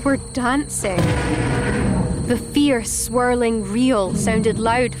 They were dancing. The fierce, swirling reel sounded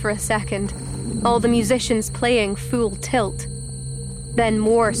loud for a second, all the musicians playing full tilt. Then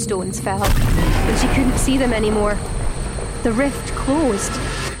more stones fell, and she couldn't see them anymore. The rift closed.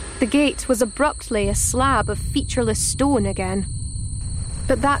 The gate was abruptly a slab of featureless stone again.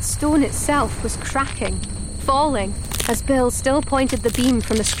 But that stone itself was cracking, falling, as Bill still pointed the beam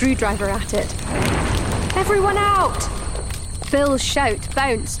from the screwdriver at it. "Everyone out!" Bill's shout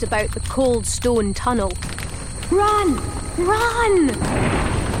bounced about the cold stone tunnel. "Run! Run!"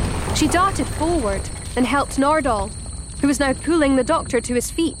 She darted forward and helped Nardole, who was now pulling the doctor to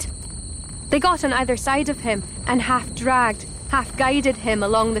his feet. They got on either side of him and half-dragged, half-guided him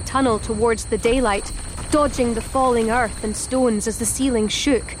along the tunnel towards the daylight, dodging the falling earth and stones as the ceiling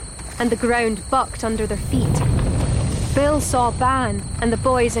shook and the ground bucked under their feet. Bill saw Ban and the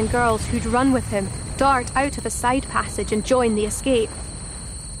boys and girls who'd run with him dart out of a side passage and join the escape.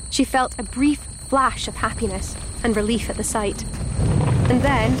 She felt a brief flash of happiness and relief at the sight. And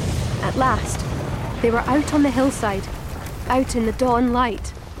then, at last, they were out on the hillside, out in the dawn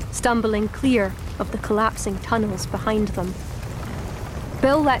light, stumbling clear of the collapsing tunnels behind them.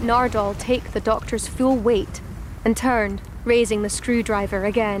 Bill let Nardole take the doctor's full weight and turned, raising the screwdriver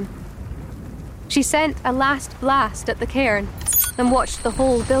again. She sent a last blast at the cairn and watched the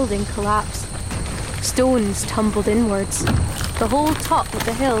whole building collapse. Stones tumbled inwards. The whole top of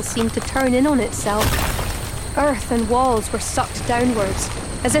the hill seemed to turn in on itself. Earth and walls were sucked downwards,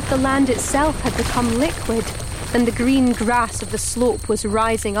 as if the land itself had become liquid, and the green grass of the slope was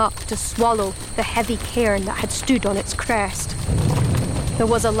rising up to swallow the heavy cairn that had stood on its crest. There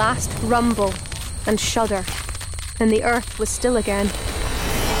was a last rumble and shudder, and the earth was still again.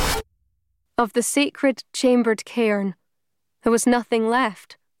 Of the sacred chambered cairn, there was nothing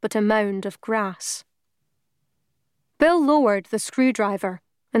left but a mound of grass. Bill lowered the screwdriver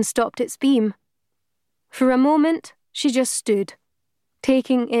and stopped its beam. For a moment, she just stood,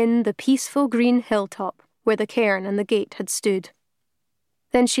 taking in the peaceful green hilltop where the cairn and the gate had stood.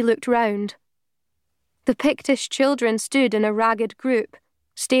 Then she looked round. The Pictish children stood in a ragged group,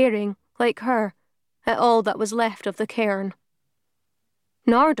 staring, like her, at all that was left of the cairn.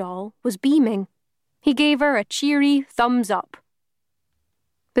 Nardole was beaming. He gave her a cheery thumbs up.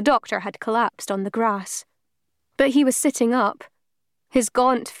 The doctor had collapsed on the grass, but he was sitting up, his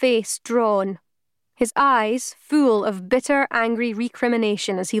gaunt face drawn, his eyes full of bitter, angry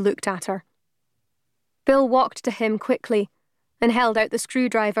recrimination as he looked at her. Bill walked to him quickly and held out the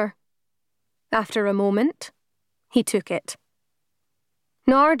screwdriver. After a moment, he took it.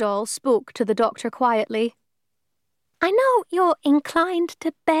 Nardole spoke to the doctor quietly. "I know you're inclined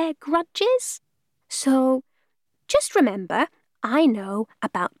to bear grudges, so just remember, I know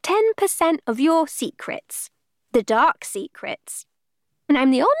about 10% of your secrets, the dark secrets, and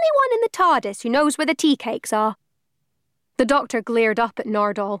I'm the only one in the TARDIS who knows where the tea cakes are." The doctor glared up at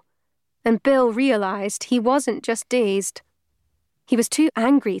Nardole, and Bill realised he wasn't just dazed. He was too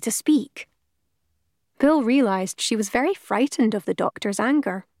angry to speak. Bill realised she was very frightened of the doctor's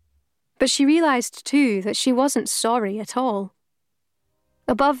anger, but she realised too that she wasn't sorry at all.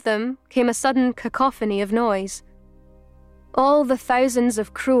 Above them came a sudden cacophony of noise. All the thousands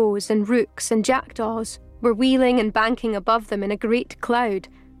of crows and rooks and jackdaws were wheeling and banking above them in a great cloud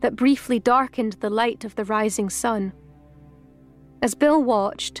that briefly darkened the light of the rising sun. As Bill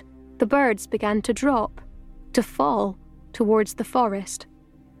watched, the birds began to drop, to fall towards the forest,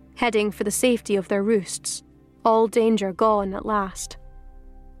 heading for the safety of their roosts, all danger gone at last.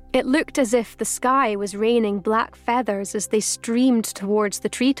 It looked as if the sky was raining black feathers as they streamed towards the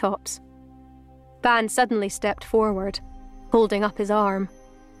treetops. Ban suddenly stepped forward, holding up his arm,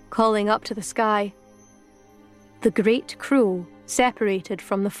 calling up to the sky. The great crow separated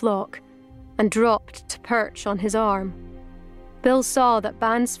from the flock and dropped to perch on his arm. Bill saw that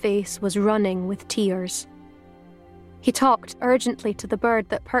Ban's face was running with tears. He talked urgently to the bird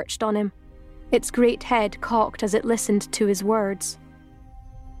that perched on him, its great head cocked as it listened to his words.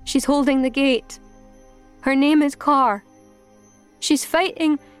 "She's holding the gate. Her name is Car. She's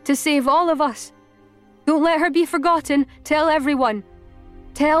fighting to save all of us. Don't let her be forgotten. Tell everyone.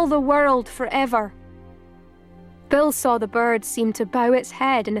 Tell the world forever." Bill saw the bird seem to bow its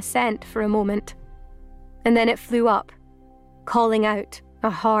head in assent for a moment, and then it flew up, calling out a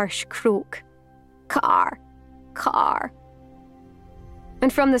harsh croak. "Car! Car!"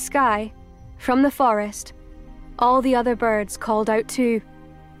 And from the sky, from the forest, all the other birds called out too,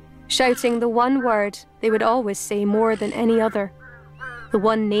 shouting the one word they would always say more than any other, the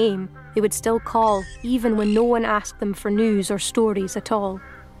one name they would still call even when no one asked them for news or stories at all.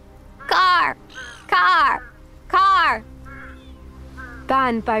 "Car! Car! Car!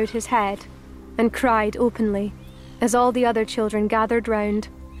 Ban bowed his head and cried openly as all the other children gathered round,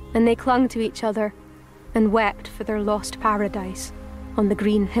 and they clung to each other and wept for their lost paradise on the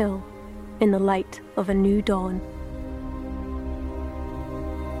green hill in the light of a new dawn.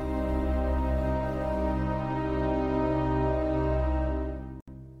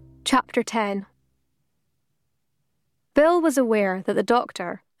 Chapter 10. Bill was aware that the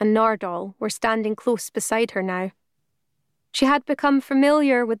doctor and Nardole were standing close beside her now. She had become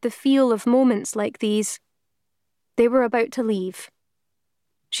familiar with the feel of moments like these. They were about to leave.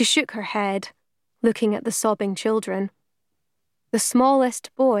 She shook her head, looking at the sobbing children. The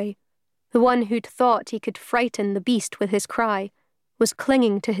smallest boy, the one who'd thought he could frighten the beast with his cry, was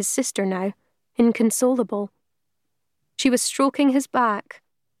clinging to his sister now, inconsolable. She was stroking his back,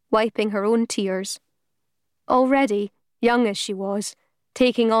 wiping her own tears. Already, young as she was,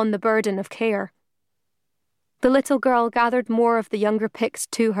 taking on the burden of care. The little girl gathered more of the younger Picts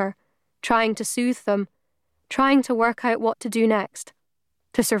to her, trying to soothe them, trying to work out what to do next,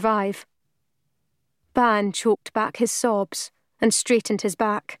 to survive. Ban choked back his sobs and straightened his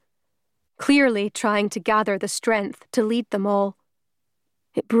back, clearly trying to gather the strength to lead them all.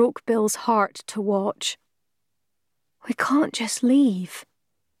 It broke Bill's heart to watch. We can't just leave.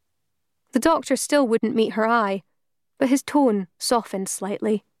 The doctor still wouldn't meet her eye, but his tone softened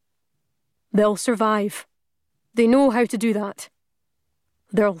slightly. They'll survive. They know how to do that.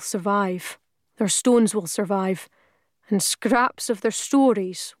 They'll survive. Their stones will survive, and scraps of their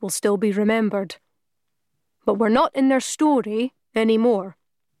stories will still be remembered. But we're not in their story anymore.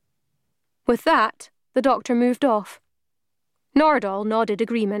 With that, the doctor moved off. Nardole nodded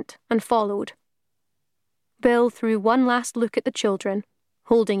agreement and followed. Bill threw one last look at the children,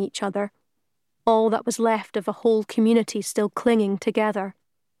 holding each other, all that was left of a whole community still clinging together.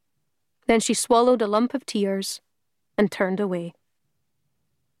 Then she swallowed a lump of tears and turned away.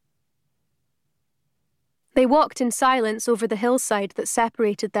 They walked in silence over the hillside that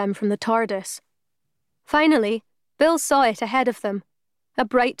separated them from the TARDIS. Finally, Bill saw it ahead of them, a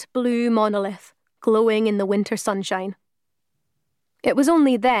bright blue monolith glowing in the winter sunshine. It was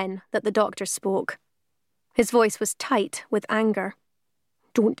only then that the doctor spoke. His voice was tight with anger.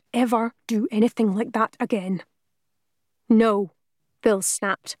 Don't ever do anything like that again. No, Bill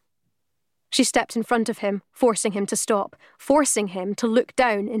snapped. She stepped in front of him, forcing him to stop, forcing him to look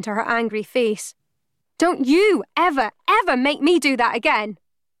down into her angry face. Don't you ever make me do that again.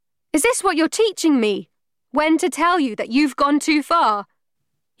 Is this what you're teaching me? When to tell you that you've gone too far?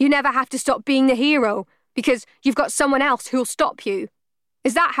 You never have to stop being the hero because you've got someone else who'll stop you.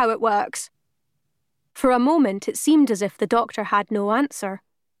 Is that how it works? For a moment it seemed as if the doctor had no answer.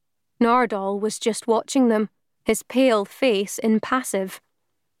 Nardole was just watching them, his pale face impassive.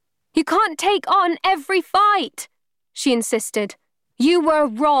 You can't take on every fight, she insisted. You were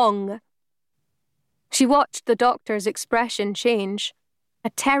wrong. She watched the doctor's expression change, a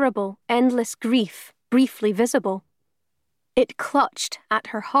terrible, endless grief briefly visible. It clutched at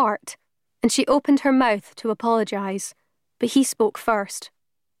her heart, and she opened her mouth to apologize, but he spoke first.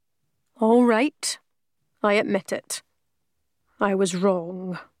 All right, I admit it. I was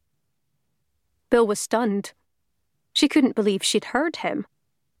wrong. Bill was stunned. She couldn't believe she'd heard him.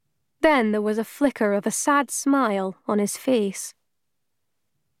 Then there was a flicker of a sad smile on his face.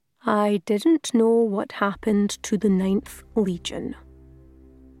 I didn't know what happened to the 9th Legion.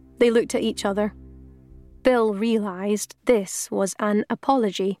 They looked at each other. Bill realised this was an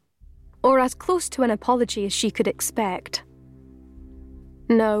apology, or as close to an apology as she could expect.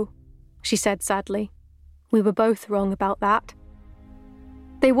 No, she said sadly. We were both wrong about that.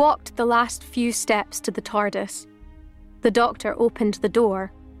 They walked the last few steps to the TARDIS. The doctor opened the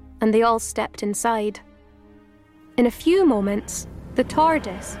door, and they all stepped inside. In a few moments, the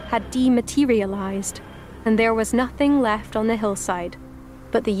TARDIS had dematerialised, and there was nothing left on the hillside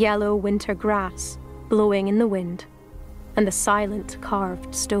but the yellow winter grass blowing in the wind and the silent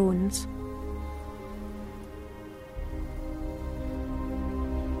carved stones.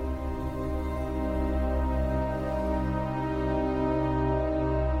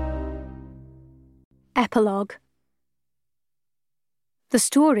 Epilogue. The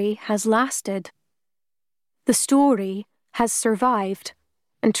story has lasted. The story has survived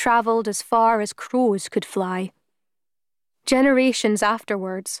and travelled as far as crows could fly. Generations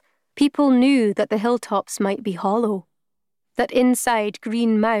afterwards, people knew that the hilltops might be hollow, that inside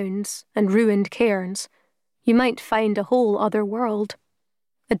green mounds and ruined cairns, you might find a whole other world,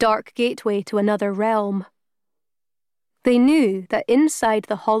 a dark gateway to another realm. They knew that inside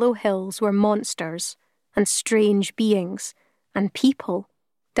the hollow hills were monsters and strange beings and people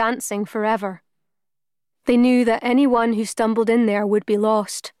dancing forever. They knew that anyone who stumbled in there would be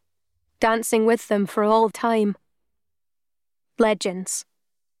lost, dancing with them for all time. Legends.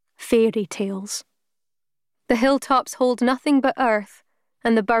 Fairy tales. The hilltops hold nothing but earth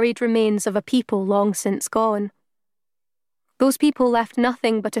and the buried remains of a people long since gone. Those people left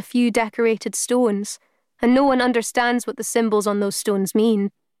nothing but a few decorated stones, and no one understands what the symbols on those stones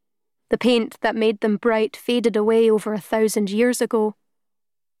mean. The paint that made them bright faded away over 1,000 years ago.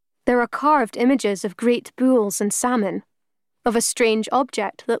 There are carved images of great bulls and salmon, of a strange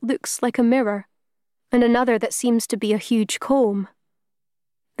object that looks like a mirror, and another that seems to be a huge comb.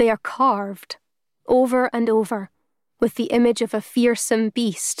 They are carved, over and over, with the image of a fearsome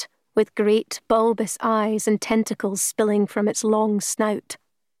beast with great bulbous eyes and tentacles spilling from its long snout.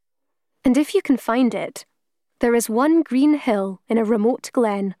 And if you can find it, there is one green hill in a remote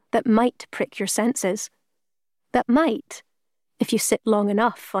glen that might prick your senses. That might, if you sit long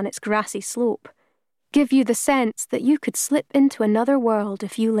enough on its grassy slope, give you the sense that you could slip into another world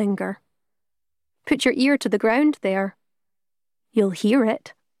if you linger. Put your ear to the ground there. You'll hear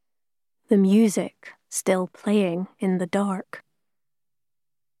it. The music still playing in the dark.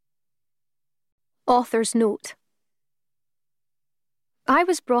 Author's note. I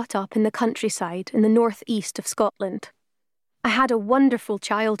was brought up in the countryside in the northeast of Scotland. I had a wonderful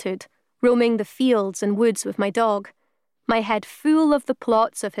childhood, roaming the fields and woods with my dog, my head full of the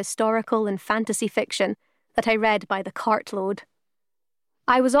plots of historical and fantasy fiction that I read by the cartload.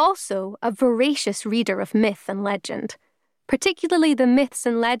 I was also a voracious reader of myth and legend, particularly the myths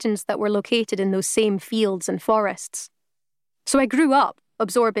and legends that were located in those same fields and forests. So I grew up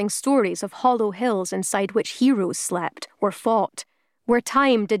absorbing stories of hollow hills inside which heroes slept or fought, where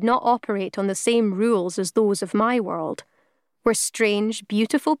time did not operate on the same rules as those of my world, where strange,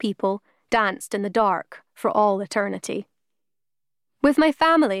 beautiful people danced in the dark for all eternity. With my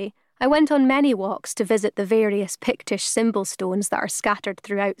family, I went on many walks to visit the various Pictish symbol stones that are scattered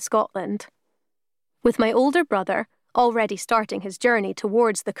throughout Scotland. With my older brother, already starting his journey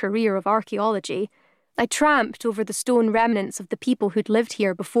towards the career of archaeology, I tramped over the stone remnants of the people who'd lived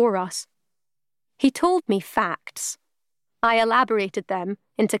here before us. He told me facts. I elaborated them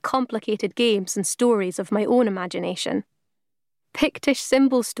into complicated games and stories of my own imagination. Pictish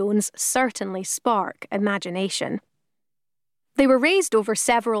symbol stones certainly spark imagination. They were raised over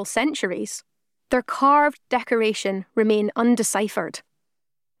several centuries. Their carved decoration remain undeciphered.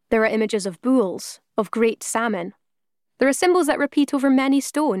 There are images of bulls, of great salmon. There are symbols that repeat over many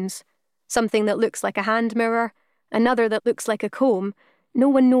stones, something that looks like a hand mirror, another that looks like a comb. No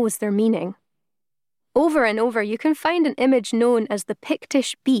one knows their meaning. Over and over you can find an image known as the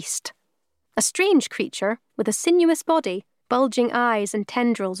Pictish beast, a strange creature with a sinuous body, bulging eyes and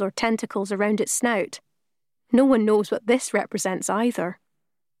tendrils or tentacles around its snout. No one knows what this represents either.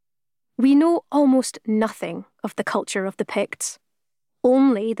 We know almost nothing of the culture of the Picts,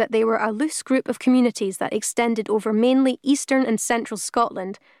 only that they were a loose group of communities that extended over mainly eastern and central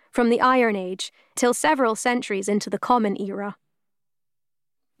Scotland from the Iron Age till several centuries into the Common Era.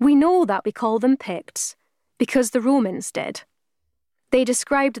 We know that we call them Picts because the Romans did. They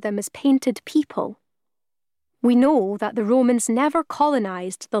described them as painted people. We know that the Romans never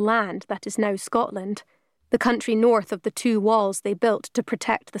colonised the land that is now Scotland, the country north of the 2 walls they built to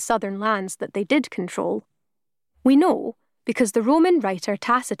protect the southern lands that they did control. We know, because the Roman writer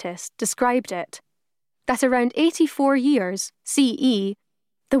Tacitus described it, that around 84 years CE,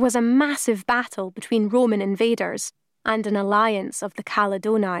 there was a massive battle between Roman invaders and an alliance of the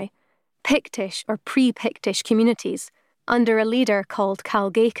Caledonii, Pictish or pre-Pictish communities, under a leader called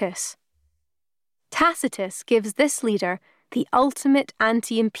Calgacus. Tacitus gives this leader the ultimate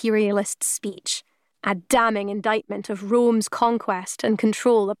anti-imperialist speech, a damning indictment of Rome's conquest and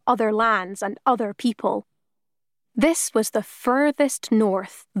control of other lands and other people. This was the furthest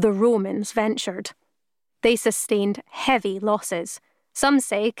north the Romans ventured. They sustained heavy losses, some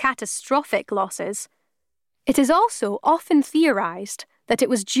say catastrophic losses. It is also often theorised that it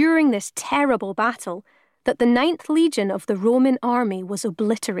was during this terrible battle that the 9th Legion of the Roman Army was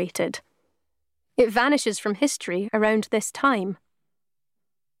obliterated. It vanishes from history around this time.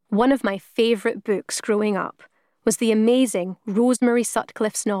 One of my favourite books growing up was the amazing Rosemary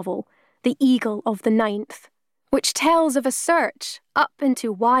Sutcliffe's novel, The Eagle of the Ninth, which tells of a search up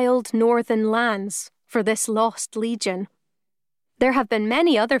into wild northern lands for this lost legion. There have been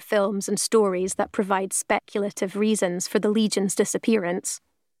many other films and stories that provide speculative reasons for the legion's disappearance.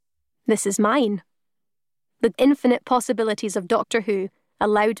 This is mine. The infinite possibilities of Doctor Who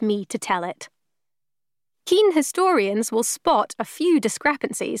allowed me to tell it. Keen historians will spot a few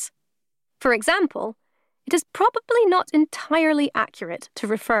discrepancies. For example, it is probably not entirely accurate to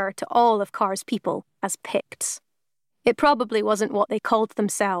refer to all of Carr's people as Picts. It probably wasn't what they called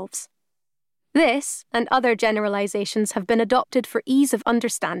themselves. This and other generalizations have been adopted for ease of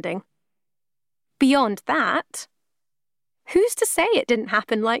understanding. Beyond that, who's to say it didn't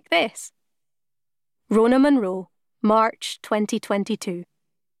happen like this? Rona Munro, March 2022.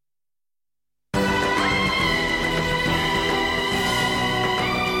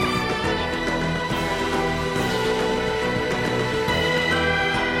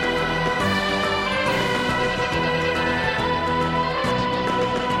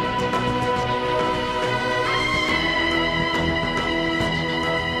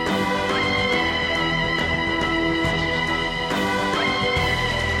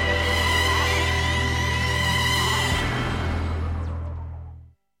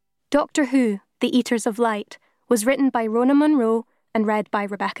 Doctor Who, The Eaters of Light, was written by Rona Munro and read by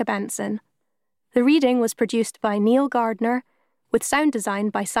Rebecca Benson. The reading was produced by Neil Gardner, with sound design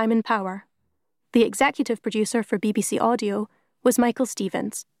by Simon Power. The executive producer for BBC Audio was Michael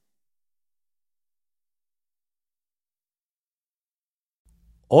Stevens.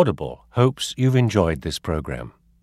 Audible hopes you've enjoyed this programme.